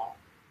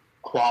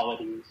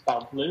qualities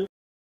of Loot.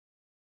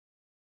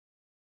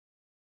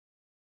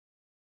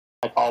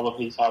 Like all of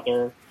these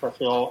other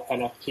peripheral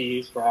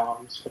NFTs,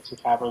 realms, Crypts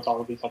and Caverns,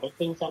 all of these other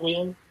things that we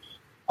own,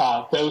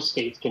 those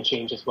states can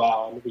change as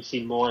well. And we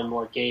see more and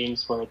more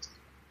games where it's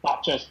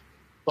not just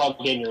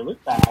plug in your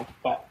Loot bag,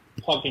 but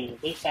plug in your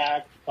Loot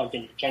bag, plug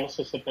in your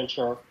Genesis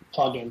adventure,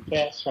 plug in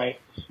this, right?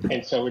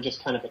 And so we're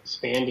just kind of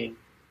expanding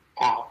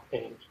out.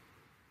 And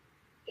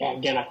yeah,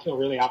 again, I feel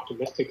really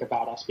optimistic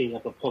about us being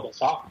able to pull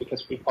this off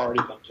because we've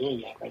already been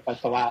doing it, right?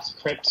 Like the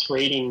last Crypts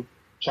rating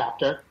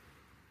chapter,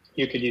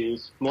 you could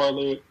use more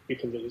Loot, you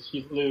can use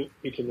Loot,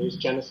 you can use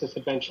Genesis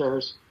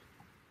adventures,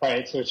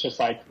 right? So it's just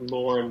like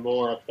more and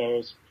more of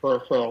those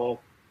peripheral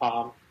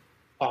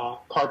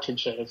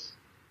cartridges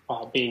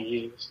being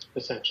used,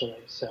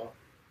 essentially. So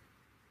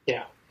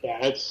yeah,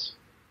 it's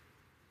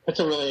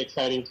a really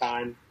exciting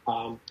time.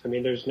 I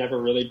mean, there's never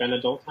really been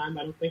a dull time,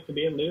 I don't think, to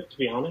be in Loot, to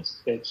be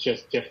honest. It's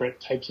just different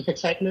types of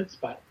excitements,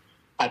 but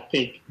I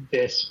think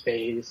this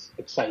phase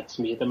excites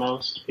me the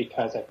most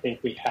because I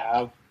think we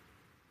have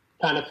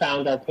kind of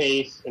found our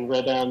pace and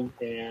rhythm,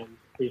 and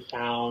we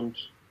found,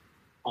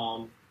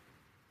 like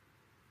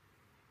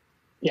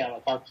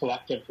our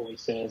collective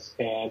voices,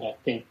 and I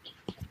think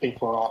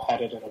we're all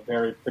headed in a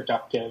very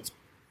productive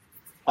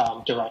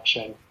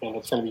direction, and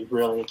it's going to be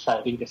really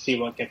exciting to see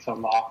what gets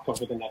unlocked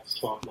over the next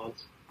 12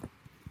 months.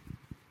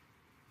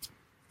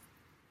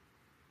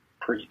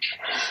 Preach.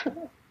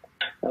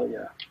 Oh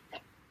yeah.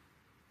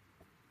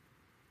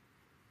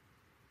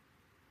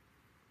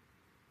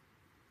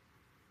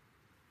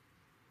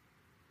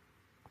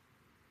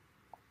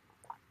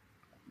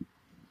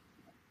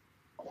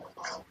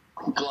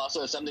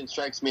 Galasso, something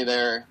strikes me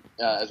there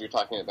as you're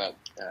talking about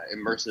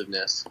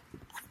immersiveness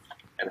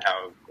and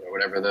how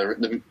whatever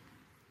the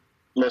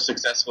most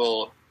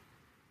successful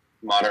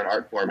modern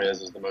art form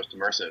is the most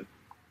immersive.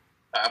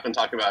 I often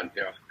talk about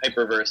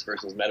hyperverse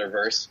versus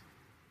metaverse,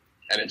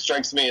 and it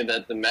strikes me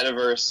that the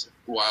metaverse,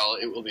 while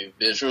it will be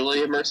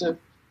visually immersive,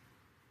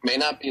 may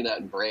not be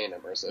that brain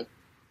immersive.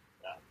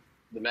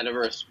 The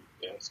metaverse,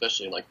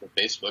 especially like the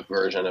Facebook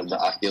version of the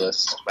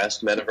Oculus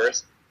Quest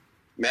metaverse,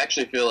 may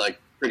actually feel like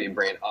pretty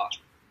brain off.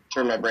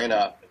 Turn my brain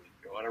off and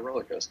go go on a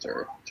roller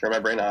coaster, turn my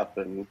brain off,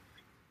 and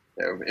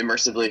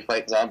immersively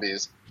fight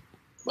zombies.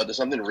 But there's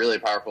something really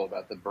powerful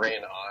about the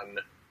brain on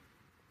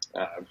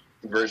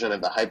version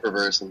of the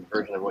hyperverse and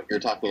version of what you're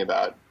talking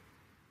about,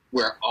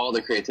 where all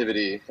the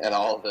creativity and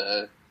all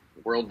the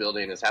world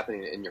building is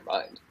happening in your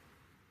mind.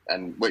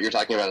 And what you're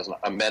talking about is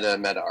a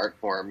meta art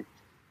form,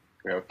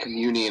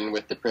 communing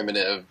with the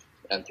primitive,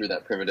 and through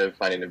that primitive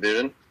finding a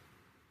vision.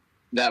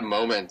 That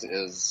moment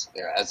is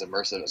as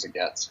immersive as it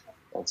gets.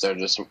 And so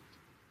just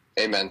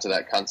amen to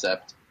that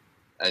concept.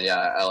 And yeah,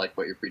 I like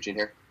what you're preaching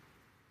here.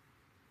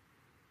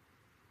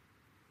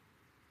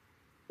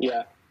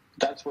 Yeah,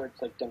 that's where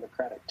it's like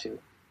democratic too.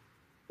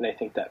 And I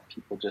think that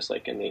people just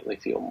like innately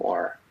feel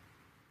more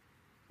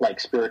like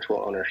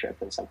spiritual ownership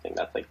in something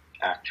that's like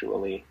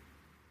actually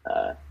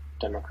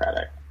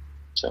democratic.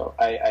 So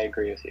I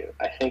agree with you.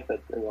 I think that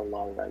in the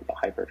long run, the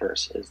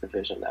hyperverse is the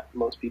vision that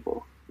most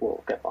people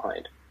will get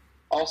behind.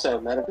 Also,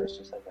 metaverse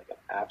just has like an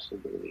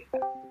absolutely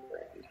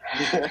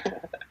brand.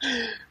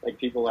 Like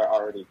people are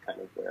already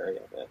kind of wary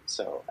of it.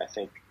 So I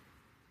think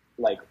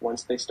like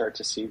once they start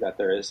to see that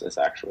there is this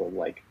actual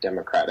like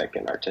democratic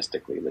and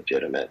artistically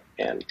legitimate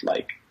and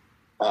like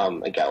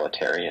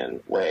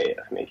egalitarian way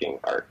of making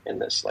art in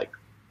this like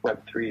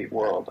Web3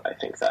 world, I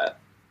think that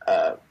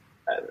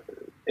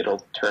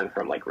it'll turn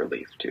from like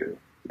relief to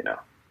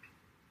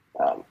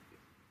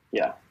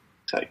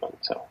excitement.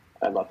 So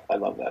I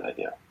love that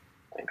idea.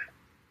 Thanks.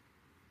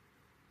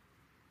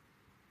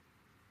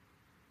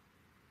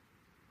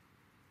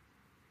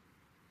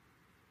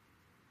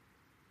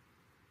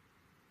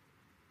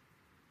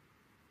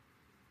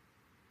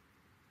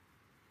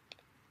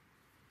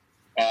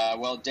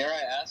 Well, dare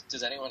I ask,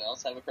 does anyone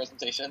else have a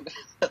presentation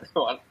that they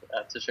want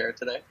to share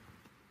today?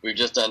 We've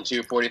just done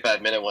two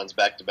 45-minute ones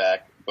back to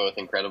back, both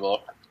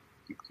incredible.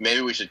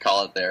 Maybe we should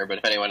call it there, but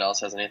if anyone else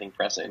has anything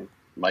pressing,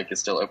 mic is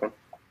still open.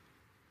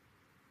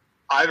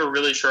 I have a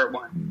really short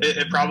one.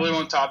 It probably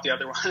won't top the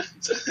other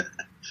ones,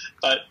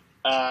 but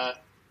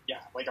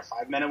like a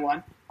 5-minute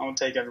one. I won't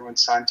take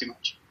everyone's time too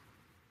much.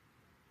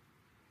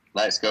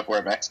 Nice, go for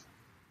it, Max.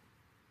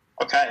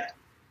 Okay,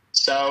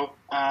 so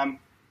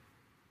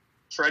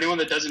for anyone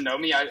that doesn't know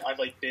me, I've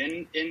like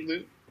been in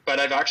Loot, but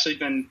I've actually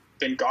been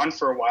gone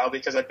for a while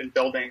because I've been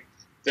building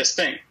this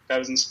thing that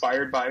was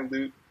inspired by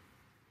Loot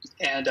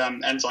and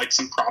like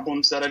some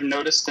problems that I've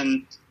noticed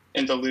in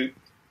the Loot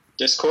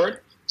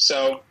Discord.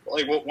 So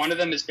like one of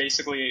them is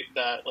basically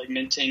the like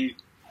minting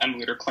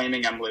mLoot or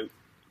claiming mLoot.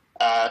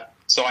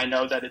 So I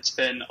know that it's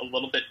been a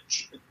little bit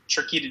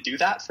tricky to do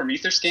that from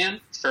Etherscan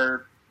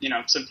for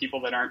some people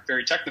that aren't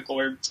very technical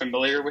or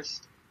familiar with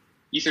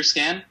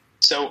Etherscan.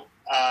 So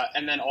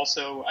and then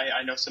also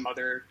I know some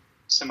other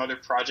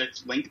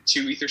projects linked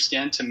to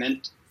Etherscan to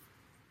mint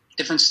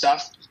different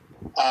stuff.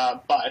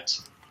 But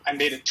I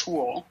made a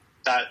tool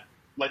that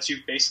lets you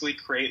basically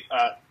create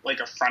like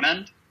a front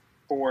end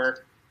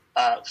for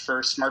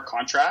smart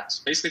contracts,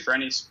 basically for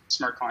any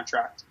smart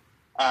contract.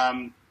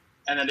 And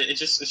then it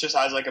just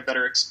has like a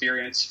better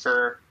experience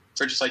for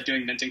just like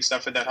doing minting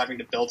stuff without having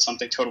to build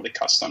something totally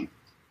custom.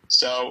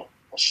 So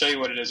I'll show you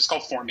what it is. It's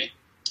called Formie.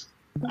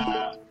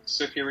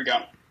 So here we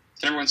go.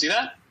 Can everyone see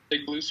that?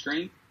 Big blue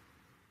screen?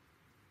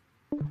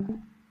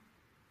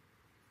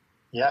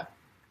 Yeah.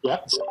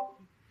 Yep.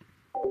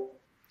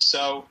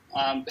 So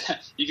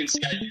you can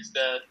see I used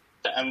the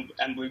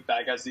mLoot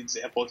bag as the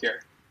example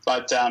here.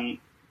 But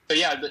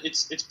yeah,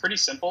 it's pretty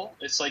simple.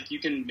 It's like you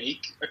can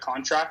make a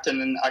contract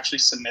and then actually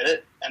submit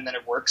it, and then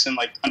it works in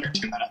like under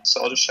 2 minutes.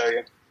 So I'll just show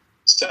you.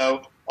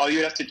 So all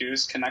you have to do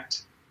is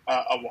connect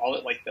a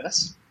wallet like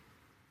this,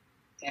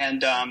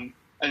 and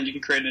you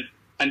can create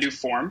a new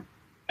form.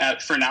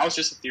 For now, it's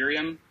just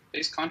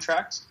Ethereum-based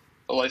contracts.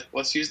 But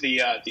let's use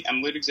the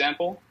mLoot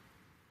example.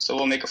 So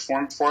we'll make a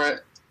form for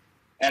it.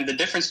 And the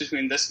difference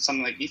between this and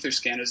something like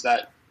Etherscan is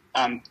that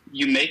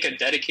you make a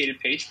dedicated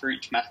page for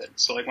each method.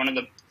 So like one of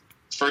the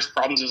first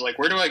problems is like,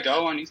 where do I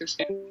go on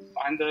Etherscan to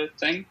find the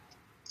thing?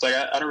 It's like,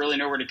 I don't really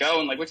know where to go.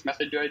 And like, which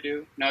method do I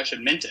do? No, I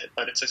should mint it,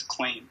 but it says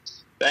claim.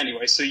 But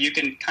anyway, so you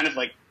can kind of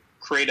like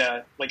create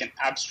an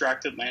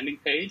abstracted landing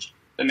page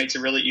that makes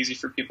it really easy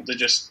for people to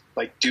just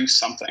like do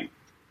something.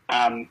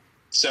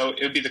 So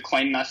it would be the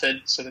claim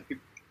method so that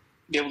people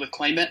be able to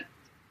claim it.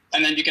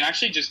 And then you can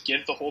actually just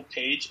give the whole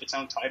page its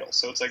own title.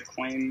 So it's like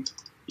claim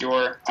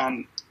your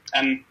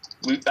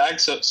mLoot bag.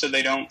 So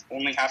they don't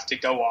only have to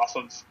go off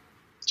of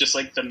just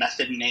like the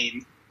method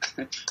name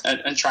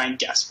and try and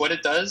guess what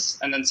it does.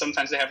 And then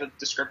sometimes they have a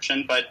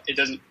description, but it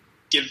doesn't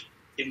give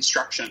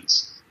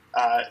instructions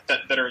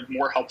that are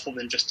more helpful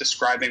than just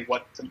describing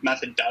what the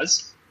method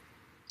does.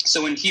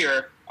 So in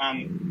here, I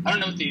don't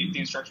know what the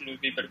instruction would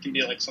be, but it can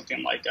be like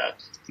something like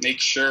make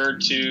sure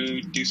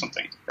to do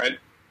something, right?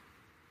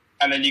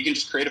 And then you can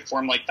just create a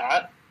form like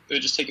that. It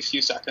would just take a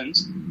few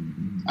seconds.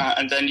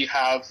 And then you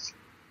have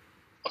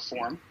a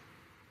form.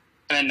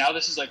 And then now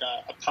this is like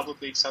a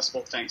publicly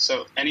accessible thing.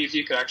 So any of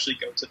you could actually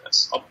go to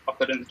this. I'll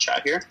put it in the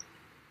chat here.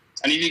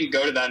 Any of you can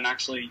go to that and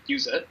actually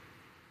use it.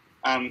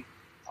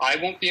 I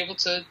won't be able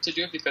to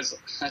do it because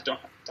I don't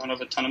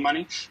have a ton of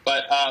money,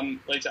 but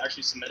like to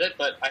actually submit it.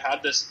 But I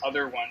have this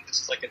other one.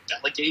 This is like a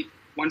delegate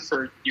one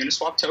for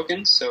Uniswap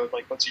tokens, so it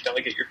like lets you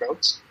delegate your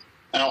votes.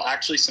 And I'll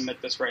actually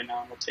submit this right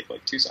now, and it'll take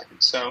like 2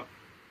 seconds. So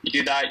you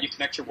do that. You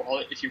connect your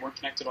wallet. If you weren't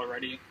connected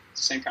already,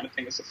 it's the same kind of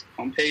thing as the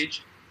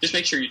homepage. Just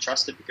make sure you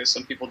trust it, because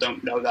some people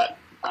don't know that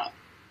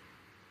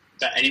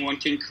that anyone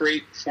can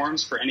create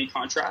forms for any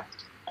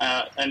contract,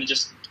 and it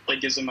just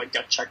like gives them a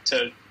gut check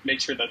to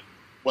make sure that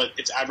what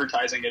it's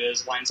advertising it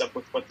is lines up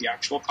with what the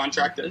actual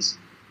contract is,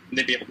 and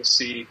they'd be able to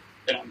see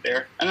it on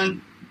there. And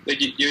then like,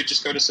 you would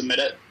just go to submit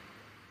it,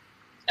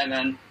 and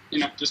then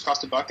just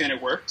cost $1 and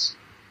it works.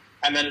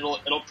 And then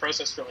it'll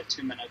process for like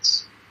 2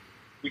 minutes.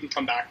 We can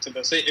come back to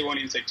this. It won't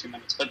even take 2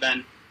 minutes, but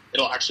then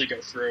it'll actually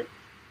go through,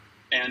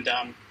 and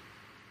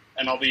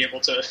I'll be able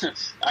to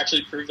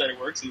actually prove that it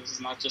works, and this is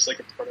not just like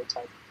a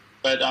prototype.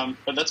 But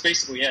that's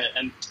basically it.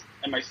 And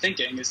my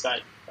thinking is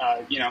that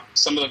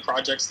some of the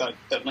projects that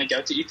link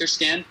out to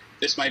Etherscan,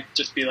 this might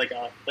just be like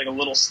a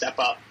little step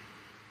up,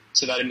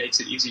 so that it makes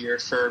it easier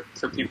for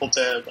people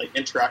to like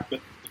interact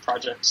with the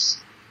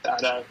projects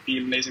that the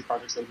amazing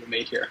projects that have been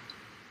made here.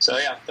 So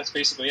yeah, that's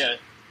basically it.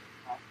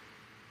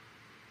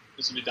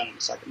 This will be done in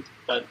a second,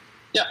 but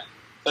yeah,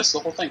 that's the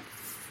whole thing.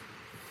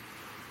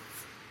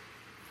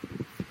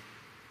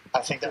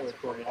 I think that was a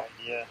great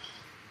idea.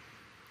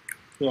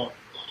 Yeah.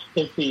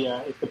 Is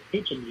the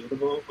page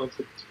immutable once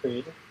it's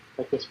created,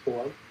 like this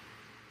form?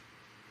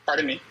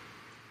 Pardon me?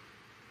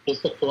 Is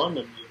the form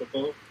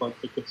immutable once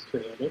it gets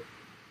created?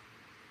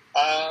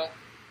 There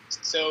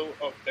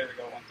we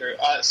go, one through.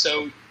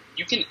 So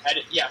you can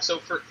edit, yeah, so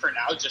for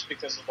now, just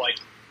because of like,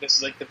 this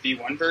is like the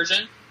V1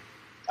 version,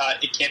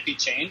 it can't be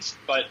changed,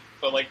 but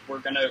like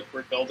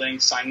we're building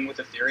signing with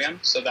Ethereum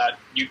so that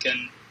you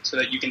can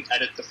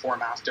edit the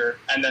form after,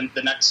 and then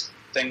the next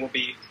thing will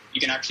be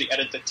you can actually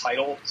edit the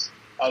titles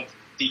of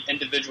the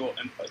individual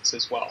inputs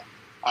as well.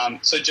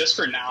 So just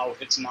for now,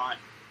 it's not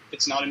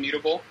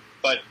immutable,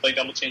 but like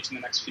that'll change in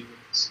the next few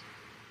weeks.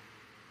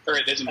 Or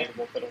it is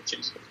immutable, but it'll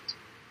change.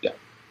 Yeah.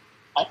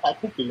 I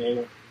think you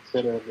may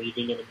consider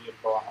leaving an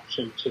immutable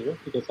option too,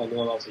 because I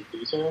know as a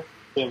user,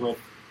 it would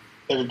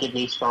give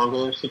me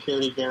stronger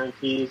security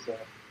guarantees.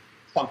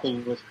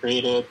 Something was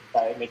created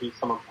by maybe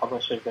someone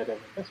publishes it in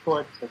the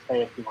Discord, says,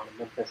 hey, if you want to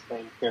mint this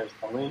thing, here's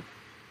the link.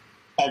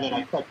 And then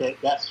I click it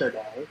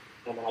yesterday,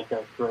 and then I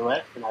go through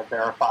it, and I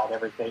verified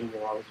everything.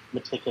 I was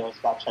meticulous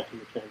about checking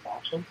the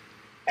transactions.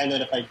 And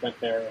then if I went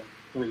there in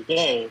 3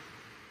 days,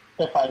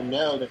 if I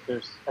know that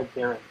there's a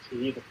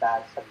guarantee that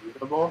that's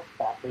immutable,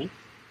 that link,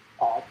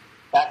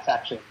 that's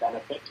actually a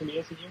benefit to me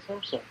as a user.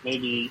 So it may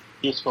be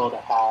useful to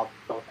have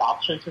both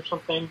options or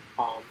something.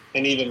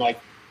 And even like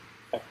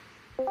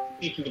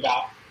thinking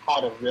about how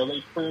to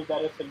really prove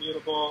that it's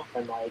immutable,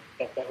 and like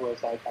if it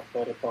was like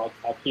uploaded to like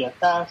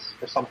IPFS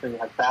or something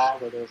like that,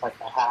 where there's like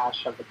a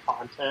hash of the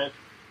content,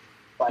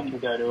 so I can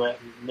go to it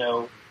and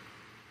know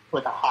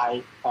with a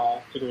high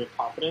degree of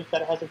confidence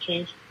that it hasn't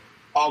changed.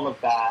 All of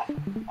that,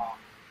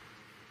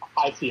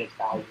 I see its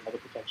value as a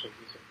potential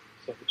user.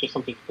 So it's just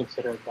something to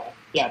consider. But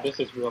yeah, this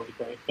is really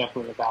great.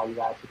 Definitely a value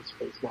add to the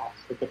space now.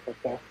 So good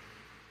pick there.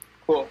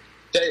 Cool.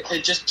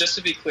 Just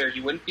to be clear,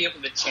 you wouldn't be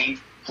able to change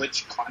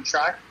which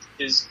contract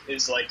is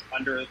like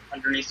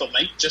underneath the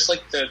link. Just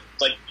like the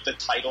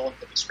title and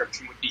the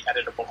description would be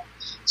editable.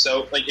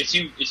 So like if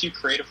you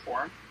create a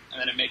form and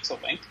then it makes a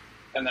link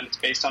and then it's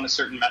based on a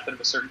certain method of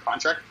a certain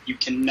contract, you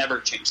can never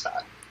change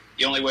that.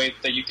 The only way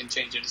that you can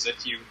change it is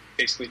if you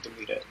basically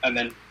delete it, and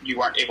then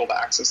you aren't able to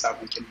access that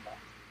link anymore.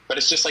 But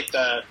it's just like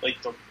the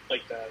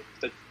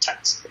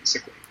text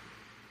basically.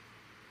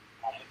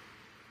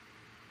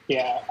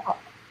 Yeah,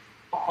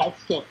 I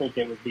still think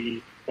it would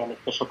be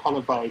beneficial, kind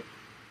of like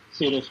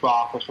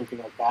pseudo-swap or something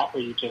like that,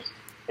 where you just,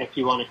 if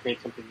you want to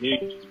create something new,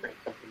 you just create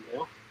something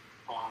new,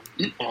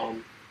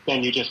 and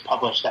then you just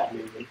publish that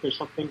new link or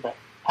something. But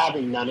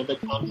having none of the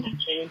content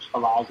change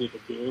allows you to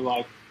do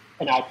like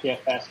an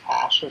IPFS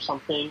hash or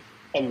something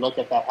and look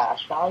at that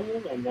hash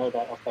value and know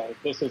that, okay,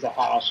 this is a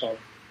hash of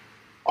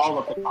all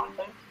of the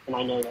content, and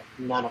I know that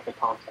none of the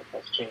content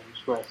has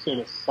changed, where as soon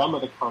as some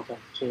of the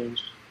content's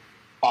changed,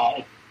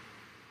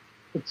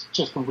 it's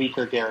just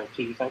weaker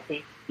guarantees, I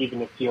think.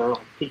 Even if you're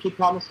like pinky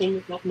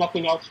promising that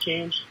nothing else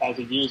changed, as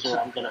a user,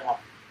 I'm going to have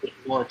to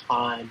take more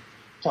time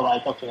to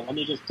like, okay, let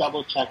me just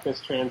double check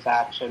this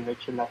transaction, make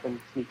sure nothing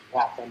needs to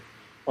happen.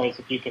 Whereas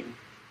if you can,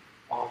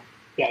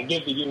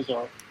 give the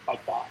user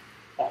like that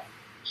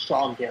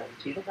strong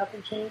guarantee that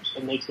nothing changed,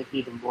 it makes it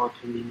even more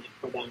convenient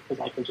for them, because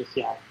I can just,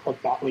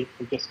 click that link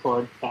from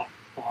Discord that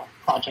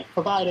project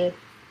provided.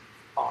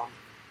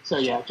 So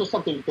yeah, just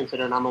something to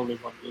consider, and I'm only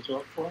one user,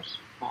 of course,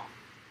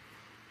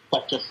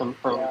 but just some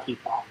early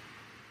feedback.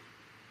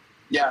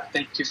 Yeah,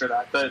 thank you for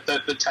that.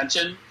 The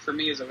tension for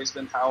me has always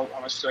been how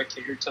much do I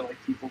cater to like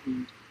people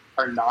who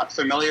are not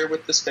familiar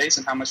with the space,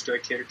 and how much do I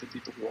cater to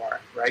people who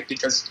are, right?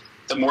 Because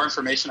the more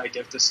information I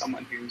give to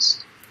someone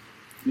who's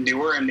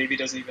newer and maybe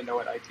doesn't even know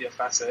what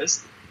IPFS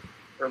is,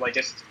 or like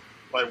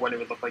what it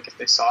would look like if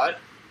they saw it,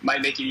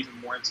 might make it even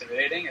more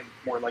intimidating and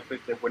more likely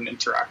they wouldn't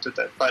interact with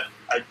it. But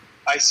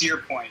I see your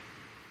point,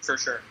 for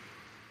sure.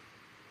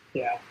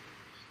 Yeah.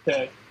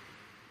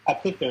 I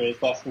think there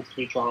is lessons to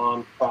be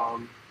drawn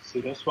from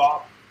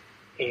SudoSwap,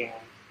 and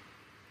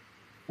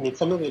I mean,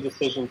 some of the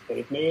decisions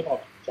they've made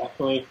have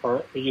definitely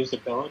hurt the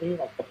usability,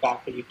 like the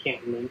fact that you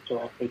can't link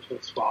directly to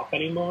a swap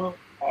anymore.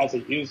 As a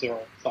user,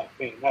 it's like,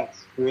 man,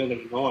 that's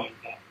really annoying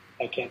that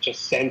I can't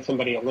just send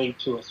somebody a link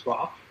to a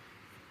swap.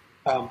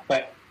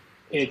 But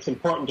it's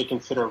important to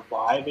consider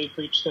why they've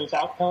reached those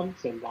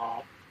outcomes, and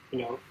that,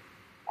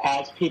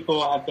 as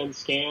people have been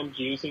scammed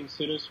using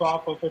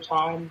SudoSwap over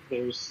time,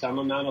 there's some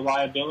amount of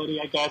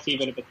liability, I guess,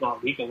 even if it's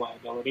not legal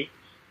liability,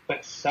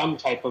 but some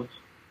type of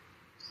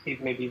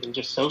maybe even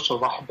just social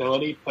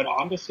liability put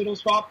onto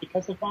SudoSwap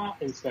because of that.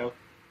 And so,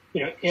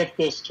 if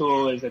this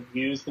tool is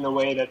abused in a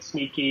way that's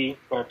sneaky,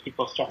 where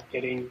people start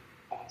getting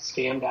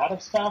scammed out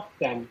of stuff,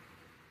 then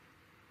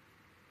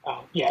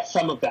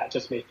some of that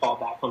just may fall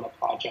back on the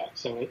project.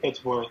 So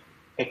it's worth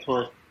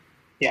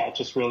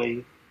just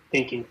really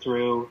thinking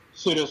through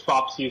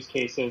SudoSwap's use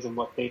cases and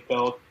what they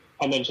built,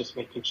 and then just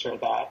making sure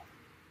that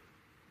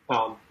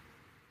I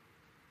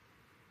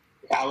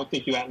would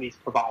think you at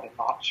least provide an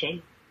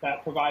option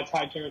that provides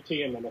high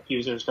guarantee, and then if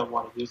users don't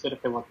want to use it,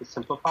 if they want the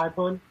simplified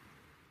one,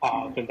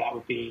 then that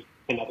would be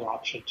another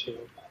option too.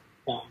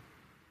 But,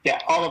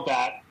 all of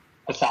that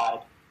aside,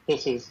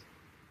 this is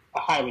a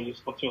highly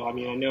useful tool. I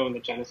mean, I know in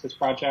the Genesis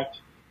project,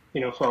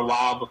 for a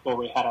while before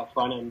we had our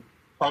front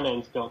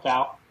ends built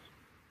out,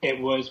 it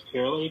was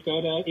purely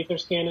go to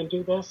Etherscan and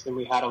do this, and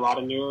we had a lot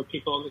of newer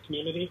people in the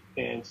community,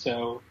 and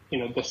so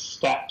the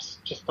steps,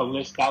 just to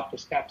list out the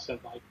steps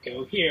of like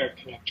go here,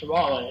 connect your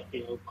wallet,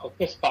 click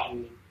this button.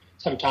 And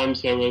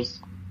sometimes there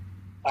was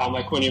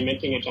like when you're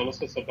minting a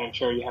Genesis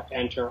adventure, you have to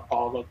enter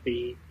all of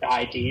the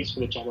IDs for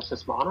the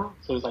Genesis mono.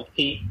 So there's like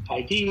 8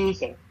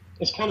 IDs, and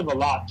there's kind of a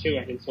lot to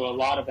it, and so a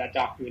lot of that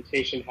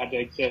documentation had to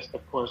exist,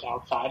 of course,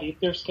 outside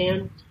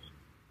Etherscan.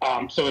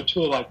 So a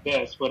tool like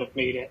this would have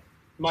made it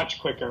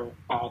much quicker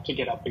to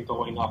get up and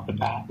going off the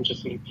bat, and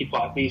just lead people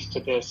at least to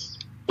this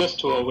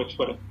tool, which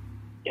would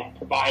have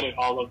provided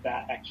all of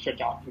that extra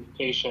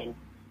documentation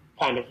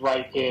kind of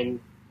right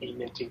in the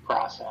minting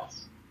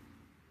process.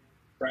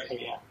 Right. So,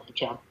 good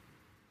job.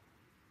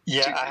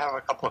 Yeah, I have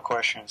a couple of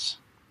questions.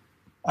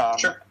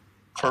 Sure.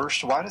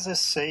 First, why does this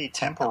say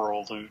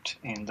temporal loot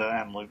in the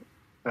MLoot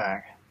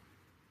bag?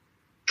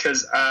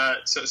 Because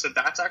so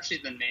that's actually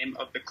the name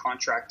of the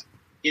contract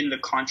in the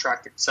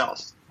contract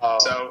itself.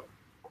 Oh.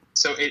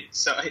 So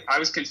I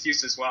was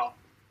confused as well,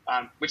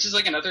 which is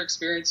like another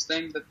experience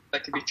thing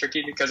that could be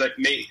tricky, because like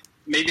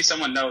maybe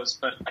someone knows,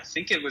 but I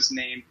think it was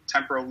named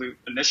Temporal Loot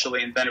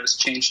initially, and then it was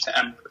changed to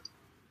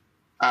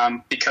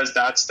MLoot, because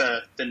that's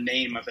the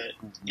name of it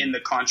in the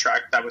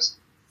contract that was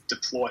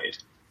deployed.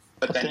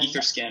 But then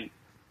Etherscan.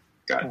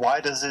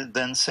 Why does it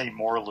then say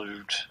more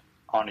loot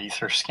on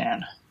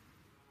Etherscan?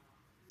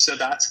 So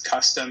that's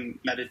custom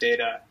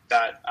metadata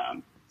that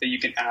you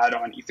can add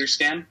on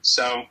Etherscan.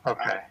 So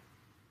okay.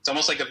 It's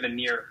almost like a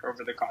veneer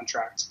over the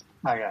contract.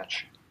 I got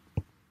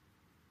you.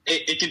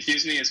 It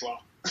confused me as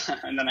well,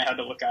 and then I had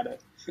to look at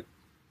it.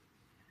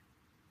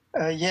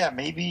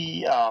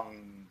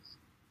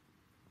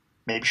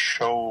 Maybe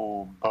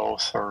show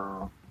both,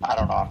 or I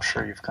don't know. I'm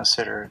sure you've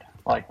considered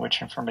like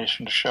which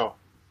information to show.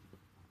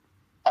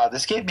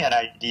 This gave me an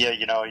idea.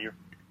 You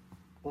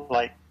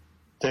like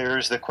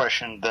there's the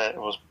question that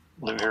was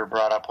Lou here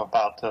brought up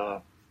about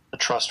the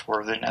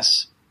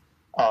trustworthiness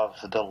of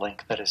the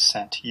link that is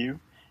sent to you.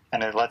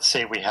 And then let's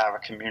say we have a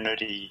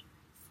community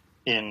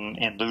in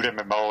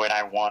LootMMO, and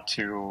I want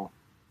to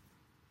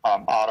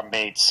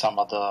automate some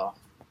of the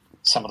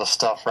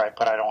stuff, right?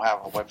 But I don't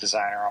have a web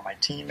designer on my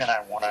team, and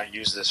I want to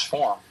use this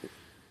form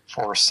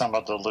for some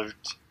of the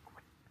loot,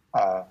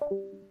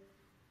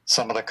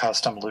 some of the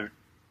custom loot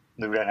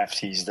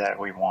NFTs that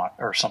we want,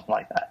 or something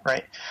like that,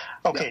 right?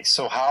 Okay, yeah.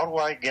 So how do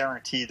I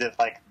guarantee that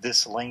like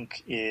this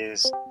link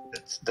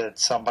that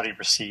somebody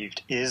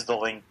received is the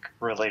link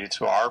related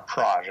to our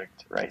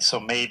project, right?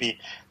 So maybe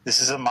this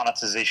is a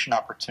monetization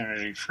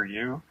opportunity for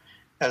you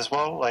as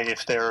well. Like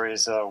if there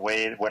is a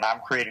way when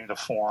I'm creating the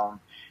form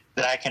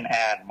that I can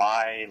add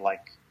my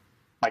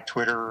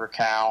Twitter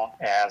account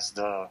as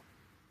the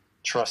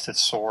trusted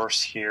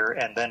source here,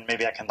 and then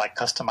maybe I can like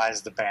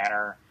customize the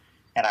banner,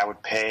 and I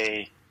would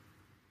pay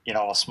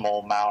a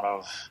small amount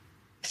of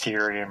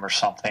Ethereum or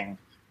something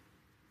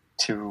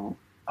to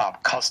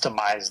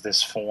customize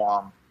this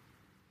form.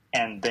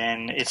 And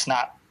then it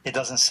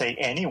doesn't say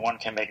anyone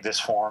can make this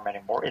form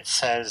anymore. It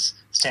says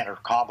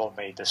Standard Combo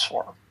made this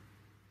form,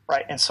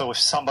 right? And so if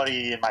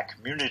somebody in my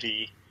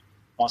community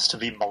wants to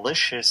be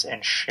malicious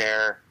and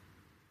share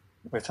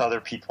with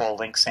other people a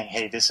link saying,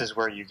 hey, this is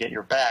where you get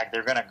your bag,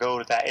 they're going to go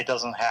to that. It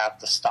doesn't have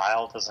the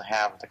style, it doesn't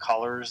have the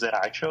colors that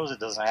I chose, it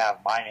doesn't have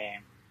my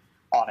name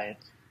on it.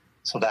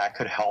 So that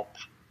could help.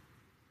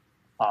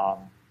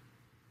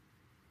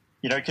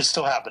 You can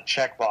still have the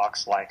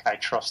checkbox like I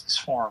trust this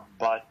form,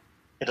 but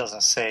it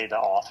doesn't say the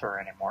author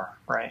anymore,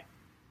 right?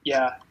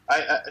 Yeah,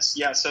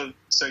 So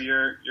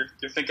you're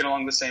thinking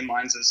along the same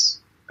lines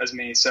as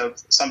me. So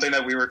something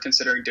that we were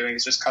considering doing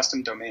is just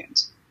custom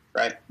domains,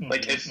 right?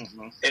 Like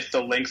if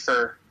the link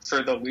for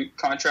the loot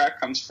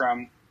contract comes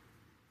from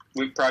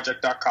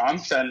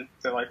lootproject.com, then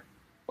they're like,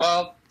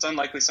 well, it's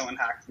unlikely someone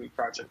hacked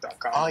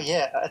lootproject.com. Oh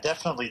yeah,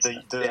 definitely.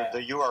 The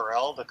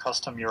URL, the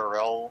custom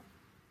URL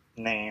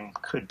name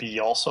could be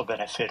also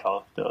benefit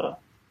of the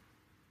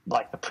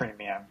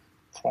premium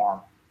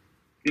form.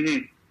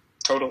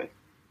 Totally.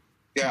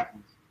 Yeah.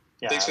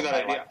 Yeah. Thanks for that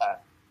idea. Like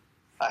that.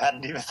 I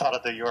hadn't even thought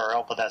of the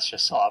URL, but that's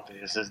just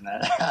obvious, isn't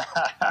it?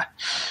 I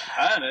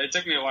don't know. It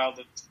took me a while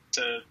to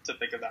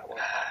think of that one.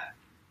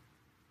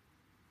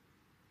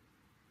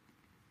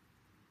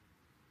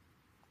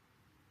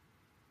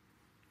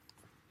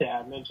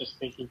 Yeah, and then just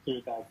thinking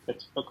through the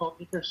typical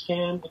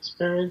Etherscan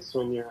experience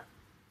when you're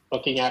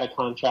looking at a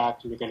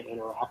contract and you're going to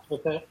interact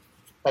with it,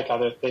 like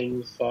other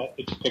things that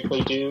you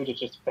typically do to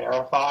just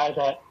verify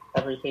that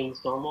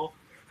everything's normal,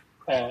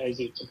 is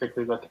you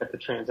typically look at the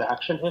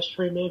transaction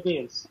history maybe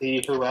and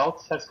see who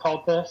else has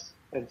called this.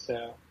 And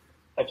so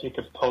if you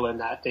could pull in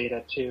that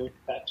data too,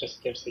 that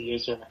just gives the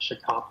user extra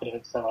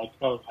confidence that like,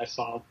 oh, I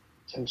saw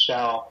Tim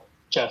Shell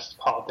just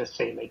called the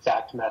same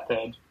exact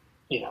method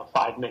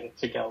 5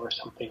 minutes ago or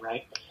something,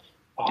 right?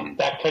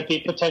 That could be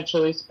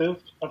potentially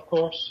spoofed, of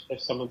course.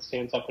 If someone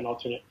stands up an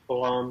alternate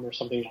form or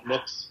something that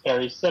looks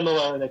very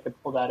similar, they could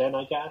pull that in,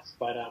 I guess.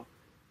 But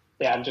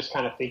yeah, I'm just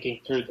kind of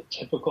thinking through the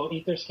typical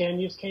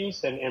Etherscan use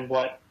case and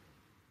what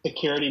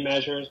security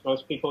measures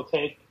most people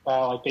take,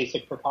 like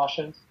basic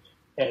precautions,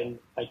 and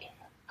like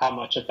how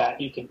much of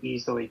that you can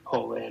easily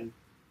pull in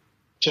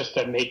just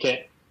to make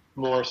it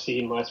more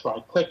seamless, where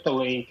I click the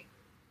link,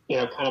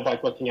 kind of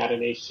like looking at an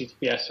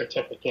HTTPS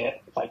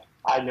certificate. Like,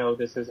 I know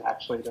this is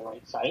actually the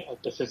right site.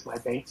 Like, this is my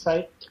bank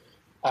site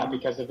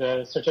because of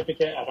the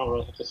certificate. I don't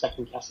really have to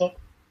second guess it.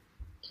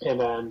 And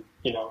then,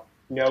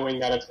 knowing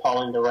that it's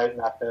calling the right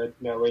method,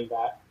 knowing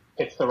that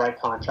it's the right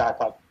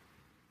contract. Like,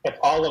 if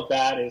all of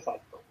that is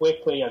like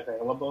quickly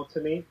available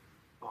to me,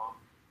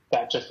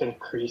 that just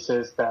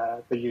increases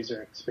the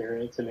user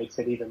experience and makes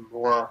it even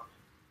more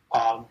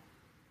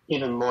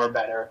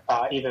better,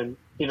 even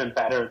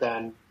better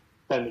than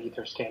the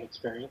Etherscan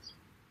experience.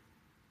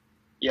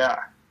 Yeah,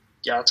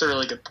 that's a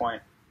really good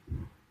point.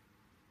 I'm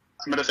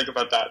going to think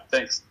about that.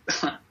 Thanks.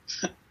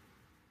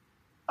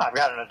 I've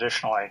got an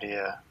additional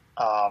idea.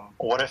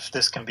 What if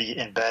this can be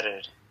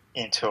embedded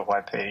into a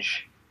web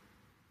page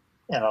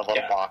in a little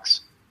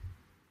box?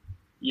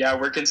 Yeah,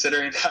 we're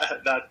considering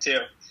that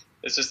too.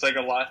 It's just like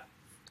a lot.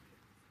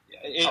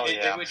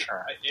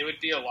 It would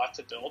be a lot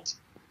to build.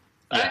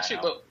 Yeah,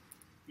 actually, but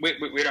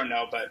we don't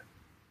know. But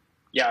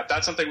yeah,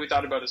 that's something we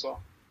thought about as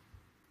well.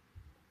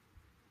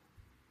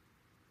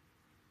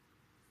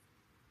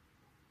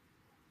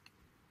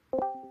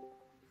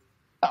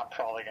 I'm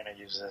probably going to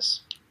use this.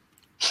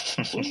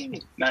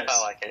 Nice.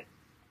 I like it.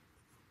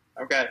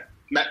 Okay.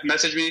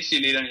 Message me if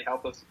you need any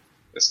help with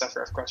stuff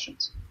or have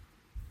questions.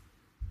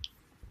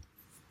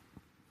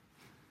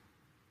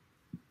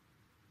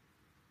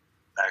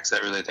 Max, I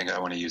really think I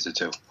want to use it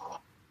too.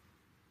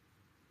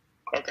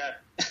 Okay.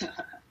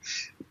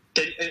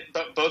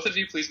 But both of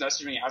you, please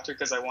message me after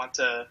because I want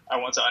to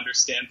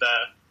understand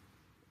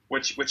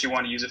which you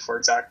want to use it for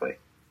exactly.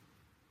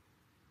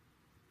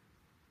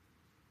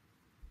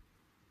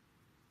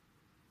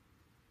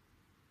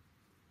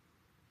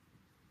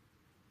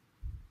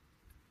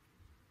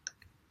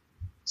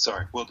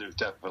 Sorry, we'll do,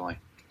 definitely.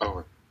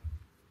 Over.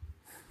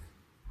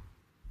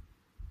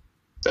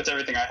 That's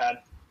everything I had.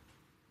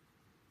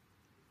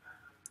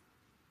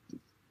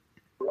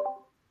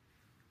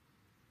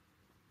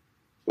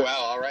 Wow,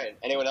 all right.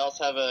 Anyone else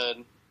have a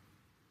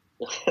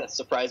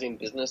surprising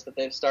business that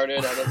they've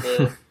started out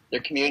of their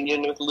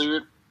communion with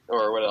loot?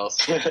 Or what else?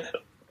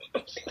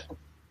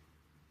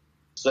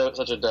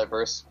 Such a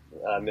diverse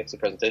mix of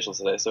presentations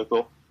today. So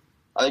cool.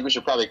 I think we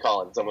should probably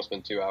call it. It's almost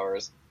been 2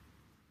 hours.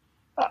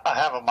 I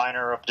have a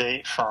minor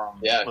update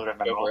from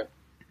LootMMO.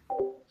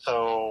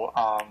 So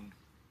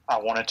I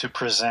wanted to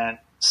present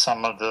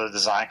some of the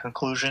design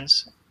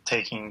conclusions,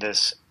 taking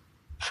this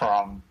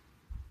from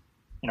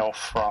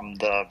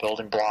the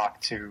building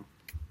block to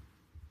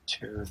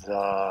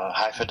the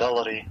high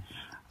fidelity.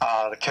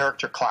 The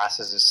character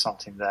classes is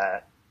something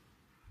that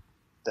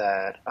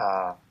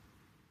I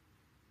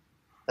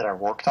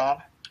worked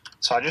on.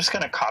 So I'm just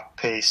going to copy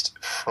paste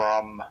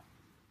from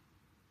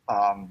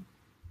the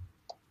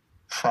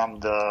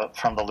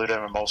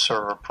LootMMO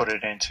server, put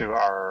it into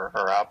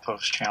our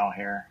Outpost channel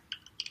here,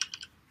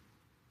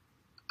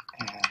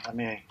 and let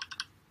me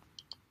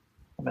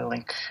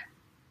link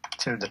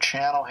to the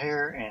channel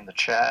here in the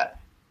chat,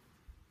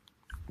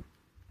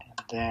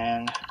 and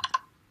then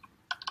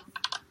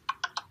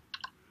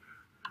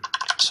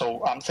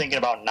so I'm thinking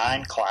about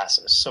 9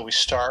 classes. So we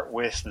start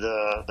with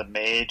the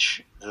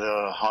mage,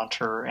 the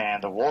hunter,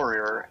 and the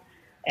warrior.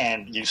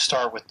 And you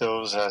start with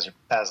those as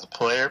the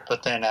player,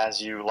 but then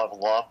as you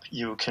level up,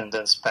 you can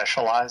then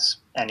specialize,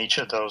 and each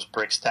of those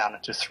breaks down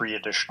into 3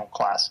 additional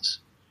classes.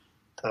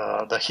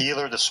 The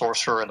healer, the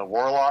sorcerer, and the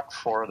warlock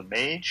for the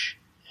mage,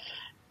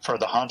 For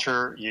the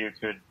hunter, you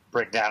could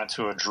break down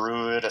into a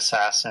druid,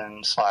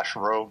 assassin /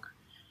 rogue,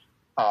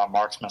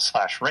 marksman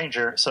 /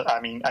 ranger. So, I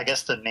mean, I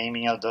guess the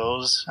naming of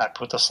those, I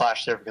put the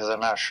 / there because I'm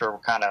not sure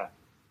what kind of,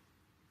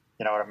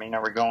 you know what I mean?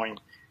 Are we going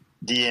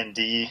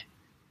D&D?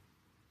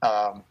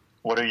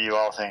 What do you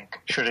all think?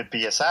 Should it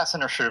be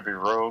assassin or should it be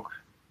rogue?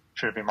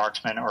 Should it be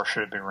marksman or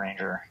should it be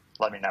ranger?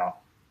 Let me know.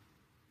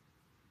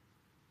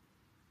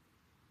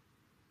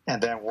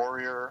 And then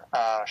warrior,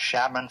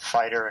 shaman,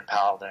 fighter, and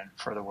paladin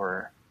for the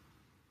warrior.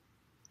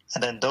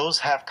 And then those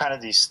have kind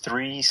of these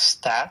 3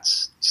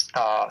 stats,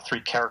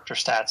 3 character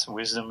stats: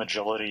 wisdom,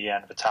 agility,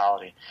 and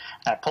vitality.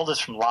 And I pulled this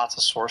from lots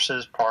of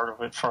sources. Part of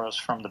it was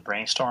from the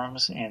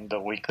brainstorms in the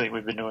weekly.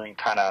 We've been doing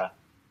kind of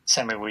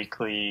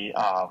semi-weekly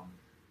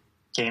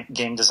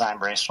game design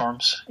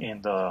brainstorms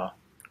in the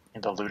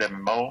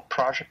LootMMO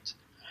project.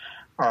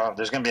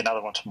 There's going to be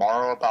another one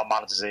tomorrow about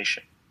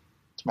monetization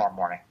tomorrow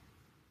morning.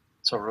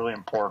 It's a really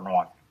important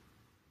one.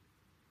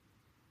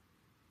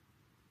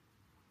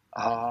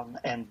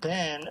 And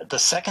then the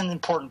second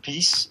important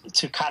piece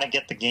to kind of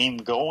get the game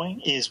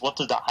going is what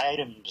do the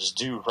items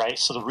do, right?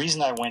 So the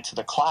reason I went to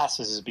the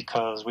classes is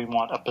because we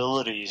want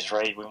abilities,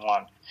 right? We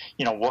want,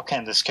 what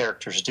can these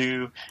characters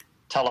do?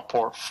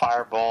 Teleport,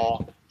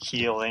 fireball,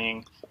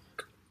 healing,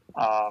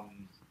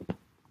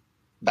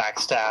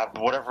 backstab,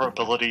 whatever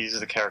abilities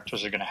the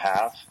characters are going to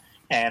have.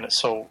 And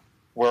so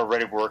we're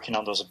already working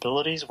on those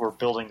abilities. We're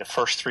building the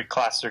first 3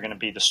 classes are going to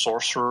be the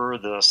sorcerer,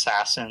 the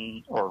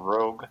assassin or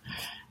rogue,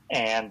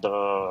 and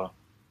the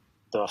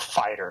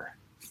fighter.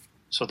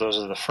 So those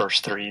are the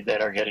first 3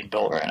 that are getting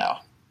built right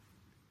now.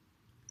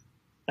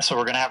 And so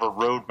we're going to have a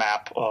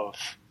roadmap of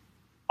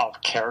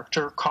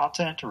character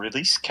content,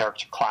 release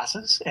character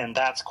classes, and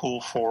that's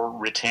cool for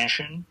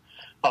retention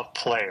of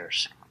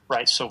players,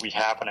 right? So we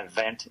have an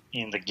event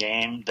in the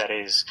game that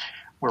is,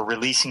 we're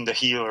releasing the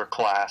healer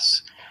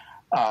class.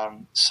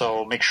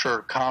 So make sure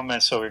to come,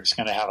 and so it's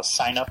going to have a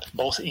sign up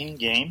both in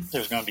game.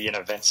 There's going to be an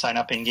event sign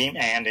up in game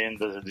and in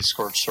the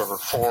Discord server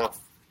for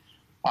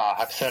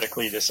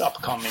hypothetically this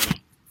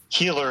upcoming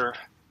healer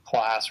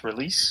class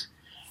release,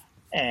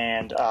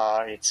 and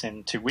it's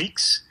in 2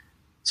 weeks.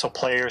 So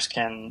players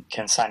can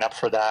sign up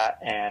for that,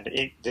 and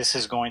this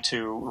is going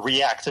to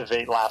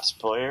reactivate lapsed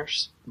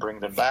players, bring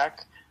them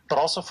back, but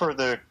also for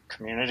the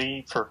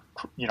community, for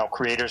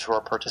creators who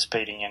are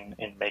participating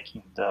in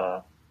making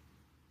the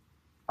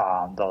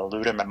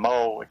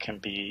LootMMO. It can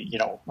be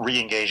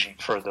re-engaging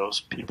for those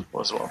people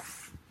as well.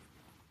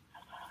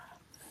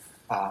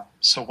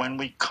 So when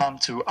we come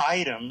to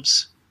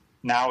items,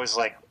 now is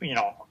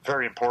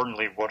very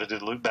importantly, what do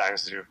the loot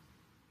bags do?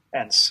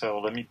 And so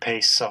let me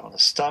paste some of the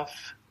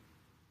stuff.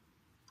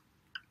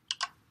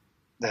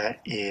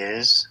 That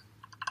is,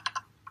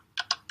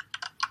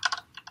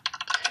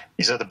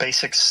 these are the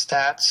basic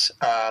stats.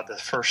 The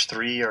first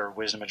 3 are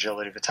wisdom,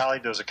 agility,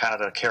 vitality. Those are kind of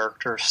the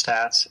character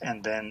stats,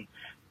 and then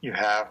you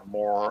have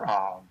more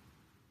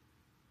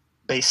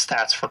base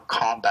stats for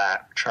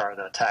combat, which are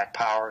the attack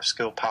power,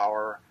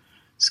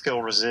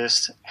 skill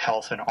resist,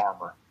 health, and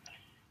armor.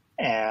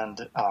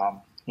 And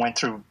went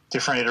through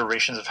different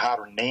iterations of how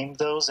to name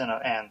those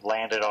and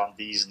landed on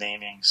these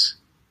namings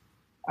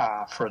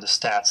for the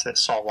stats that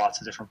solve lots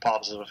of different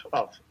problems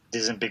of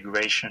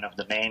disambiguation of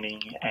the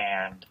naming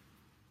and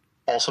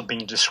also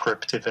being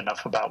descriptive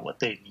enough about what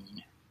they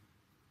mean.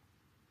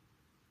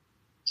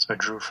 So I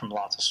drew from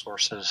lots of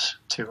sources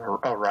to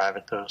arrive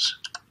at those.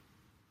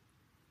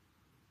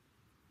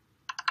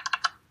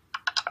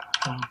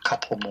 A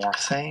couple more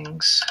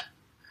things.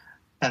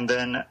 And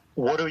then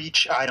what do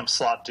each item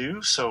slot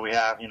do? So we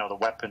have, the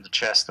weapon, the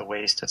chest, the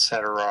waist,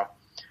 etc.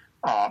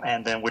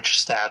 And then which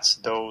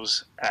stats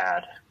those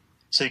add.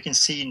 So you can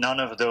see none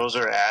of those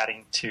are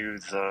adding to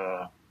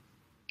the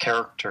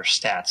character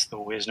stats, the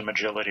wisdom,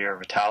 agility, or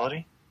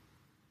vitality.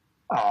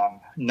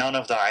 None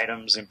of the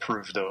items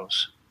improve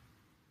those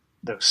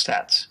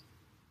stats.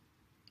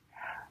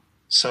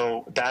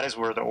 So that is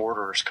where the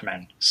orders come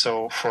in.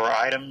 So for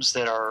items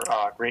that are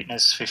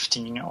greatness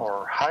 15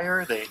 or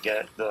higher, they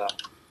get the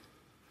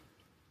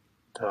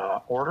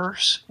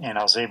orders, and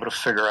I was able to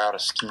figure out a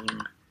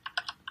scheme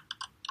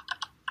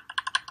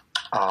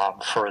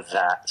for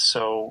that.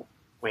 So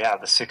we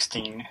have the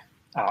 16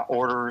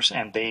 orders,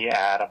 and they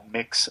add a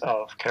mix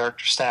of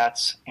character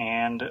stats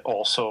and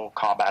also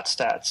combat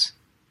stats.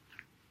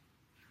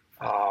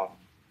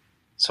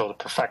 So the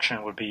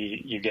perfection would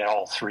be you get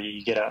all 3.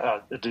 You get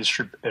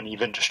an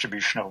even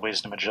distribution of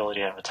wisdom,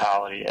 agility, and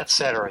vitality,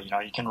 etc.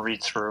 You can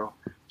read through.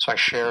 So I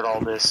shared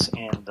all this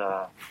in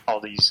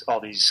all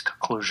these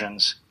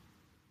conclusions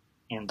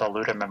in the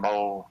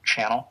LootMMO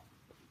channel.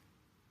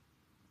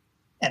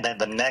 And then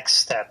the next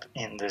step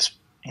in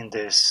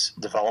this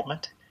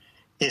development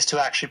is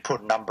to actually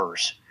put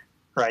numbers,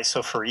 right?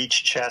 So for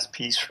each chest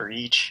piece, for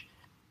each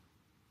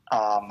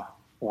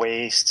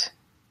waist,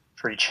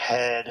 for each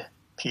head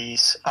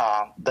piece,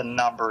 the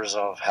numbers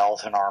of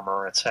health and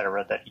armor,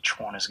 etc., that each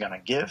one is going to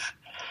give.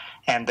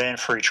 And then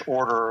for each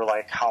order,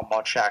 like how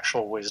much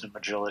actual wisdom,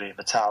 agility,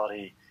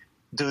 vitality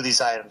do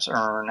these items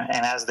earn?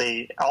 And as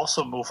they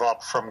also move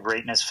up from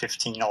greatness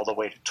 15 all the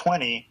way to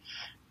 20,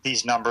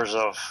 these numbers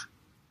of,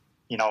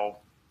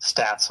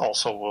 stats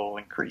also will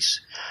increase.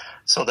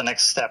 So the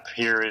next step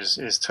here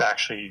is to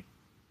actually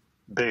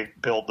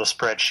build the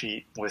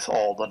spreadsheet with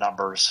all the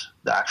numbers,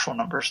 the actual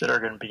numbers that are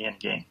going to be in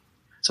game.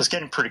 So it's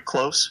getting pretty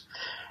close.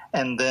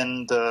 And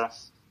then the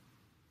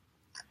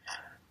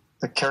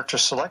character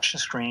selection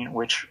screen,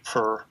 which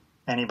for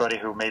anybody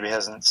who maybe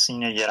hasn't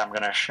seen it yet, I'm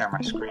going to share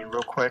my screen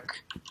real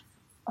quick.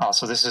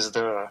 So this is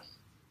the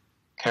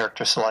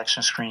character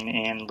selection screen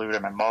in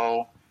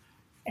LootMMO.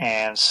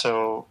 And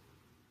so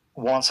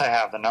once I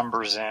have the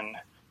numbers in,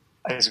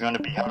 it's going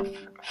to be how to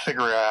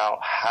figure out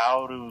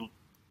how to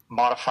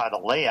modify the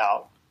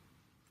layout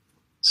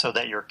so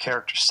that your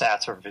character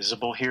stats are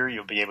visible here.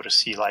 You'll be able to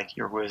see like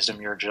your wisdom,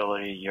 your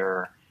agility,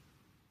 your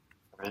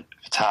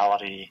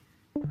vitality,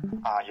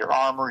 your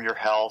armor, your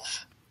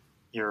health,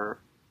 your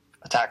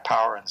attack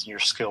power, and your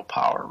skill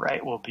power,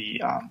 right? Will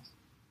be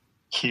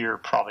here,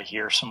 probably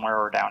here somewhere,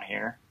 or down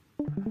here.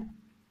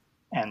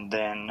 And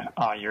then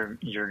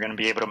you're going to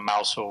be able to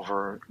mouse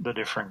over the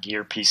different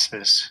gear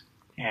pieces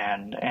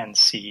and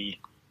see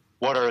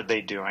what are they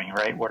doing,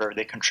 right? What are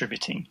they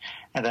contributing?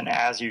 And then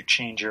as you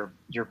change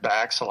your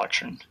bag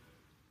selection,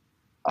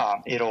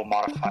 it'll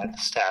modify the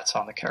stats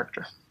on the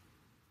character.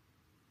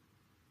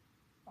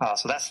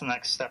 So that's the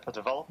next step of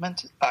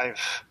development.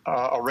 I've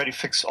already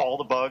fixed all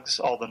the bugs,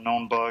 all the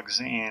known bugs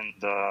in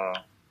the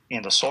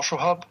social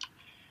hub,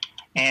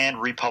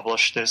 and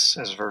republished this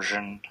as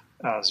version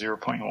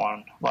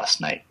 0.1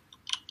 last night.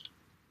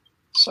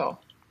 So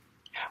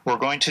we're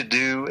going to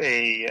do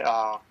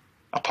a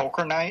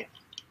poker night.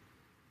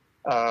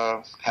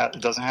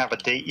 It doesn't have a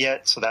date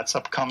yet, so that's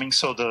upcoming.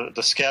 So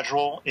the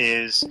schedule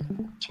is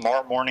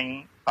tomorrow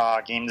morning,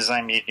 game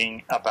design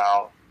meeting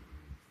about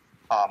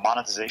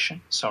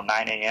monetization. So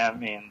 9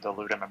 a.m. in the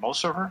LootMMO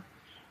server.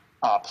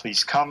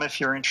 Please come if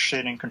you're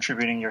interested in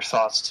contributing your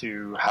thoughts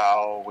to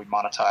how we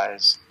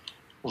monetize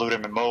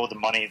LootMMO. The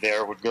money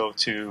there would go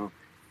to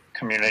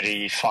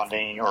community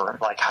funding or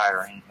like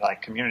hiring like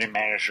community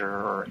manager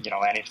or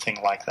anything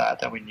like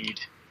that we need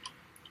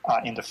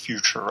in the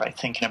future, right?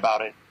 Thinking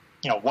about it,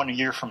 1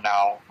 year from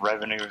now,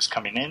 revenue is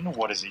coming in,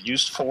 what is it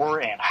used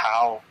for, and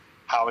how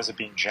is it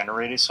being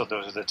generated? So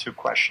those are the two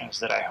questions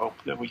that I hope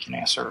that we can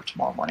answer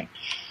tomorrow morning.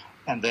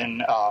 And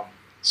then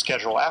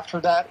schedule after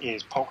that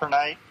is poker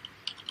night.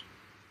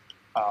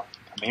 Come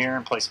here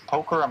and play some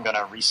poker. I'm going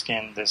to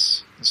reskin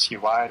this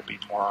UI to be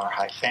more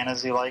high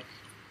fantasy like.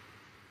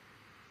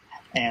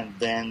 And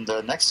then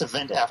the next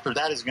event after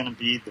that is going to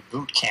be the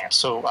boot camp.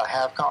 So I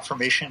have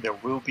confirmation there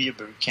will be a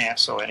boot camp.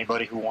 So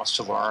anybody who wants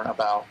to learn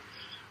about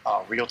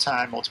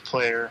real-time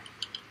multiplayer,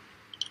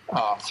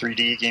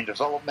 3D game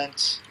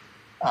development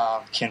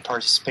can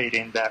participate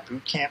in that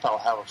boot camp. I'll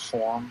have a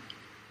form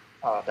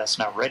that's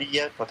not ready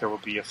yet, but there will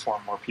be a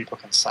form where people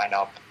can sign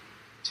up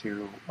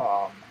to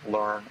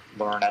learn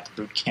at the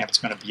boot camp. It's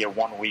going to be a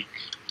 1 week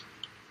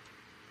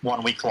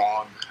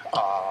long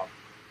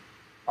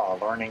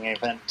learning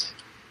event.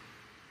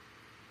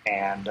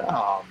 And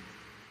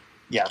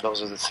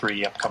those are the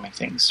 3 upcoming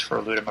things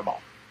for LootMMO.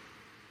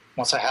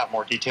 Once I have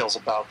more details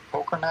about the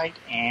poker night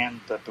and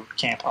the boot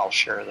camp, I'll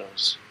share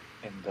those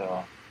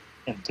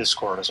in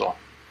Discord as well.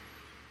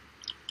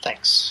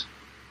 Thanks.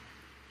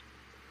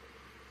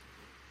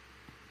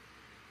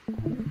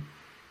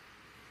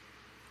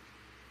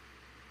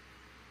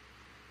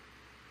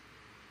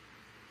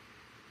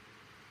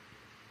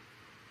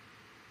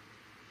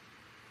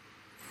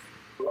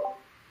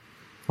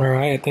 All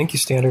right, thank you,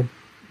 Standard.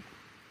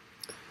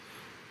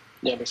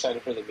 Yeah, I'm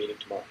excited for the meeting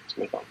tomorrow. It's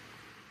going to be fun.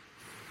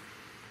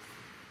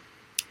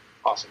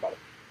 Awesome about it.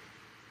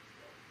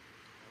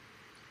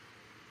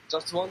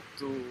 Just want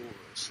to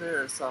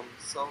share some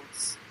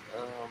thoughts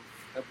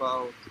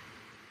about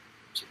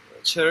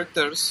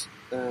characters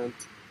and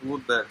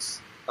loot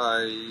bags.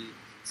 I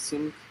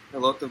think a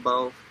lot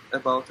about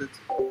it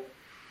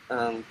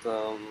and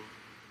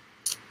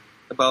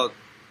about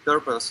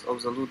purpose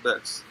of the loot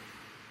bags.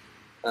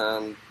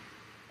 And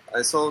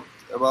I thought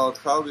about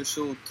how we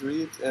should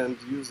treat and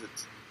use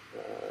it.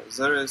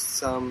 There is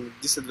some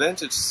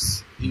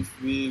disadvantages if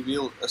we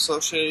will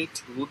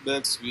associate loot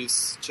bags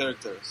with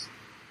characters.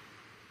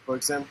 For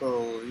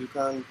example, you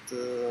can't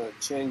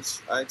change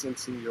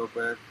items in your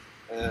bag,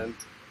 and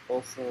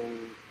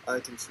often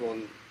items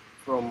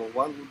from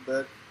one loot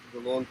bag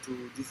belong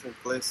to different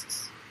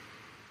places.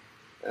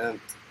 And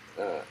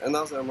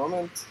another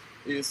moment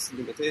is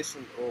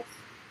limitation of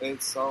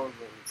 8,000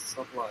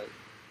 supply.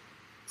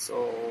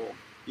 So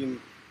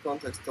in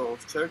context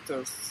of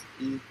characters,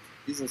 it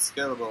isn't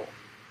scalable.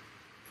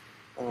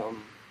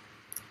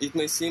 It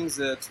may seem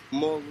that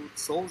more loot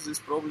solves this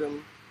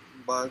problem,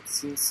 but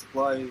since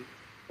supply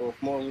of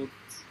more loot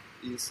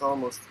is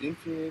almost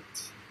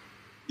infinite,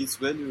 its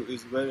value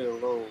is very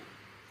low.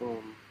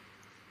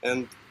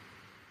 And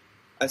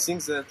I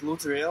think that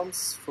Loot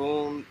Realms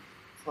found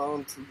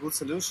a good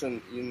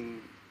solution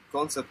in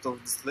concept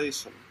of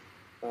distillation.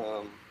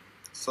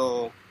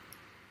 So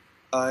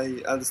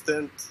I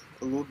understand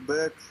a loot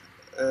bag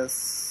as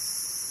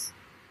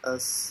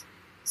as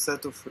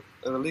set of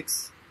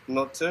relics,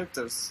 not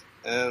characters,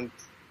 and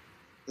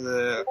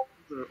the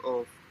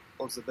holder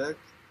of the bag,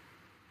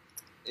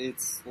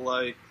 it's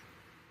like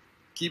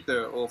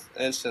keeper of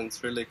ancient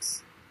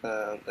relics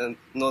and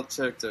not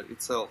character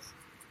itself.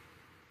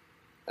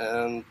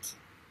 And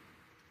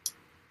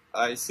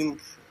I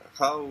think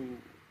how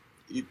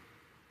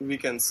we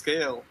can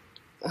scale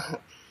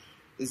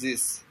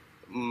this.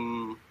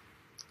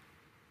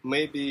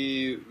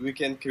 Maybe we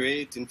can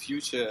create in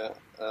future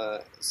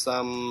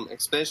some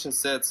expansion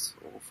sets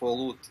for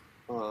loot.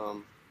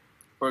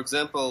 For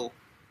example,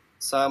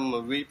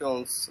 some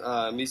weapons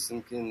are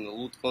missing in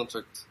loot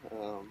contract,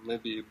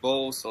 maybe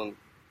bows on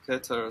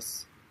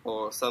cutters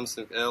or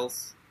something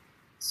else.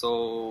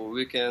 So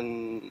we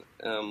can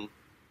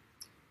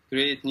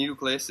create new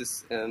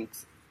classes and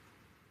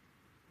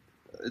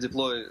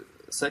deploy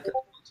second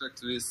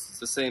contract with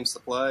the same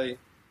supply,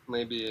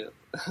 maybe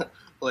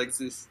like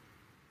this.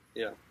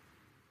 Yeah,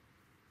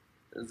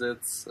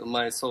 that's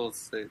my thoughts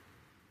state,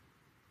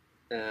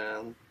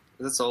 and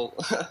that's all.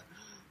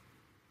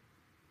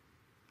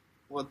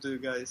 What do you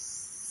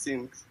guys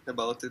think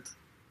about it?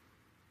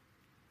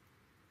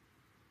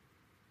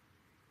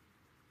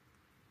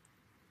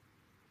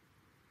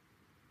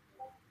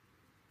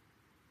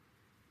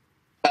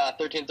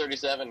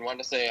 1337,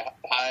 wanted to say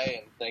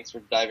hi and thanks for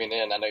diving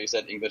in. I know you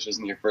said English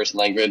isn't your first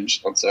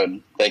language, and so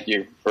thank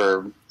you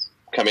for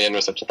coming in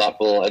with such a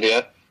thoughtful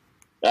idea.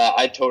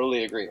 I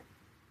totally agree.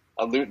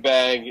 A loot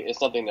bag is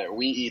something that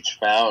we each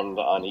found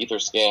on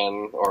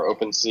Etherscan or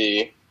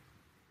OpenSea,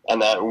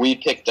 and that we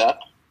picked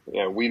up.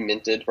 We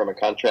minted from a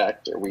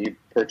contract, or we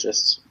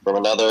purchased from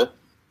another,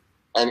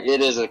 and it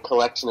is a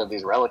collection of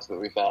these relics that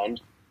we found.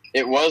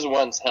 It was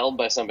once held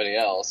by somebody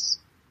else,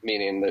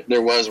 meaning that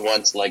there was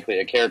once likely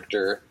a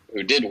character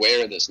who did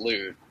wear this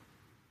loot,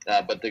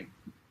 but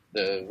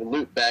the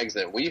loot bags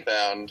that we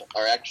found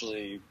are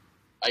actually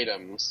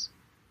items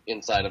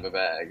inside of a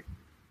bag.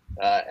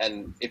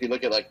 And if you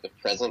look at like the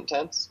present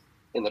tense,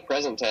 in the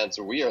present tense,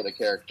 we are the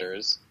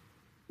characters,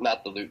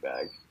 not the loot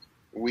bag.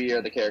 We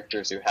are the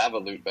characters who have a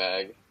loot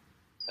bag,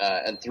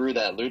 and through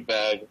that loot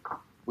bag,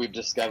 we've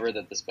discovered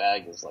that this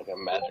bag is like a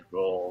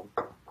magical,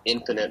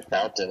 infinite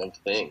fountain of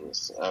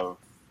things.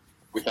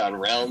 We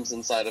found realms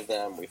inside of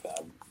them. We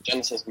found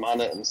Genesis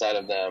mana inside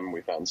of them.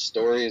 We found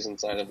stories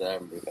inside of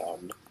them. We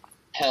found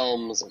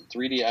helms and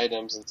 3D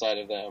items inside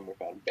of them. We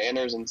found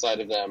banners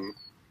inside of them.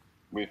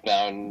 We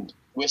found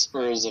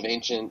whispers of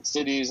ancient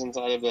cities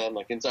inside of them.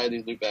 Like inside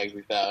these loot bags,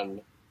 we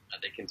found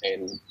they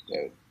contain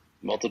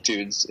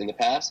multitudes in the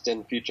past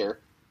and future.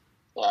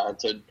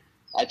 So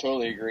I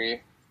totally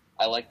agree.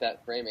 I like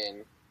that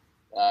framing.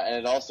 And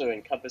it also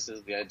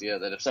encompasses the idea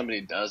that if somebody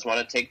does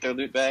want to take their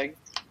loot bag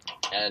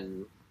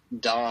and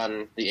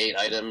don the 8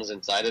 items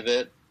inside of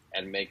it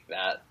and make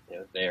that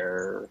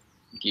their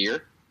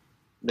gear,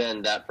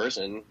 then that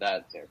person,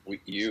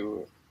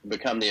 you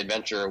become the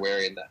adventurer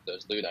wearing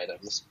those loot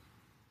items.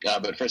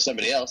 But for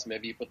somebody else,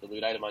 maybe you put the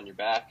loot item on your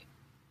back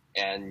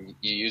and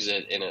you use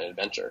it in an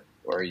adventure,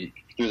 or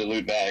through the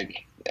loot bag,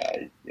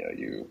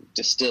 you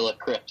distill a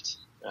crypt,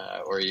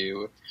 or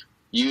you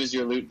use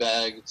your loot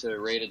bag to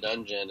raid a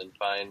dungeon and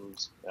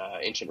find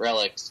ancient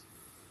relics.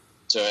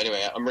 So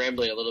anyway, I'm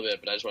rambling a little bit,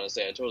 but I just want to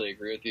say I totally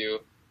agree with you.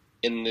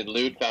 In the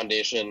Loot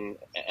Foundation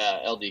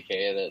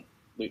LDK that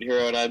Loot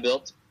Hero and I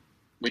built,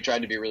 we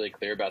tried to be really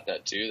clear about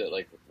that too, that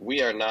like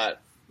we are not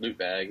loot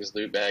bags.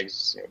 Loot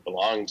bags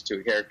belongs to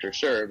a character,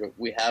 sure, but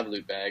we have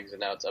loot bags,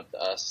 and now it's up to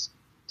us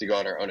to go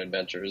on our own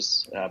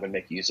adventures and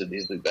make use of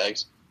these loot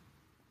bags.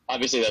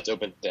 Obviously, that's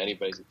open to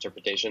anybody's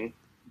interpretation,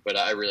 but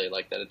I really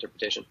like that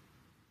interpretation.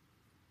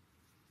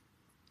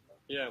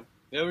 Yeah,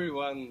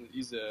 everyone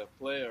is a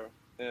player,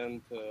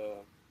 and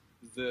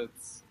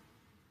that's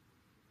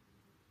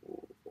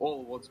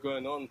all what's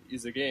going on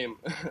is a game,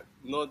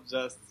 not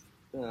just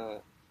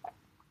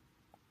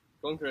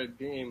concrete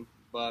game,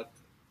 but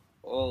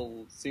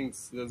all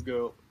things that's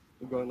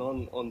going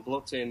on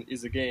blockchain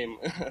is a game.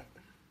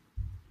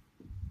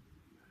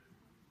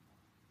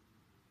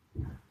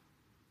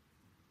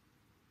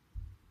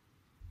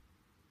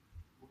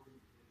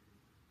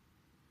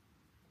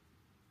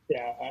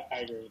 Yeah,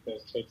 I agree with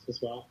those takes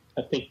as well.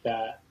 I think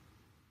that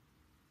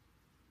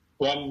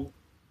one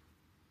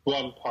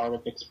part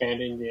of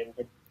expanding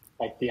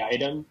the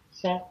item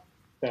set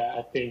that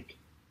I think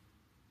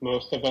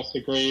most of us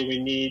agree we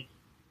need,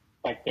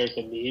 there's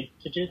a need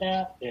to do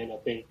that, and I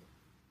think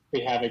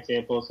we have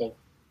examples of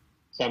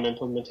some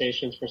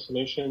implementations for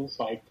solutions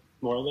like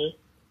more loot.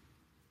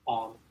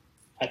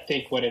 I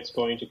think what it's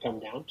going to come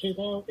down to,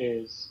 though,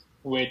 is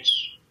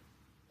which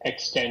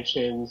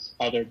extensions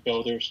other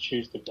builders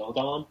choose to build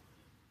on.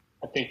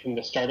 I think from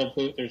the start of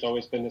Loot, there's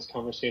always been this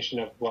conversation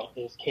of what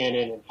is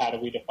canon and how do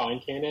we define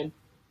canon.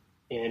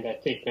 And I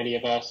think many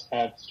of us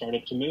have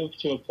started to move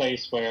to a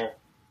place where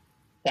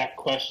that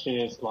question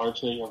is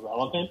largely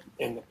irrelevant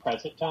in the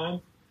present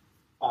time.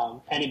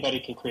 Anybody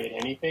can create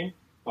anything,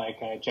 like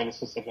a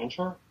Genesis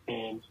adventure,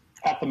 and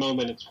at the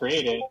moment it's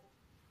created,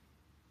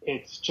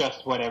 it's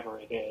just whatever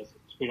it is.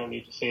 We don't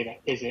need to say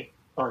that is it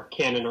or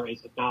canon or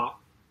is it not.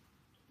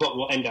 what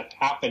will end up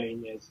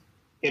happening is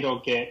it'll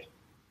get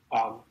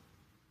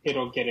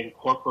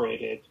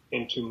incorporated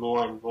into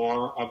more and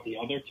more of the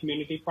other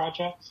community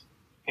projects.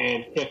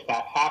 And if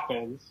that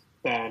happens,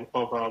 then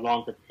over a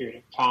longer period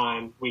of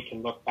time, we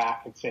can look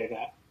back and say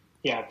that,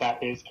 yeah,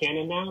 that is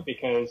canon now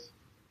because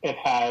it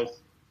has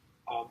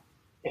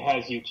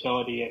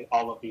utility in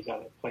all of these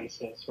other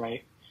places,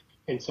 right?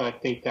 And so I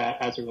think that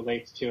as it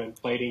relates to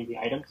inflating the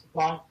item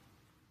supply,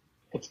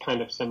 it's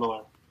kind of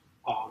similar,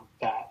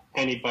 that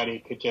anybody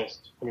could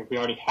we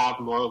already have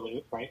more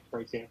loot, right, for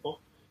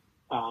example,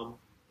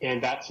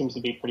 and that seems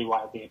to be pretty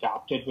widely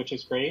adopted, which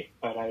is great,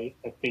 but I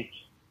think,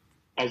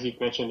 as you've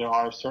mentioned, there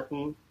are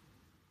certain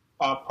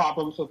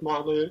problems with more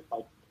loot.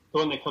 Like, the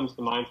one that comes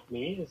to mind for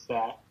me is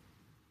that,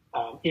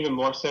 even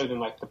more so than,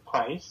 like, the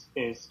price,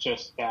 is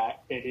just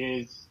that it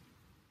is,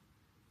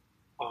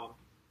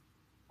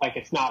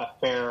 it's not a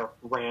fair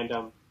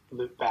random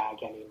loot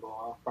bag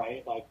anymore,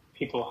 right? Like,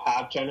 people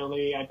have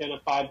generally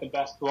identified the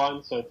best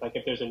one, so it's like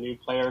if there's a new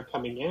player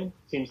coming in, it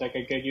seems like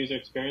a good user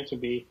experience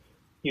would be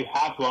you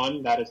have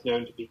one that is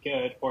known to be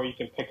good, or you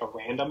can pick a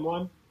random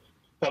one.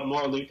 But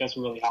more loot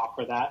doesn't really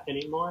offer that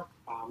anymore.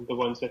 The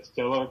ones that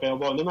still are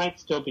available, and there might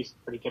still be some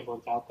pretty good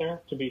ones out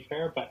there, to be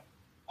fair, but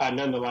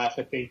nonetheless,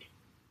 I think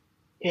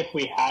if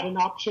we had an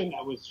option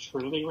that was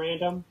truly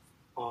random,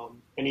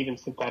 and even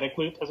synthetic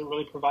loot doesn't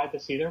really provide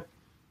this either,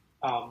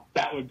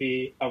 that would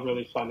be a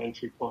really fun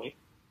entry point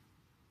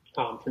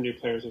for new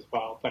players as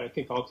well. But I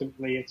think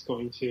ultimately it's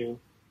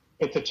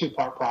a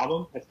two-part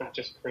problem. It's not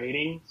just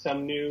creating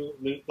some new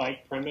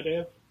loot-like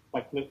primitive,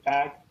 like loot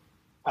bag.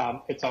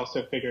 It's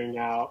also figuring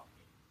out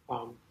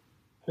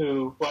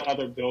what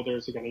other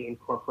builders are going to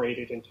incorporate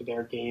it into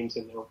their games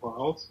and their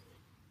worlds.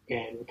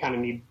 And we kind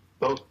of need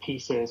both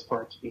pieces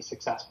for it to be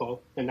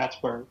successful. And that's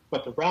where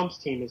what the Realms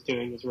team is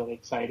doing is really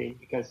exciting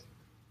because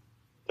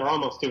they're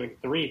almost doing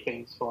three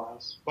things for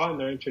us. One,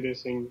 they're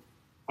introducing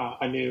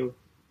a new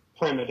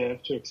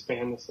primitive to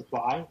expand the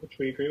supply, which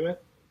we agree with.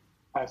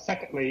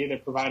 Secondly, they're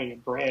providing a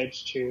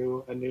bridge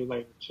to a new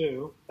layer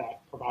 2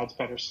 that provides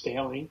better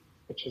scaling,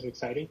 which is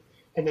exciting.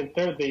 And then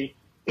thirdly,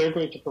 they're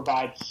going to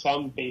provide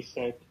some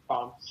basic,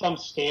 some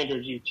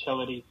standard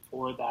utility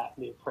for that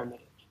new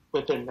primitive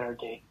within their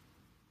game.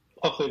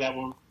 Hopefully that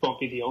won't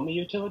be the only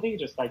utility,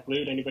 just like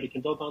loot, anybody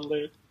can build on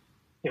loot.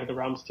 The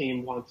Realms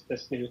team wants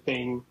this new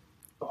thing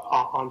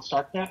on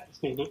StarkNet,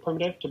 this new loot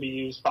primitive, to be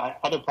used by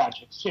other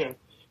projects too.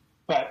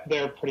 But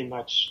they're pretty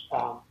much,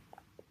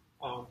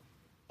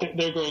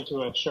 they're going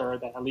to ensure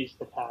that at least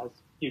it has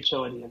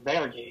utility in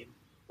their game,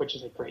 which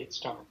is a great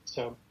start.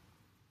 So,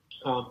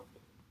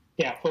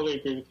 fully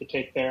agree with your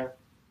take there.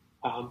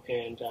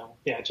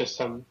 Just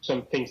some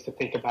things to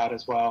think about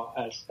as well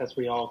as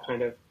we all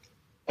kind of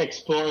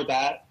explore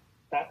that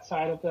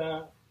side of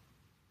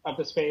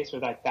the space, or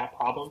like that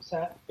problem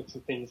set. It's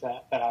some things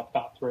that I've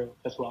thought through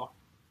as well.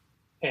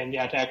 And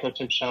to echo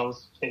Tim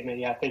Shell's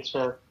statement, thanks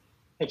for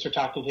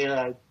talking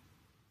here.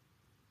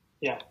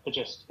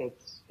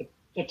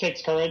 It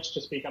takes courage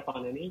to speak up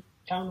on any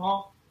town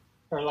hall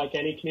or like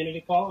any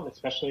community call, and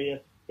especially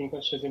if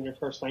English isn't your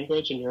first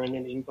language and you're in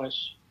an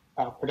English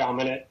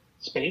predominant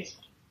space.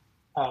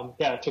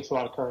 It takes a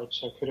lot of courage,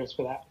 so kudos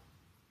for that.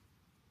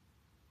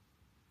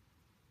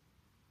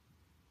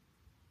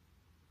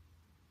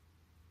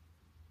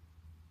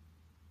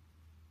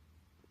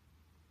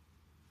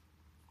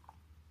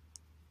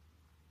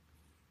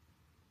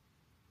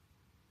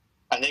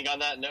 I think on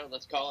that note,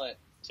 let's call it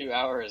 2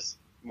 hours.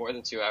 More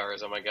than 2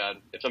 hours. Oh my god.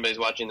 If somebody's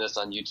watching this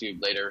on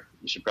YouTube later,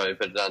 you should probably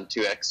put it on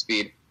 2x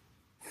speed.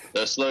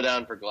 So slow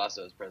down for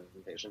Glasso's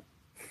presentation.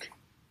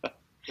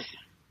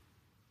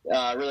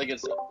 Really good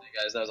stuff today,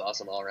 guys. That was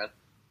awesome all around.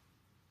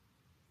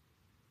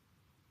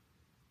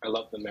 I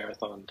love the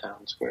marathon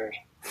town square.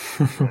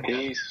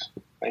 Peace.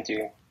 Thank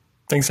you.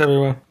 Thanks,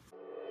 everyone.